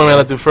 Which one am I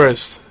going to do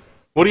first?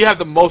 What do you have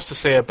the most to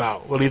say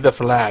about? We'll leave that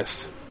for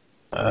last.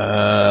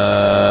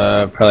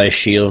 Probably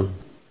S.H.I.E.L.D.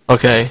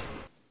 Okay.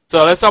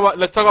 So let's start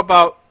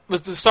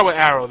with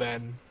Arrow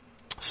then.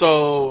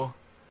 So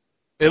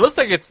it looks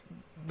like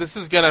this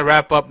is gonna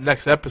wrap up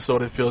next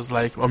episode. It feels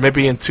like, or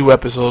maybe in 2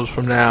 episodes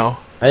from now.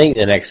 I think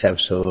the next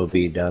episode will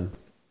be done.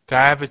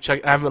 I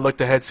haven't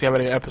looked ahead to see how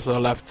many episodes are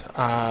left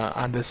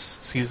on this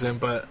season,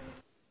 but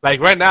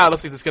like right now, it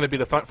looks like it's gonna be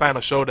the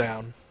final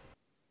showdown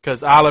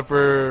because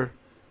Oliver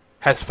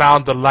has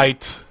found the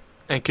light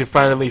and can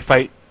finally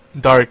fight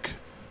Dark.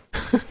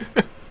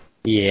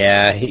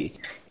 Yeah, he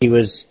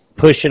was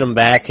pushing him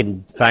back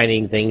and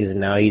finding things, and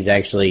now he's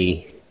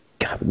actually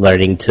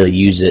learning to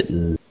use it,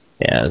 and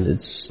yeah,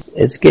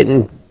 it's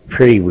getting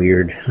pretty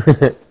weird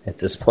at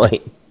this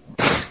point.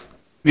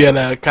 Yeah,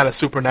 that kind of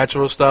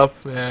supernatural stuff.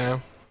 Yeah,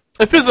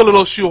 it feels a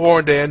little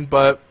shoehorned in,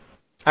 but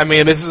I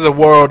mean, this is a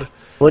world.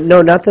 Well,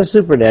 no, not the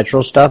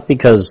supernatural stuff,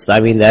 because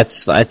I mean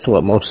that's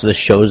what most of the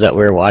shows that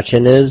we're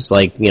watching is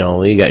like. You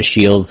got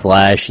S.H.I.E.L.D.,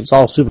 Flash. It's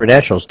all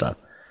supernatural stuff.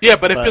 Yeah,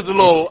 but it feels a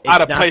little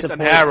out of place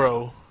in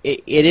Arrow.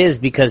 It is,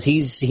 because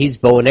he's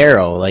bow and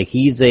arrow. Like,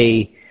 he's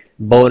a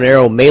bow and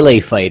arrow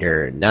melee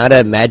fighter, not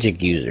a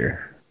magic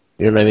user.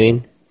 You know what I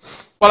mean?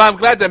 Well, I'm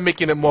glad they're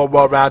making it more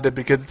well-rounded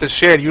because it's a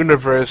shared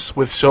universe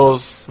with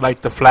shows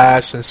like The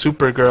Flash and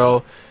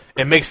Supergirl.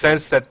 It makes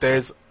sense that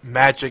there's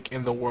magic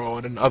in the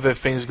world and other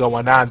things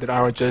going on that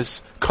aren't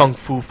just kung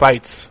fu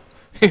fights.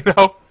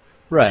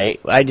 Right.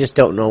 I just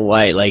don't know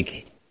why.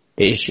 Like,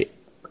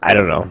 I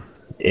don't know.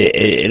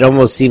 It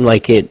almost seemed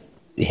like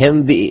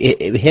him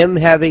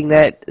having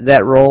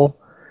that role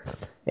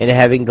and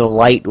having the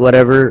light,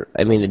 whatever.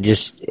 I mean,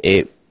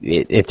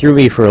 it threw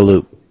me for a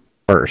loop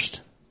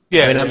first.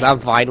 Yeah, I mean, I'm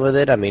fine with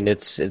it. I mean,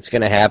 it's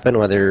going to happen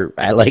whether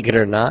I like it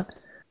or not.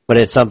 But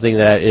it's something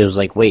that it was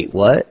like, wait,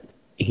 what?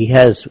 He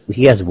has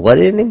what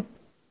in him?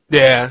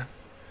 Yeah.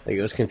 Like,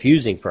 it was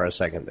confusing for a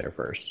second there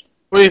first.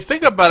 when you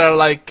think about it,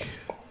 like,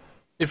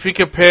 if you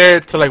compare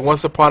it to, like,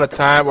 Once Upon a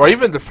Time, or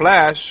even The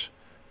Flash,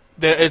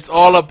 it's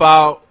all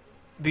about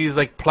these,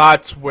 like,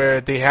 plots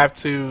where they have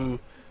to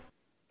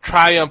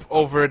triumph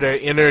over their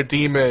inner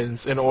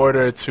demons in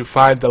order to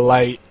find the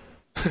light.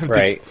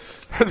 Right.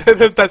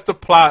 That's the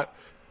plot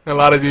in a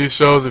lot of these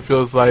shows, it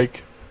feels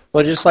like.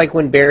 Well, just like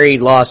when Barry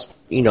lost,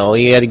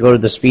 he had to go to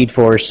the Speed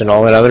Force and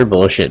all that other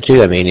bullshit,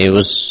 too. I mean, it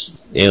was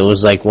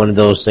like one of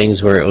those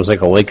things where it was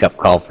like a wake-up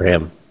call for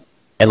him.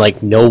 And,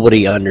 like,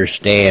 nobody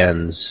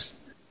understands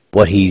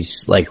what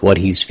he's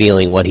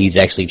feeling, what he's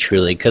actually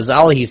truly... Because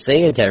all he's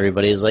saying to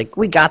everybody is like,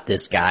 we got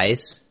this,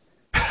 guys.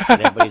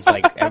 And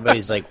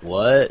everybody's like,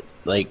 what?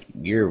 Like,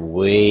 you're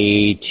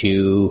way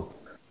too...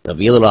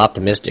 be a little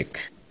optimistic.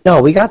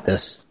 No, we got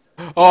this.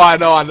 Oh, I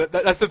know. And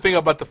that's the thing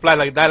about The Flash.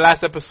 Like, that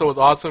last episode was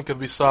awesome because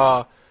we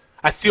saw...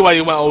 I see why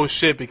you went oh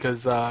shit,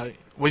 because...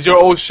 was your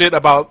oh shit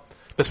about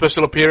the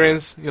special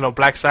appearance?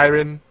 Black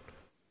Siren?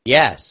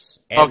 Yes.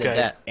 And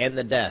okay.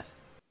 The death.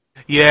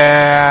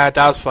 Yeah,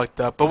 that was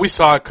fucked up. But we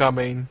saw it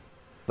coming.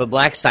 But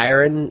Black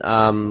Siren,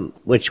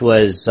 which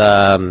was...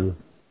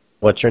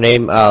 what's her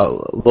name?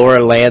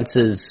 Laura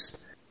Lance's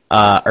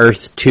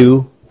Earth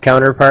 2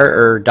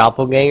 counterpart, or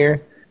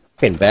doppelganger.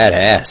 Fucking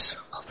badass.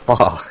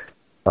 Fuck.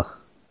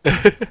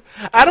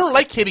 I don't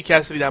like Katie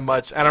Cassidy that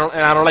much. I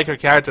don't like her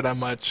character that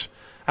much.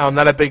 I'm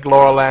not a big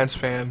Laura Lance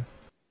fan.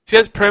 She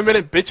has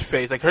permanent bitch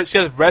face. Like she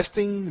has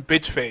resting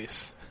bitch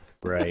face.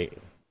 Right.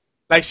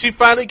 Like she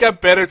finally got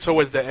better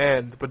towards the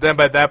end, but then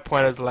by that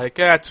point it's like,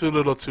 too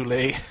little, too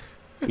late.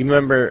 You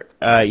remember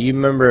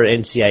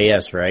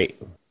NCIS, right?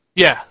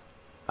 Yeah.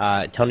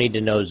 Tony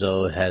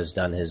DiNozzo has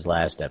done his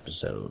last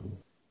episode.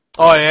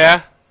 Oh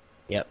yeah.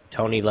 Yep.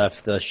 Tony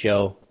left the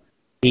show.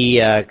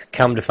 He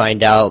come to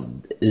find out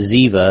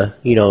Ziva,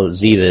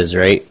 Ziva is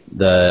right,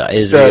 the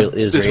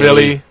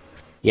Israeli.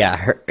 Yeah,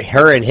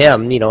 her and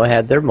him,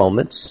 had their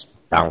moments.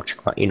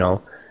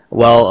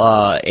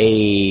 Well,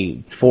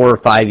 a 4 or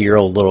 5 year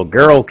old little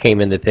girl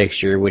came in the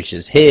picture, which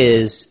is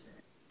his,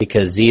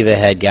 because Ziva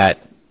had got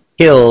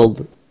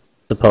killed,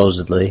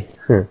 supposedly.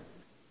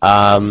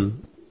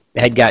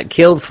 Had got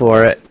killed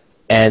for it,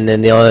 and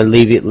then the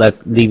only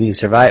leaving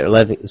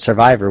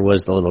survivor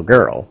was the little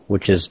girl,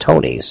 which is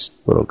Tony's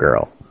little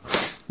girl.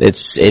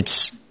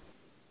 It's.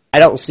 I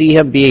don't see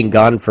him being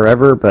gone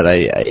forever, but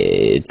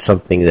it's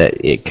something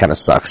that it kind of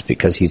sucks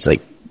because he's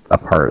like a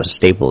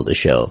staple of the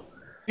show.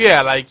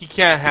 Yeah, like you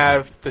can't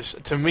have this.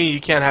 To me,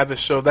 you can't have the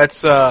show.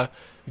 That's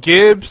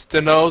Gibbs,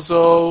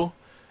 DiNozzo,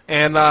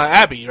 and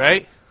Abby,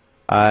 right?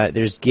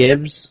 There's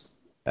Gibbs.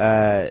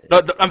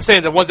 No, I'm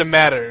saying the ones that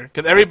matter,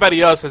 because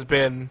everybody else has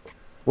been.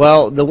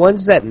 Well, the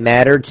ones that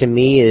matter to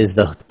me is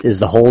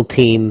the whole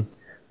team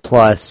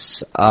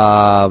plus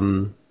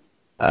Ducky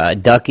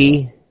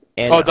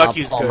and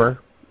Ducky's Palmer.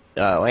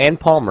 And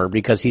Palmer,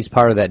 because he's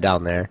part of that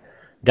down there.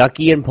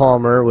 Ducky and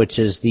Palmer, which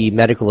is the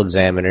medical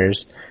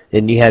examiners.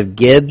 Then you have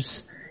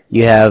Gibbs,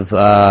 you have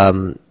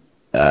DiNozzo,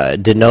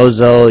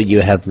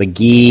 you have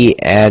McGee,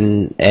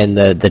 and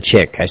the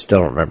chick. I still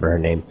don't remember her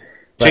name.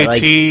 But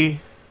JT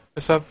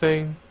or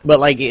something.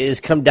 But like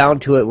it's come down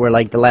to it where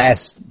like the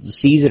last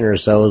season or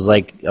so is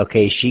like,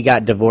 okay, she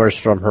got divorced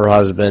from her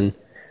husband.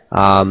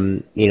 Now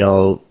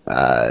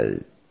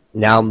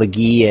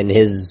McGee and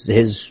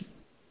his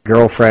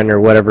girlfriend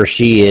or whatever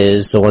she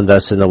is, the one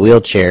that's in the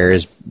wheelchair,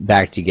 is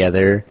back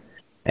together,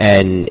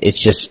 and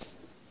it's just,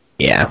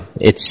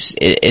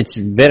 it's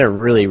been a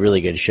really,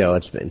 really good show.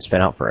 It's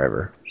been out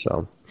forever,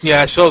 so.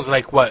 Yeah, it show's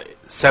like, what,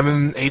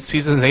 7, 8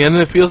 seasons in,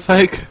 it feels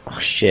like? Oh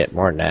shit,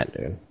 more than that,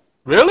 dude.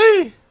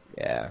 Really?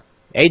 Yeah.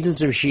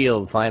 Agents of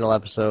S.H.I.E.L.D., final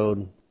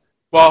episode.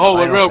 Well, hold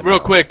on, real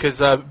quick, because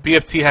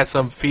BFT had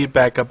some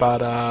feedback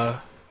about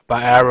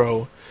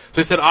Arrow.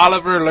 So he said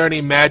Oliver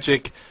learning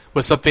magic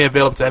was something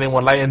available to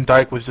anyone. Light and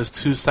Dark was just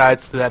two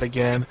sides to that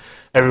again.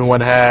 Everyone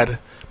had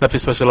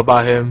nothing special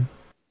about him.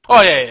 Oh,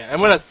 yeah.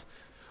 And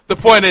the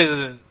point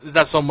is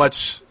not so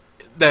much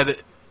that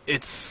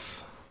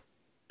it's...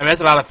 I mean,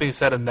 that's a lot of things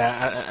said in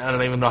that. I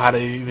don't even know how to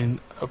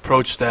even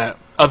approach that.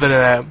 Other than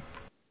that,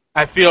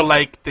 I feel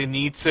like they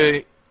need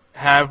to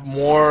have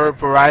more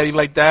variety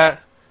like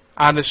that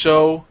on the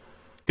show.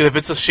 Because if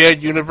it's a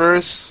shared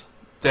universe,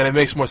 then it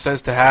makes more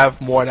sense to have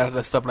more of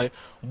that stuff. Like,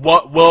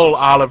 what will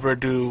Oliver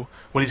do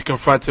when he's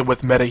confronted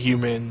with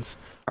metahumans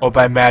or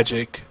by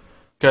magic?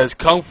 Because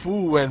kung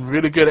fu and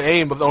really good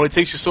aim only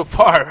takes you so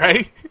far,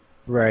 right?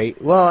 Right.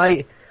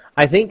 Well,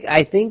 I think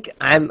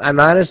I'm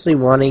honestly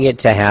wanting it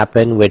to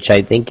happen, which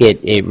I think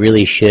it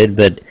really should.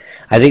 But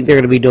I think they're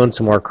going to be doing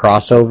some more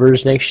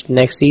crossovers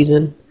next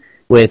season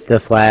with the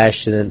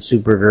Flash, and then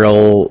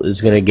Supergirl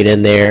is going to get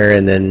in there,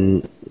 and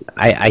then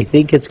I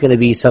think it's going to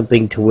be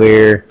something to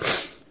where.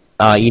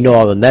 All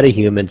the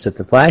metahumans that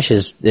the Flash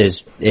is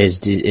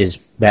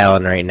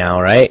battling right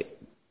now, right?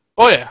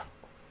 Oh yeah.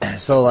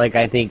 So like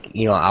I think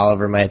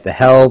Oliver might have to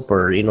help,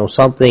 or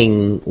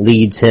something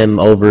leads him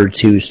over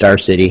to Star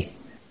City.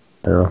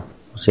 We'll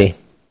see.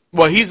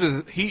 Well,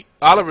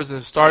 Oliver's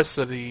in Star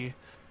City,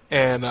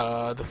 and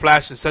the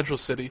Flash in Central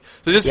City.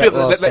 So just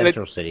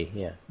Central City,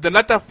 yeah. They're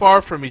not that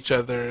far from each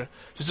other. It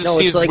just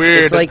seems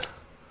weird.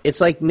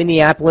 It's like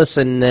Minneapolis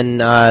and then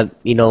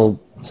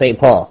St.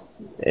 Paul,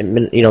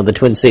 and the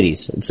Twin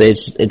Cities.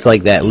 It's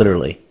like that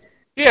literally.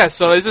 Yeah,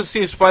 so it just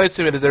seems funny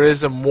to me that there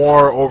is a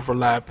more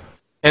overlap.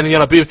 And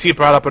BFT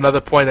brought up another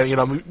point that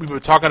we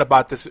were talking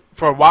about this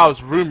for a while. It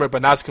was rumored,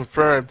 but now it's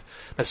confirmed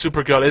that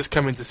Supergirl is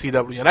coming to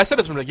CW. And I said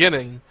this from the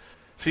beginning.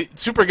 See,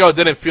 Supergirl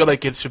didn't feel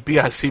like it should be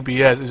on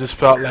CBS. It just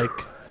felt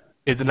like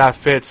it did not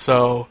fit.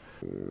 So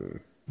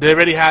they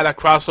already had a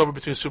crossover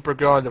between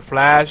Supergirl and the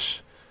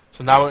Flash.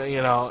 So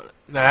now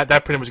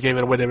that pretty much gave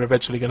it away. They were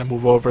eventually going to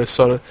move over.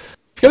 So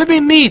it's going to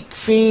be neat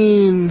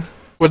seeing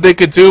what they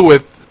could do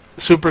with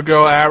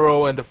Supergirl,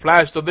 Arrow, and the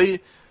Flash. So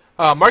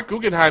Mark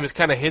Guggenheim is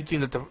kind of hinting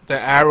that the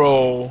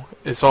Arrow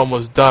is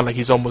almost done. Like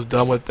he's almost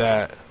done with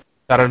that.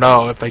 I don't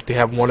know if they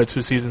have 1 or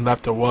 2 seasons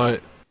left or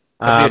what.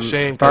 That'd be a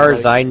shame. As far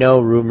as I know,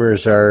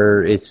 rumors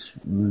are it's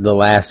the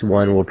last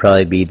one will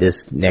probably be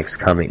this next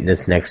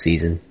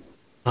season.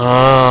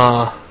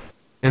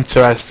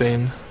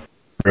 Interesting.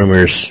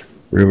 Rumors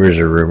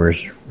are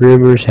rumors.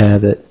 Rumors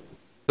have it.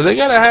 So they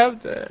gotta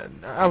have.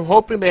 I'm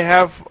hoping they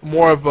have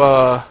more of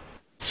a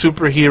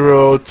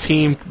superhero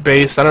team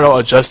based. I don't know,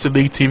 a Justice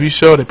League TV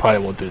show. They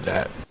probably won't do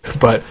that,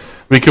 but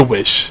we could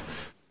wish.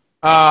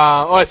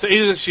 All right, so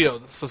Agents of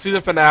S.H.I.E.L.D. So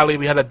season finale,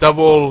 we had a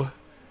double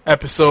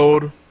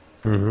episode.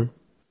 Mm-hmm.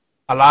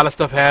 A lot of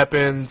stuff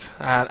happened.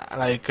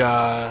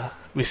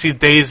 We see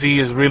Daisy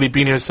is really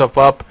beating herself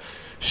up.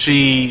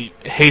 She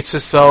hates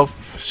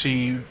herself.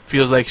 She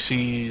feels like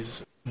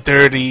she's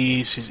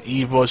dirty. She's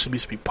evil. She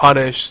needs to be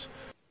punished.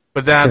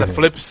 But then on the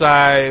flip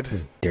side,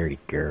 dirty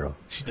girl.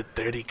 She's a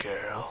dirty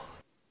girl.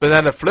 But then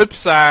on the flip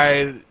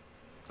side,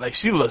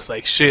 she looks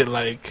like shit.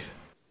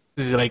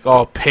 She's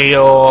all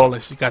pale.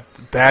 Like she got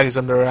bags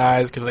under her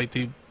eyes because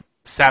they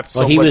sapped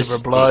so much of her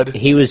blood.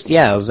 He was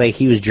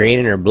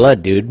draining her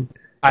blood, dude.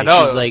 I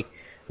know. She's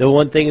the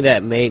one thing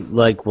that made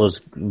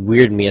was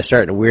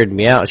starting to weird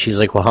me out. She's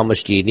like, well, how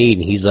much do you need?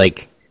 And he's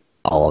like,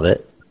 all of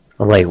it.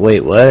 I'm like,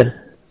 wait, what?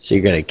 So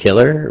you're gonna kill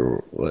her?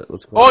 Or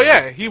what's going on?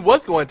 Yeah, he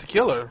was going to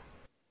kill her.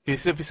 He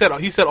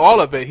said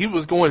all of it. He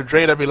was going to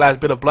drain every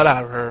last bit of blood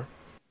out of her,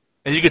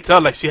 and you could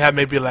tell she had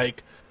maybe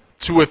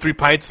 2 or 3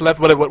 pints left.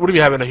 What do we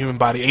have in a human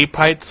body? 8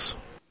 pints?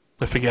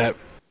 I forget.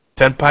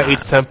 10 pints? 8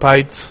 to 10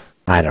 pints?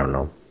 I don't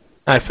know.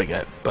 I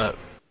forget, but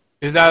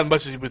it's not as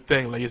much as you would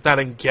think. It's not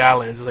in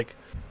gallons. It's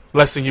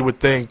less than you would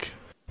think.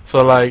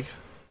 So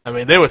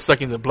they were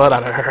sucking the blood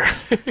out of her.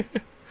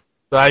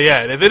 So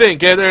if they didn't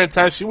get there in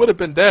time, she would have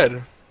been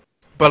dead.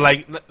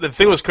 But the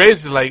thing was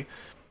crazy.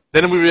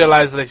 Then we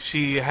realized that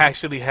she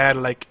actually had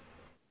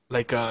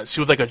she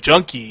was a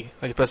junkie.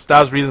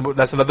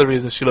 That's another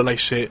reason she looked like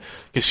shit,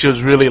 because she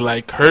was really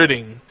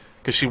hurting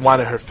because she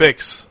wanted her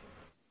fix.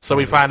 So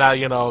we find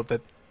out that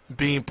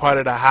being part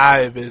of the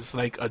hive is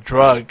a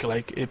drug.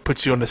 It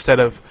puts you in a state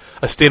of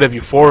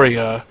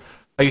euphoria.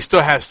 You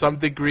still have some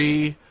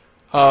degree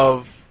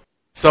of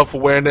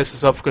self-awareness and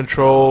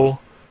self-control,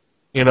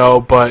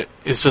 but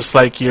it's just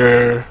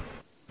you're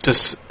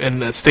just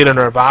in a state of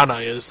nirvana.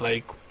 It's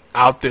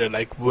out there,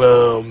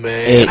 whoa,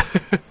 man.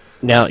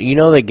 Now,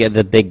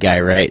 the big guy,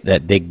 right?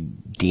 That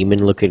big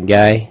demon-looking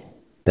guy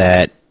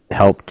that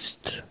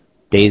helped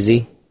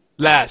Daisy?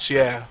 Lash,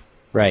 yeah.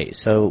 Right,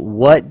 so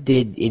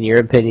in your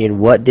opinion,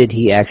 what did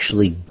he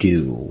actually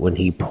do when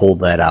he pulled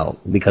that out?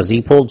 Because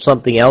he pulled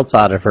something else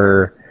out of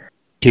her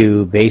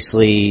to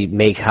basically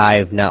make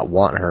Hive not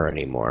want her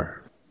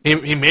anymore.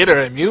 He made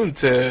her immune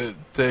to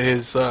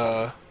his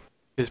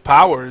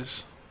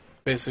powers,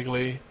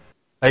 basically.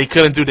 He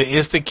couldn't do the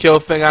instant kill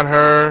thing on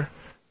her,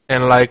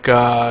 and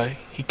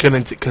he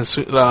couldn't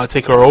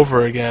take her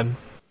over again.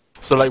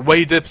 So what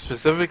he did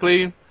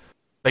specifically,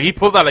 he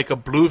pulled out a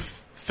blue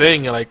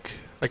thing, like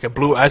a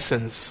blue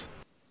essence.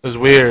 It was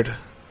weird,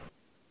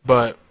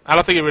 but I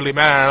don't think it really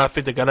mattered. I don't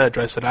think they're gonna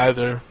address it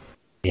either.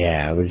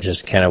 Yeah, it was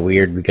just kind of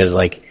weird because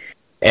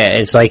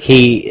it's like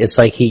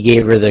he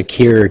gave her the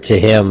cure to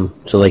him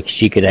so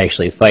she could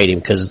actually fight him,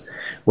 because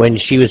when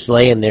she was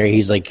laying there,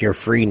 he's like, "You're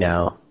free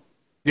now."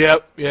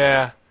 Yep,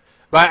 yeah.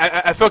 But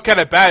I felt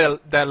kind of bad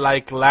that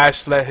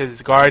Lash let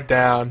his guard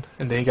down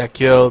and then he got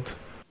killed.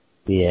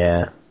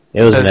 Yeah,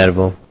 it was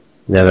inevitable.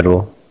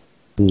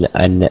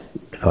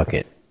 Fuck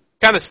it.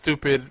 Kind of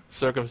stupid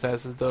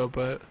circumstances though,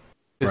 but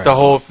it's the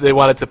whole. They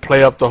wanted to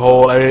play up the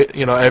whole.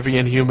 Every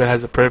Inhuman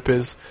has a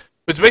purpose,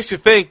 which makes you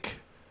think.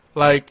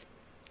 I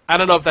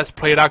don't know if that's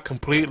played out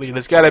completely.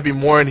 There's got to be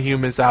more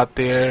Inhumans out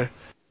there,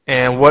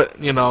 and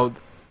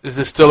is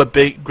there still a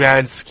big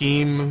grand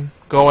scheme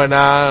going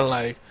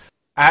on?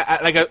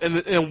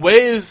 In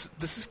ways,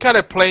 this is kind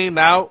of playing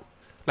out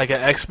like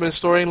an X-Men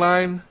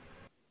storyline.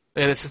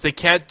 And since they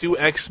can't do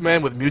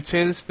X-Men with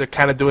mutants, they're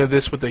kind of doing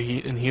this with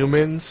the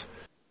Inhumans.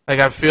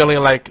 I'm feeling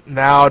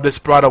now this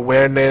brought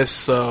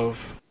awareness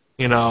of,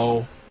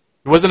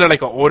 wasn't there an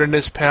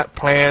ordinance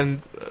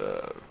plan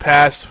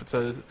passed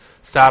to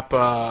stop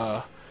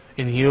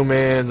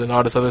Inhumans and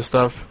all this other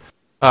stuff?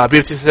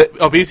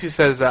 BFT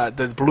says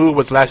the blue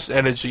was last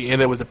energy,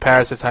 and it was the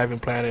parasites Hive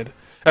implanted.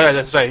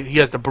 That's right. He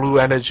has the blue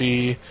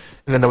energy,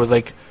 and then there was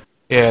like,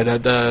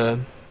 the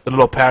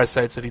little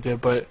parasites that he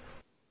did. But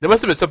there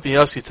must have been something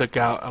else he took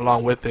out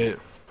along with it.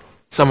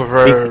 Some of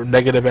her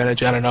negative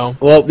energy. I don't know.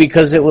 Well,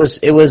 because it was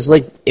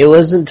like it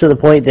wasn't to the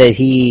point that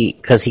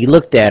because he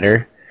looked at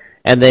her,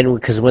 and then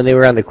because when they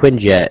were on the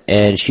Quinjet,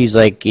 and she's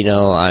like,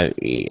 I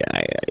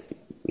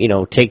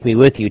take me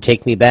with you,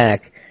 take me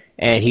back,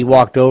 and he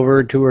walked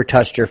over to her,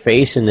 touched her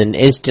face, and then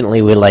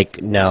instantly was like,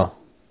 no,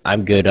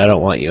 I'm good. I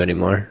don't want you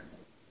anymore.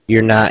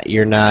 You're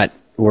not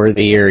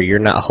worthy, or you're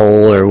not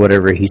whole, or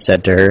whatever he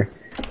said to her.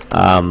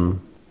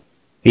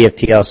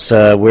 BFT else,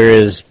 where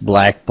is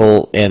Black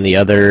Bolt and the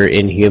other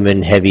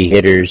Inhuman heavy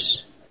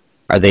hitters?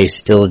 Are they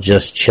still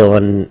just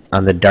chilling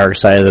on the dark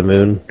side of the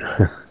moon?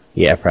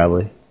 Yeah,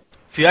 probably.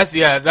 See, that's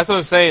what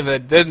I'm saying.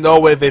 That there's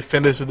no way they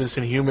finish with this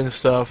Inhuman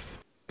stuff.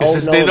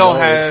 It's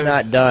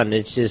not done.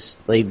 It's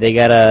just like they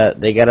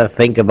gotta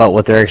think about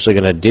what they're actually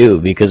gonna do,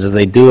 because if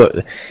they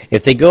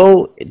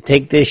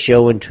take this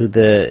show into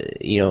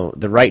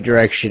the right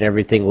direction,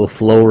 everything will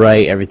flow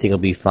right, everything will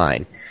be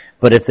fine.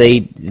 But if they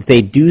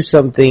do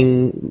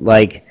something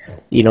like,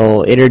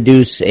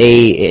 introduce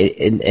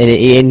an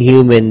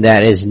Inhuman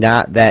that is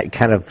not that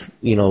kind of,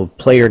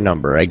 player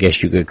number, I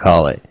guess you could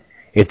call it.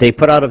 If they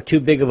put out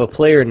too big of a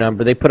player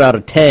number, they put out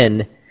a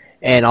 10,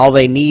 and all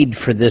they need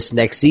for this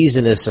next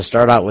season is to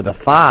start out with a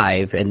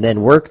 5 and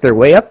then work their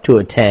way up to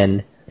a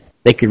 10,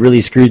 they could really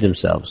screw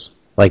themselves,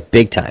 like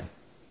big time.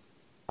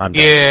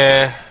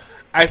 Yeah,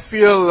 I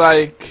feel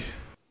like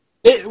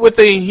with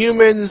the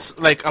Inhumans,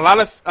 like a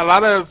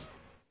lot of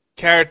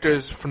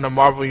characters from the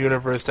Marvel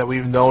Universe that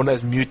we've known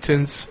as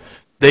mutants,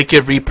 they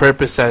get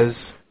repurposed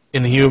as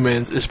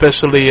Inhumans,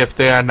 especially if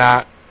they are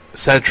not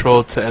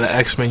central to the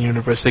X-Men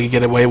universe. They can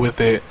get away with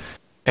it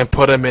and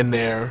put them in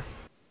there.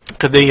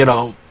 Because they,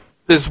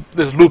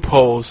 there's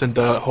loopholes in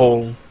the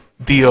whole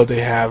deal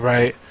they have,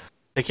 right?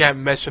 They can't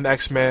mention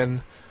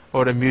X-Men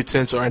or the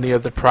mutants or any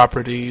of the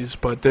properties,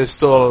 but there's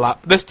still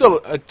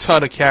a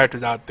ton of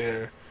characters out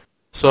there.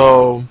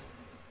 So,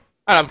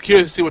 I'm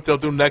curious to see what they'll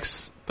do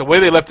next. The way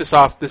they left this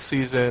off this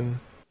season,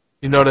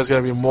 there's going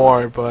to be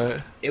more,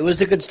 but... It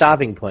was a good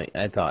stopping point,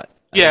 I thought.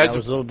 Yeah. I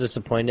was a little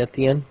disappointed at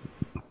the end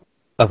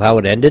of how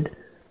it ended,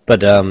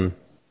 but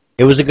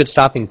it was a good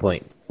stopping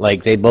point.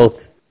 Like, they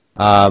both...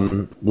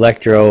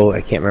 Electro,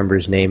 I can't remember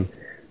his name,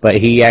 but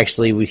they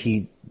actually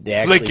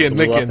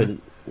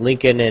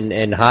Lincoln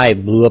and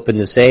Hive blew up in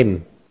the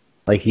same.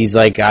 Like, he's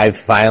like, I'm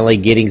finally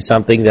getting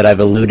something that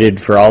I've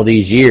eluded for all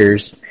these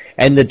years,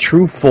 and the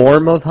true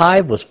form of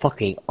Hive was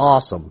fucking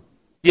awesome.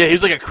 Yeah,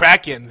 he's like a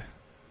Kraken.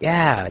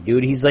 Yeah,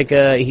 dude, he's like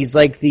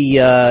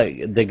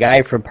the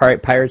guy from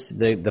Pirates,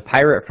 the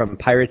pirate from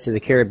Pirates of the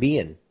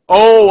Caribbean.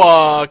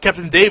 Oh,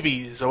 Captain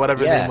Davies or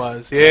whatever his name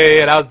was.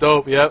 Yeah, that was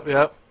dope.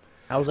 Yep.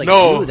 I was like,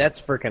 dude, that's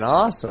freaking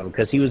awesome,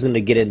 because he was going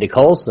to get into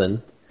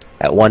Coulson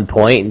at one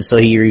point, and so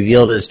he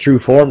revealed his true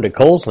form to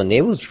Coulson.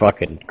 It was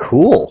fucking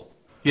cool.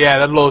 Yeah,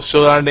 that little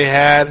showdown they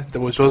had,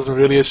 which wasn't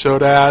really a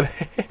showdown.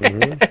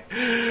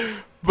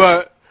 Mm-hmm.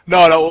 But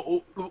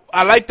no,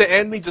 I like the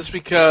ending just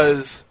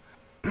because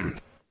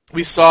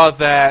we saw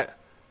that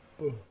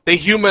they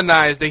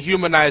humanized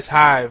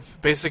Hive.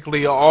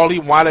 Basically, all he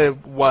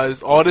wanted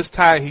was, all this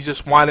time,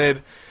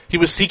 he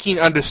was seeking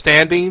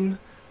understanding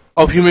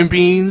of human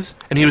beings,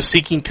 and he was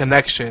seeking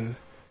connection.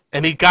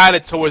 And he got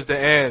it towards the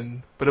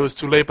end, but it was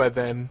too late by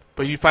then.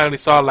 But you finally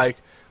saw, like,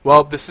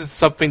 well, this is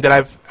something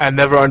that I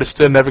never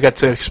understood, never got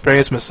to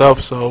experience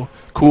myself, so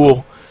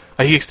cool.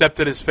 Like, he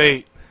accepted his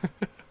fate.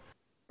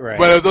 Right.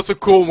 But it was also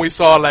cool when we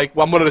saw, like,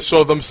 well, I'm going to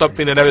show them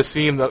something they never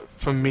seen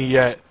from me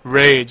yet,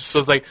 Rage. So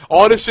it's like,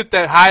 all the shit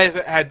that Hive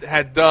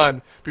had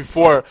done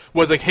before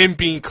was, like, him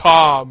being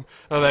calm.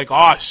 And I'm like,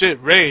 oh,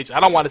 shit, Rage. I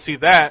don't want to see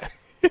that.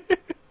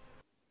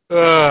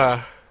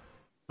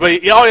 But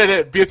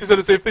BFT said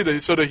the same thing. They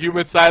showed the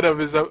human side of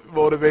his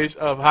motivation,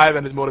 of Hive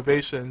and his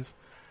motivations.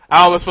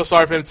 I almost feel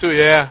sorry for him too.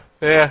 Yeah,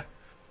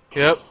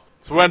 yep.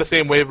 So we're on the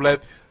same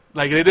wavelength.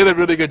 Like, they did a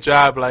really good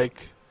job. Like,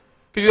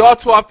 because all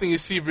too often you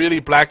see really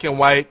black and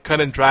white,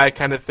 cut and dry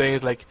kind of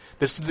things. Like,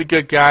 this is the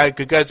good guy.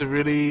 Good guy's a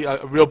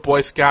real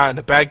Boy Scout, and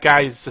the bad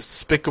guy is just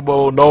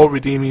despicable. No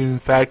redeeming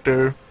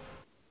factor.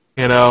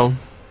 Mm.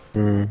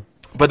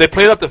 But they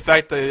played up the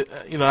fact that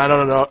I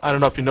don't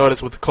know if you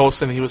noticed with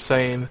Coulson, he was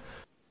saying.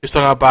 He's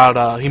talking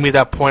about, he made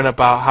that point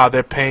about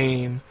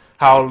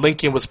how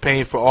Lincoln was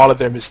paying for all of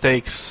their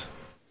mistakes.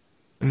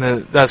 And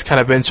that's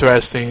kind of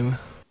interesting.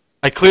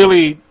 Like,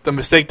 clearly, the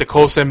mistake that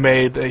Coulson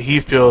made, that he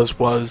feels,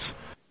 was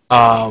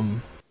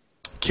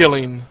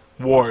killing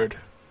Ward.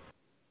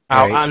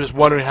 Right. I'm just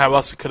wondering how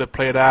else it could have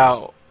played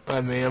out.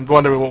 I mean, I'm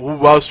wondering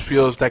who else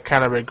feels that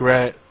kind of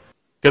regret.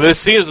 Because it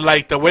seems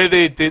like the way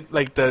they did,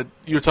 like,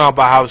 you were talking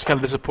about how it was kind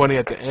of disappointing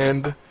at the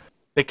end.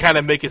 They kind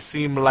of make it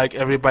seem like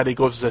everybody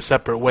goes their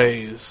separate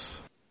ways.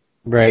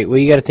 Right. Well,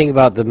 you got to think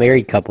about the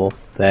married couple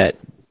that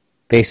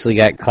basically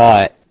got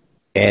caught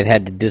and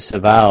had to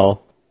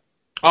disavow.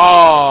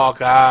 Oh,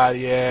 God,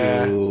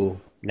 yeah. To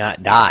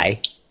not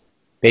die.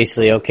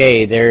 basically,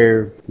 okay,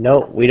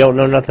 we don't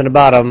know nothing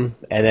about them,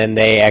 and then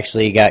they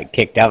actually got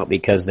kicked out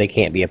because they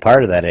can't be a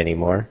part of that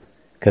anymore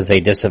because they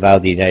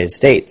disavowed the United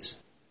States.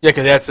 Yeah,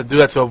 because they had to do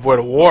that to avoid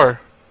a war.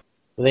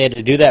 Well, they had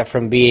to do that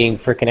from being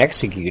frickin'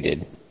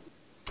 executed.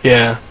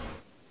 Yeah.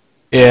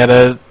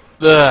 Yeah,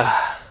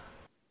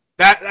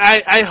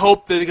 I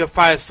hope that they can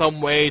find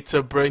some way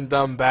to bring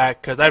them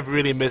back, because I've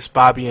really missed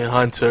Bobby and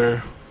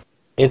Hunter.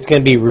 It's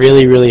going to be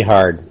really, really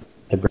hard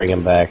to bring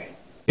them back.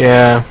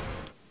 Yeah.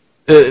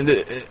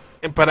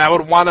 But I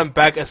would want them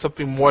back as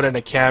something more than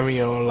a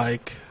cameo,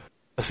 like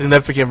a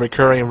significant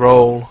recurring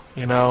role,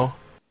 you know?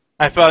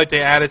 I felt like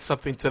they added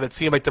something to the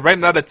team. Like, right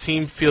now the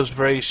team feels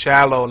very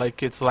shallow.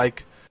 Like, it's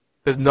like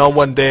there's no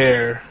one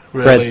there,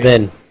 really. Spread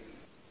thin.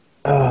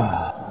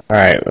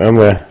 Alright, I'm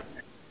going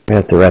to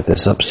have to wrap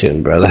this up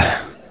soon, brother.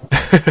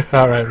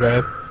 Alright,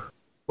 man.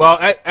 Well,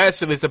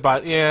 actually, it's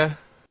about, yeah.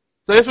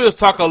 So I guess we'll just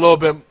talk a little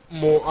bit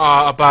more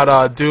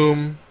about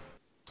Doom.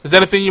 Is there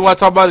anything you want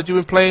to talk about that you've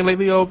been playing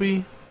lately,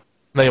 Obi?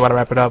 I know you want to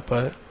wrap it up,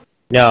 but...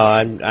 No,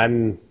 I've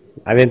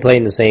been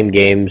playing the same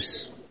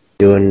games,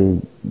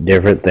 doing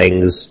different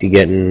things,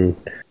 getting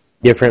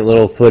different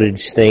little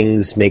footage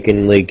things,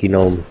 making, like, you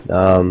know,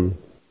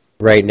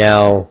 right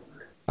now,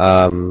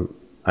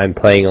 I'm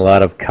playing a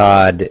lot of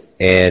COD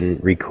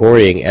and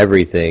recording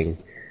everything.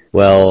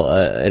 Well,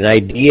 an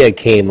idea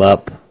came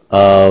up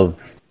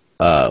of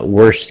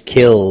worst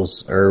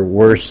kills or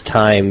worst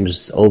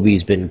times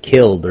Obi's been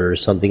killed or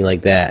something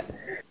like that.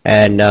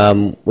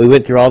 And we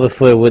went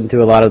through went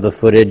through a lot of the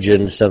footage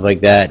and stuff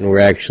like that, and we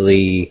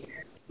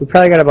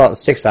probably got about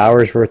 6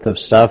 hours worth of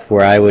stuff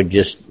where I would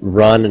just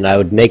run and I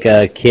would make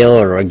a kill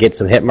or get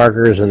some hit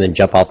markers and then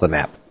jump off the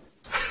map.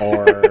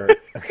 Or,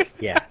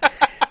 yeah.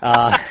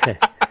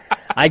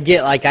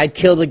 I'd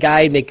kill the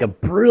guy, make a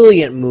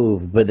brilliant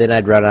move, but then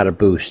I'd run out of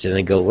boost and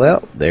I'd go,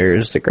 well,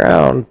 there's the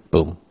ground.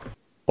 Boom.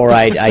 Or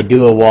I'd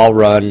do a wall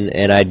run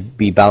and I'd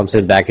be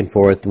bouncing back and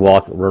forth,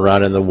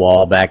 running the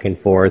wall back and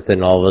forth,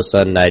 and all of a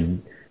sudden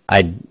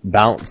I'd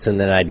bounce and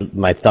then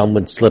my thumb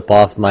would slip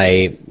off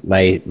my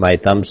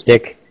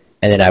thumbstick,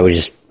 and then I would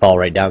just fall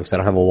right down because I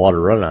don't have a wall to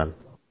run on.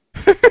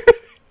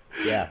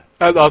 Yeah.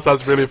 That all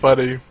sounds really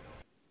funny.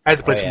 I had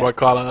to play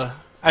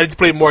I need to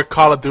play more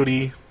Call of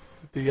Duty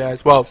with you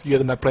guys. Well, you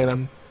guys are not playing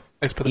on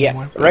Xbox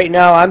anymore. Right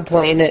now I'm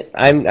playing it.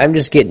 I'm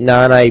just getting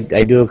on. I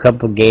do a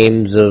couple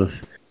games of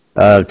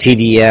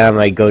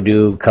TDM. I go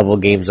do a couple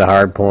games of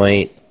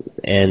Hardpoint,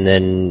 and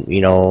then,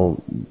 you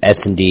know,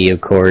 S&D, of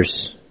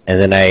course.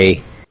 And then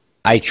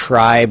I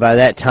try, by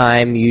that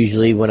time,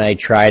 usually when I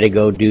try to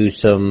go do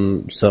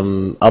some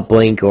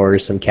uplink or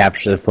some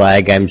capture the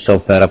flag, I'm so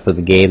fed up with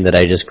the game that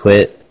I just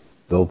quit.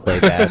 Go play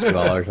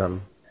basketball or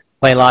something.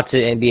 Playing lots of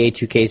NBA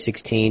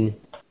 2K16.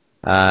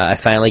 I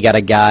finally got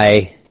a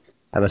guy.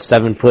 I'm a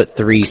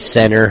 7'3"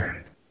 center.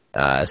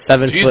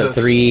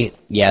 7'3",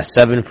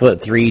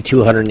 7'3",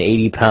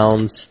 280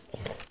 pounds.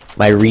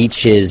 My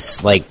reach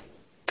is like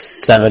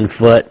 7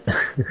 foot.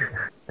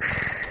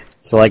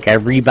 So like I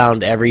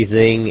rebound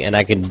everything and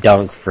I can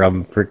dunk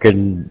from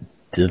freaking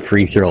the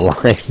free throw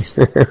line.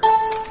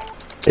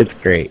 It's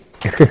great.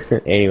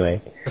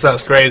 Anyway. That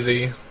sounds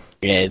crazy.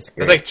 Yeah, it's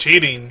great. It's like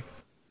cheating.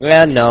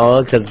 Yeah,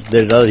 no, because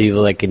there's other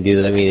people that can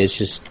do that. I mean, it's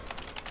just,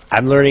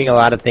 I'm learning a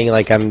lot of things.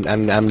 Like I'm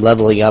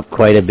leveling up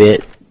quite a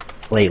bit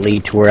lately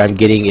to where I'm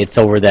getting, it's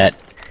over that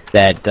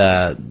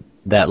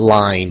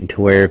line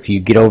to where if you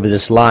get over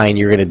this line,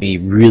 you're going to be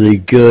really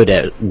good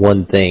at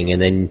one thing,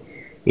 and then,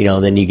 you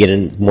know, then you get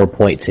in more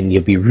points and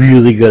you'll be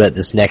really good at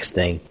this next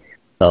thing.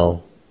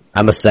 So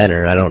I'm a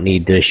center. I don't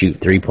need to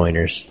shoot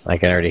 3-pointers. I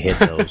can already hit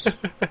those.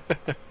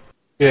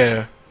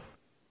 Yeah.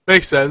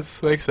 Makes sense.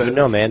 But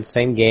no, man,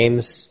 same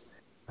games.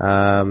 We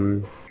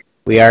are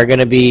going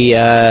to be,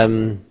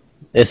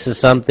 this is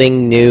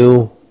something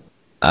new.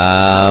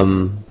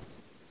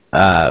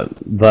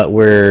 But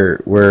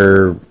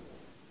we're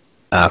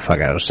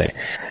fuck, I was saying.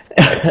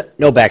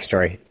 No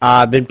backstory.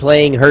 I've been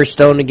playing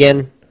Hearthstone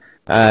again,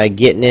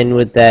 getting in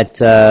with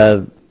that,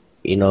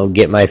 you know,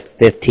 get my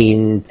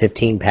 15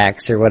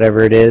 packs or whatever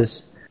it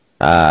is.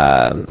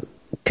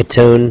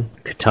 Cthulhu,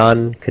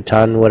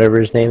 whatever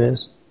his name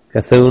is.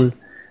 Cthulhu,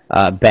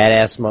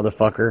 badass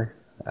motherfucker.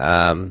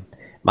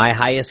 My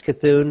highest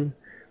Cthulhu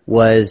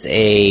was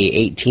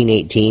a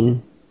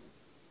 1818.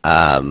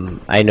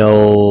 I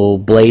know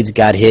Blade's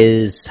got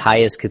his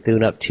highest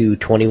Cthulhu up to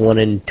 21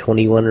 and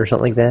 21 or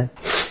something like that.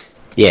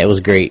 Yeah, it was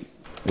great.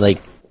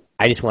 Like,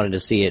 I just wanted to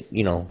see it,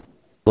 you know,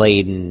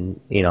 Blade and,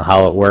 you know,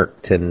 how it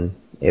worked, and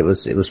it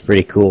was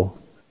pretty cool.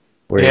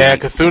 Yeah,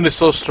 Cthulhu is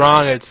so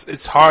strong,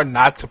 it's hard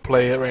not to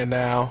play it right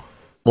now.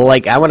 Well,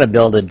 like, I want to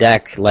build a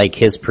deck like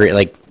his,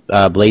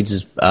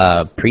 Blade's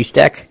priest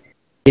deck.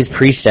 His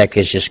priest deck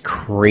is just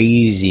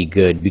crazy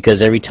good,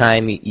 because every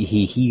time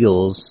he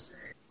heals,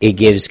 it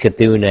gives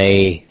Cthulhu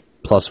a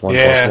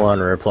 +1/+1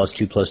 or a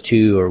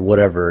 +2/+2 or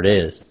whatever it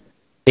is.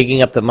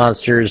 Picking up the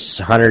monsters,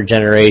 Hunter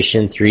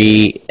Generation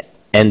 3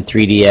 and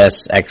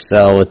 3DS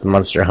XL with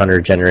Monster Hunter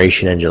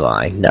Generation in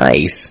July.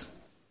 Nice.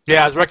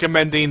 Yeah, I was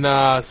recommending,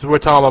 so we're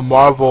talking about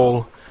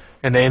Marvel,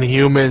 and the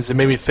Inhumans. It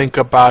made me think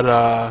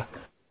about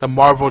the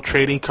Marvel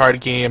trading card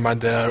game on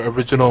the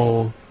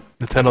original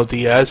Nintendo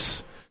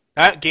DS.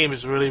 That game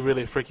is really,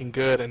 really freaking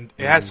good, and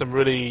it has some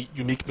really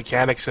unique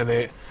mechanics in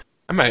it.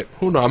 I might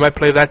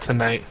play that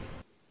tonight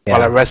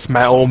while I rest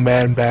my old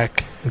man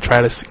back and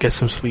try to get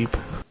some sleep.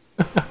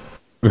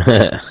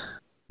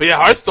 But yeah,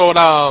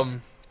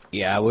 Hearthstone.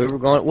 Yeah, we were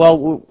going.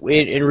 Well,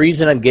 and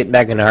reason I'm getting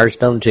back into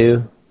Hearthstone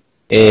too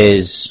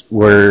is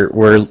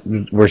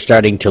we're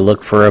starting to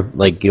look for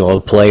a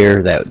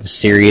player that's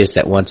serious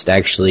that wants to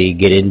actually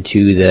get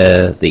into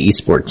the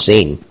esports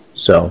scene.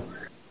 So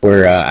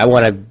I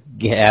want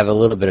to have a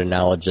little bit of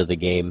knowledge of the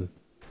game.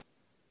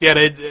 Yeah,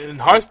 in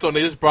Hearthstone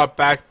they just brought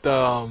back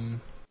the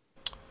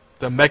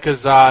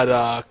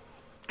Mechazod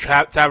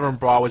Tavern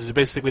Brawl, which is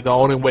basically the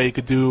only way you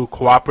could do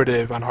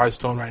cooperative on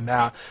Hearthstone right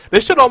now.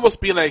 This should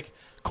almost be like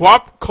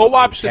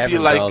co-op should be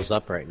like. Tavern Brawl's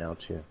up right now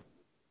too.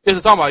 Yes,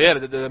 it's talking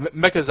about the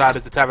Mechazod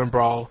is the Tavern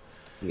Brawl.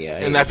 Yeah,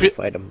 and I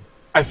fight them.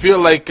 I feel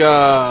like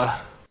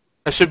that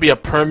should be a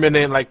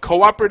permanent, like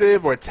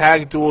cooperative or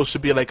tag duel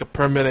should be like a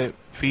permanent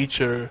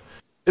feature.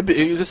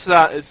 It's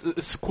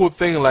a cool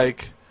thing,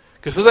 like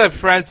because I have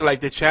friends like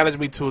they challenge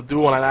me to a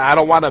duel and I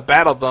don't want to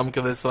battle them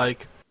because it's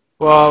like.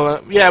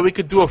 Well, yeah, we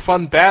could do a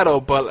fun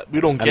battle, but we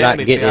don't get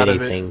anything out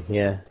of it.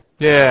 Yeah.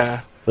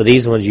 Yeah. But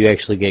these ones, you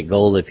actually get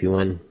gold if you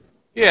win.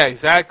 Yeah,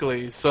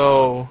 exactly.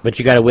 So. But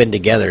you got to win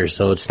together,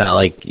 so it's not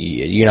like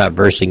you're not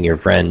versing your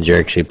friends. You're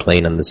actually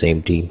playing on the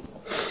same team.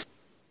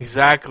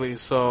 Exactly.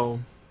 So,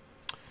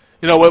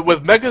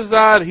 with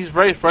Megazord, he's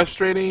very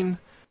frustrating.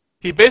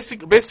 He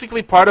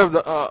basically part of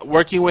the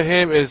working with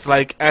him is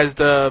like as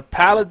the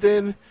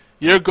paladin,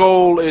 your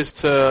goal is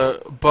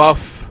to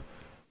buff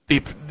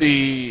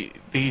the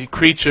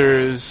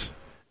creatures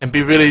and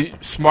be really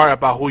smart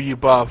about who you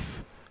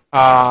buff.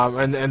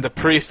 And the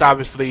priest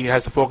obviously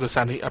has to focus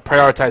on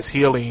prioritize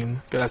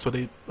healing because that's what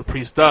the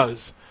priest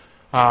does.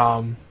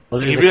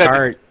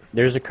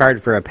 There's a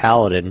card for a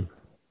paladin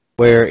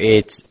where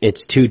it's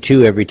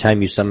 2/2 every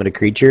time you summon a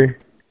creature.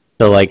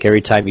 So like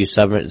every time you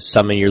summon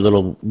your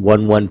little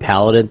 1/1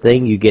 paladin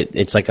thing,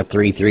 it's like a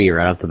 3/3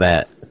 right off the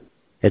bat.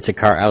 It's a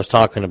card. I was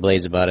talking to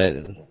Blades about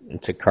it.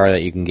 It's a card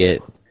that you can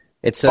get.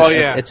 It's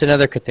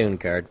another Cthulhu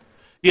card.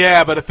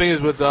 Yeah, but the thing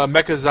is with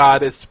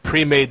Mechazod, it's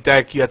pre-made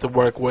deck you have to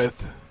work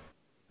with.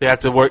 You have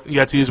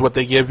to use what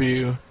they give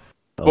you.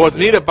 But what's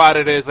neat about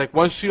it is like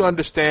once you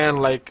understand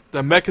like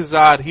the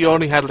Mechazod, he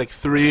only had like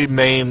 3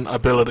 main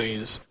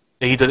abilities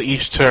that he did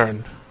each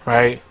turn,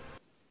 right?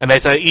 And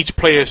that's at each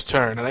player's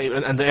turn.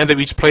 And at the end of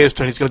each player's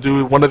turn, he's going to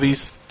do one of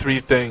these 3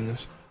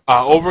 things: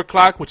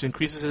 overclock, which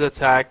increases his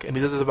attack, and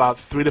he does it about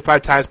 3 to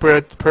 5 times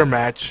per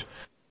match.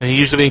 And he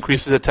usually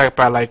increases his attack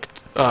by like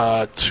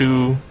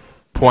 2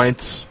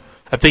 points.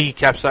 I think he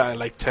caps out at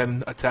like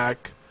 10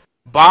 attack.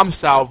 Bomb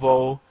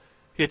salvo,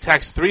 he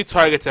attacks 3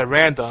 targets at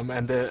random,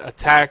 and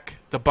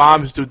the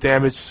bombs do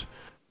damage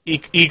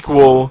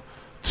equal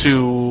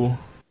to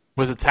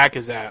where his attack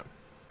is at.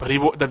 But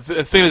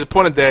the thing is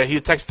important there, he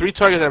attacks 3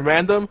 targets at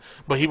random,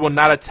 but he will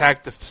not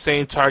attack the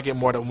same target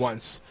more than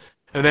once.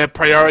 And then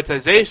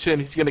prioritization,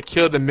 he's going to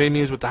kill the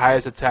minions with the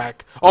highest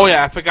attack. Oh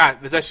yeah, I forgot,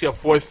 there's actually a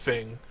 4th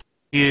thing.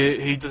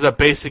 He does a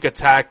basic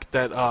attack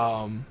that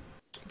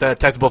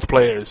attacks both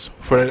players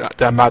for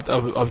the amount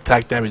of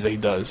attack damage that he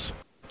does.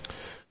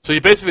 So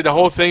the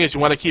whole thing is you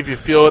want to keep your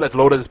field as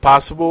loaded as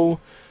possible.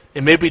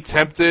 It may be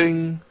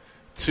tempting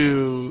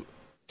to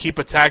keep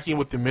attacking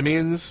with the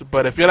minions,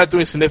 but if you're not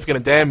doing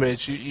significant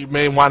damage, you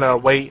may want to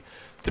wait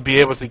to be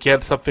able to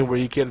get something where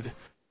you can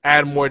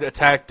add more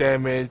attack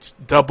damage,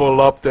 double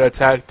up the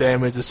attack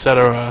damage,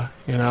 etc.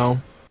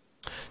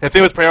 The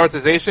thing with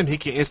prioritization, he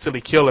can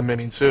instantly kill a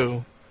minion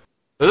too.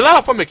 There's a lot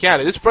of fun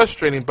mechanics. It's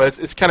frustrating, but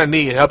it's kind of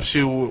neat. It helps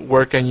you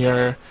work on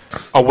your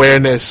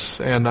awareness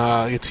and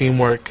your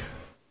teamwork.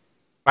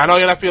 I know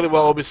you're not feeling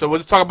well, Obi, so we'll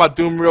just talk about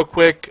Doom real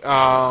quick.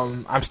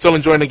 I'm still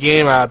enjoying the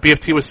game.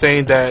 BFT was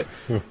saying that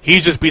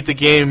he just beat the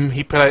game.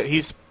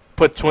 He's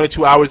put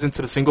 22 hours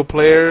into the single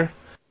player,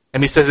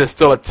 and he says there's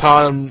still a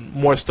ton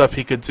more stuff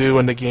he could do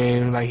in the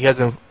game. Like he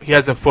hasn't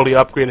fully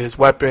upgraded his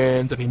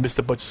weapons, and he missed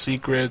a bunch of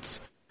secrets.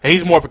 And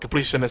he's more of a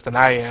completionist than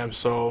I am,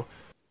 so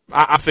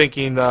I'm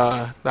thinking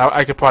that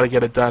I could probably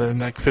get it done in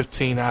like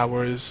 15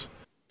 hours.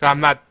 I'm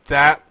not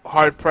that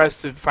hard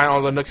pressed to find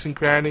all the nooks and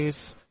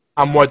crannies.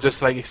 I'm more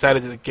just like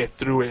excited to get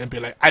through it and be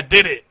like, I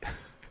did it.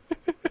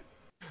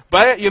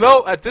 But at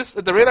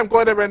the rate I'm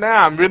going at right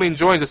now, I'm really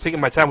enjoying just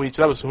taking my time with each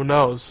level. So who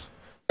knows?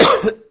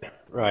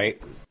 Right.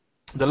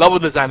 The level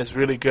design is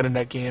really good in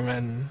that game,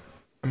 and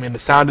I mean the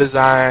sound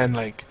design,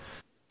 like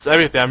it's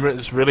everything. I'm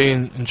just really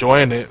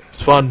enjoying it.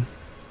 It's fun.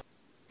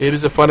 It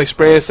is a fun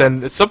experience,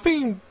 and it's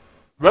something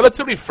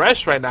relatively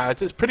fresh right now.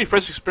 It's a pretty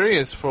fresh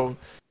experience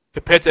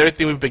compared to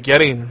everything we've been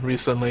getting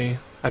recently.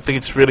 I think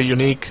it's really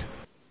unique.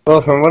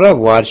 Well, from what I've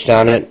watched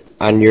on it,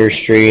 on your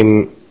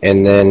stream,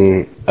 and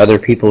then other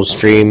people's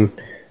stream,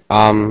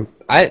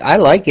 I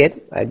like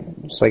it.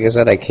 Just like I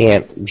said, I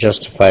can't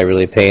justify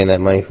really paying that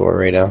money for it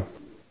right now.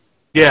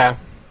 Yeah.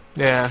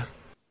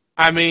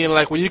 I mean,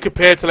 like, when you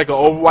compare it to, like, an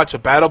Overwatch or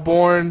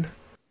Battleborn,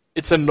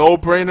 it's a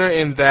no-brainer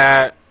in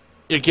that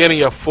you're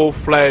getting a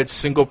full-fledged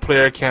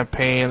single-player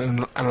campaign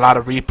and a lot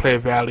of replay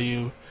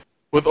value.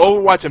 With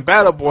Overwatch and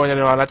Battleborn,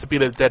 not to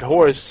beat a dead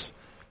horse,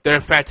 they're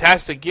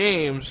fantastic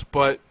games,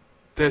 but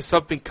there's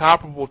something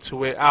comparable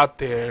to it out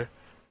there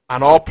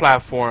on all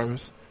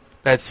platforms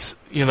that's,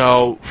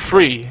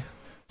 free.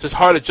 It's just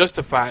hard to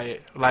justify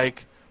it.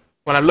 Like,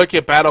 when I look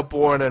at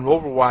Battleborn and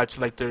Overwatch,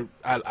 like,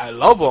 I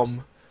love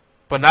them,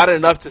 but not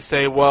enough to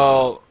say,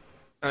 well,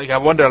 like, I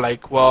wonder,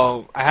 like,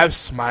 well, I have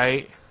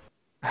Smite,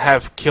 I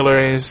have Killer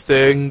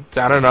Instinct,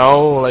 I don't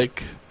know,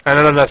 like, I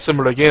don't know that's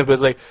similar games, but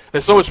it's like,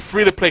 there's so much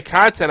free-to-play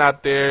content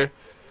out there.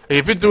 Like,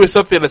 if you're doing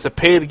something that's a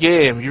paid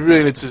game, you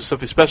really need to do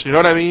something special, you know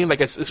what I mean? Like,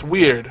 it's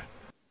weird.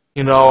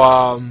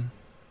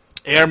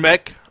 Air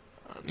Mech,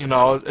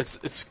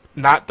 it's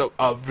not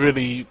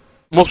really,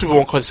 most people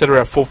won't consider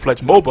it a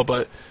full-fledged MOBA,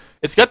 but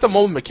it's got the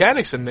MOBA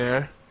mechanics in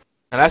there,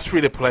 and that's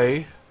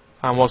free-to-play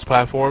on most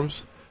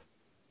platforms.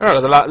 I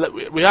don't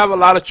know, we have a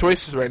lot of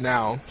choices right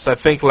now, so I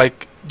think,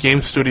 like,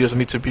 game studios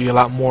need to be a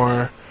lot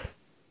more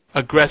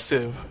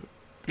aggressive,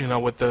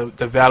 with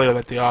the value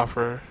that they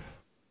offer.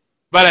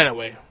 But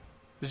anyway,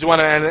 did you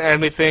want to add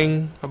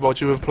anything about what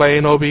you've been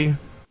playing, Obi?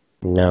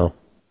 No.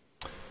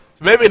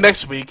 So maybe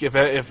next week, if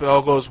it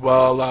all goes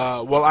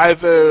well, we'll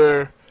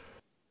either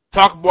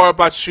talk more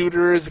about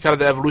shooters, kind of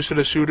the evolution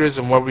of shooters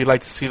and where we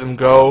like to see them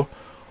go,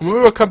 or maybe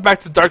we'll come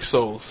back to Dark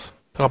Souls.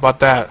 Talk about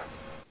that.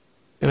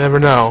 You never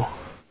know.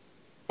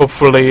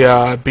 Hopefully,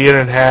 Beard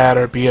and Hat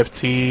or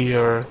BFT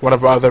or one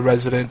of our other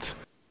resident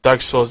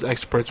Dark Souls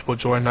experts will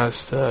join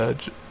us to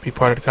be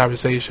part of the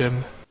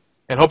conversation.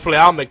 And hopefully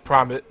I'll make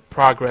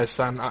progress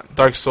on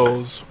Dark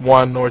Souls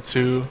 1 or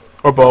 2,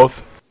 or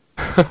both,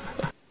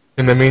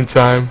 in the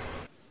meantime.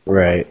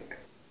 Right.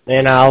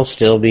 And I'll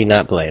still be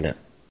not playing it.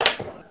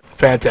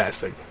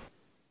 Fantastic.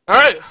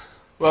 Alright.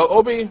 Well,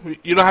 Obi,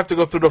 you don't have to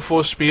go through the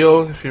full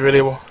spiel if you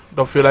really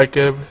don't feel like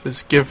it.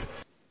 Just give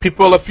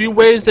people a few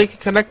ways they can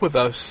connect with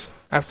us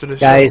after the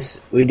show. Guys,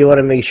 we do want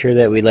to make sure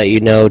that we let you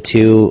know,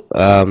 too,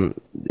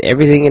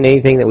 everything and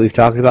anything that we've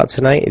talked about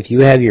tonight. If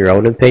you have your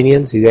own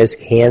opinions, you guys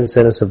can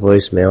send us a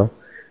voicemail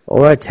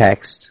or a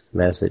text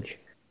message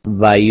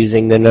by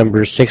using the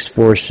number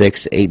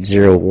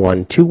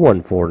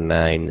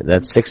 646-801-2149.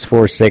 That's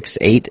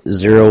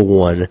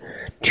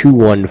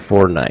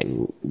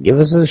 646-801-2149. Give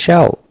us a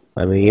shout.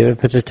 I mean, even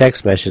if it's a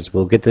text message,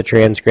 we'll get the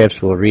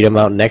transcripts, we'll read them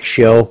out next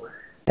show,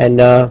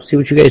 and see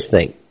what you guys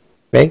think.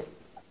 Okay?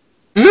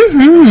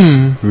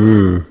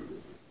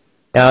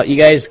 Now, you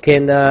guys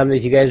can,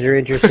 if you guys are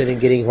interested in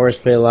getting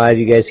HorsePLAY Live,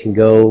 you guys can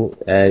go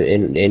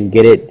and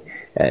get it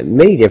at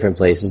many different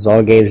places.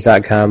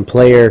 AllGames.com,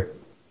 Player,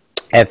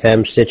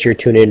 FM, Stitcher,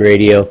 TuneIn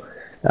Radio.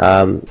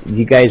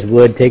 You guys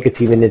would take a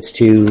few minutes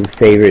to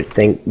favorite,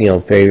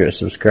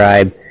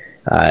 subscribe,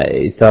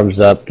 thumbs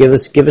up. Give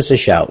us a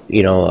shout.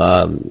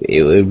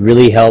 It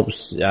really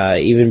helps.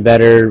 Even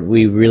better,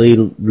 we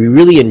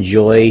really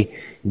enjoy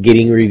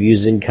getting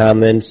reviews and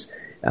comments.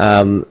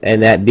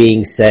 And that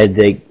being said,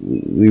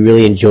 we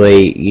really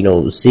enjoy,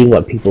 seeing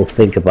what people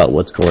think about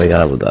what's going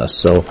on with us.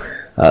 So,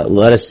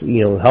 let us,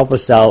 help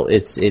us out.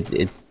 It's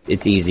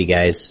easy,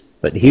 guys.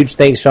 But huge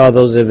thanks to all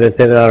those that have been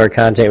pimping out our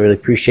content. Really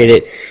appreciate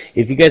it.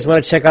 If you guys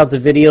want to check out the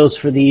videos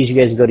for these, you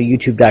guys can go to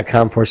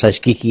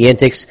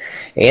youtube.com/geekyantics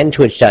and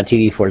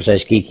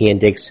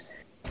twitch.tv/geekyantics.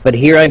 But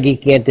here on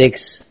Geek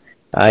Antics,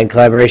 in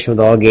collaboration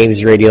with All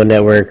Games Radio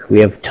Network,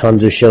 we have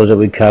tons of shows that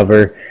we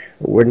cover.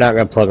 We're not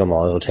going to plug them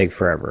all. It'll take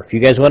forever. If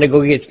you guys want to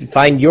go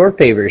find your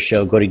favorite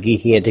show, go to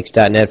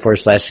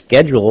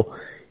geekyantics.net/schedule.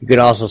 You can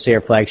also see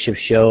our flagship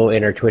show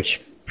and our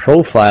Twitch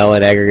profile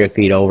and aggregate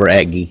feed over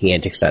at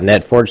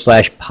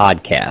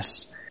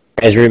geekyantics.net/podcast.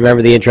 As you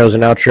remember, the intros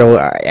and outro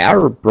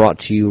are brought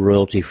to you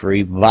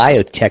royalty-free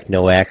via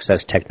TechnoAxe.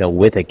 That's Techno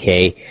with a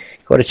K.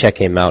 Go to check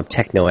him out,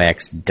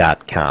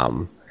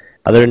 technoaxe.com.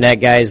 Other than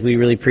that, guys, we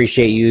really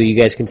appreciate you. You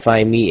guys can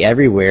find me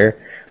everywhere,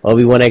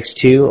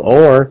 Obi1X2,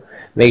 or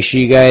make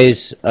sure you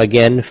guys,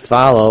 again,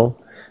 follow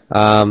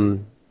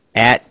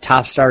at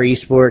Topstar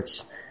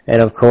Esports,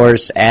 and, of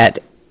course, at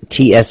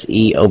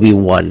TSE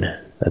Obi1.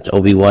 That's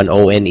Obi1,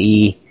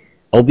 O-N-E,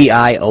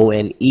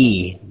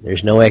 O-B-I-O-N-E.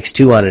 There's no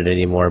X2 on it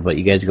anymore, but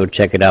you guys go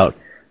check it out.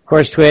 Of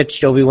course,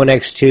 Twitch,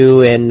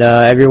 Obi1X2, and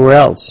everywhere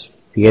else.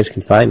 You guys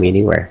can find me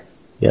anywhere.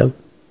 Yep.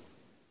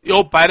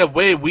 Yo, by the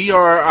way, we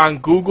are on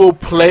Google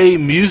Play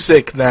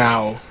Music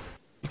now.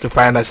 You can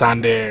find us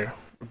on there.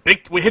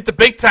 We hit the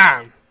big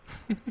time.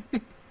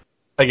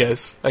 I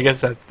guess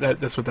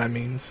that's what that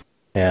means.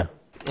 Yeah.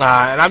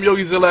 And I'm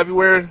YogiZilla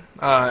everywhere.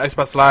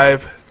 Xbox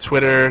Live,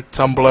 Twitter,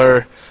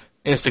 Tumblr,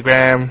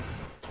 Instagram,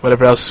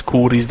 whatever else is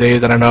cool these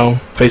days. I don't know.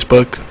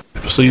 Facebook.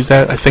 People still use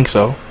that? I think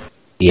so.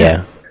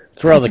 Yeah.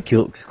 It's where all the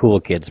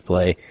cool kids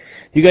play.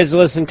 You guys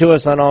listen to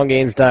us on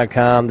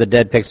allgames.com. The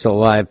Dead Pixel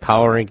Live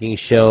Power Ranking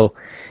Show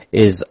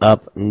is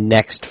up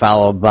next,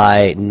 followed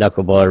by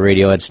Knuckleballer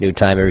Radio. It's new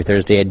time every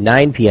Thursday at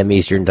 9 p.m.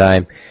 Eastern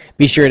Time.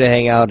 Be sure to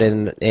hang out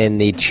in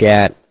the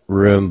chat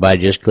room by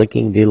just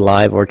clicking the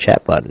live or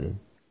chat button.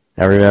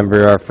 Now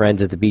remember our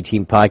friends at the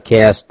B-Team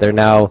Podcast, they're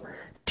now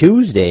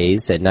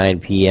Tuesdays at 9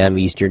 p.m.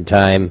 Eastern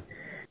Time,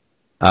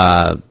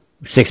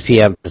 6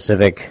 p.m.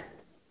 Pacific,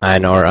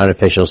 on our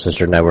unofficial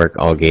sister network,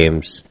 All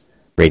Games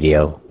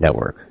Radio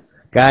Network.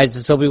 Guys,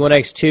 it's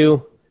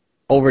Obi-Wan-X2.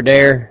 Over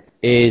there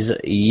is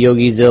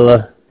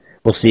YogiZilla.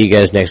 We'll see you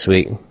guys next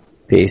week.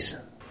 Peace.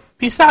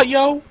 Peace out,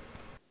 yo.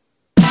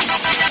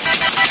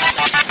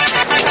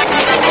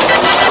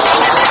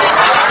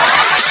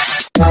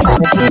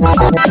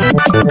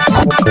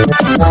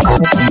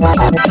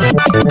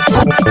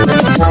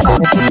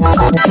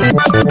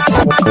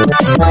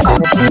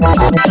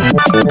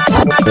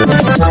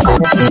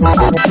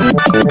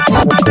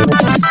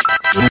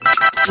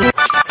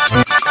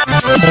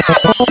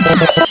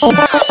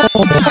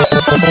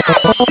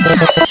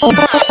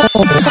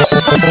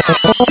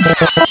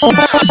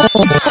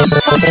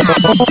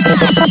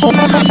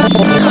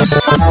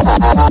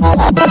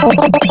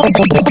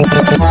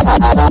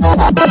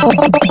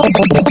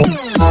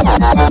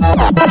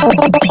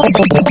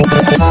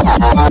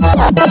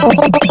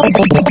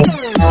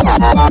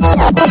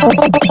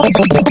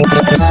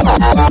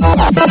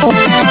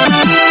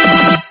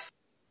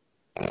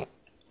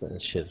 That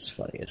shit's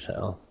funny as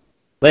hell.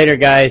 Later,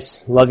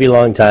 guys. Love you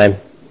long time.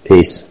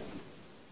 Peace.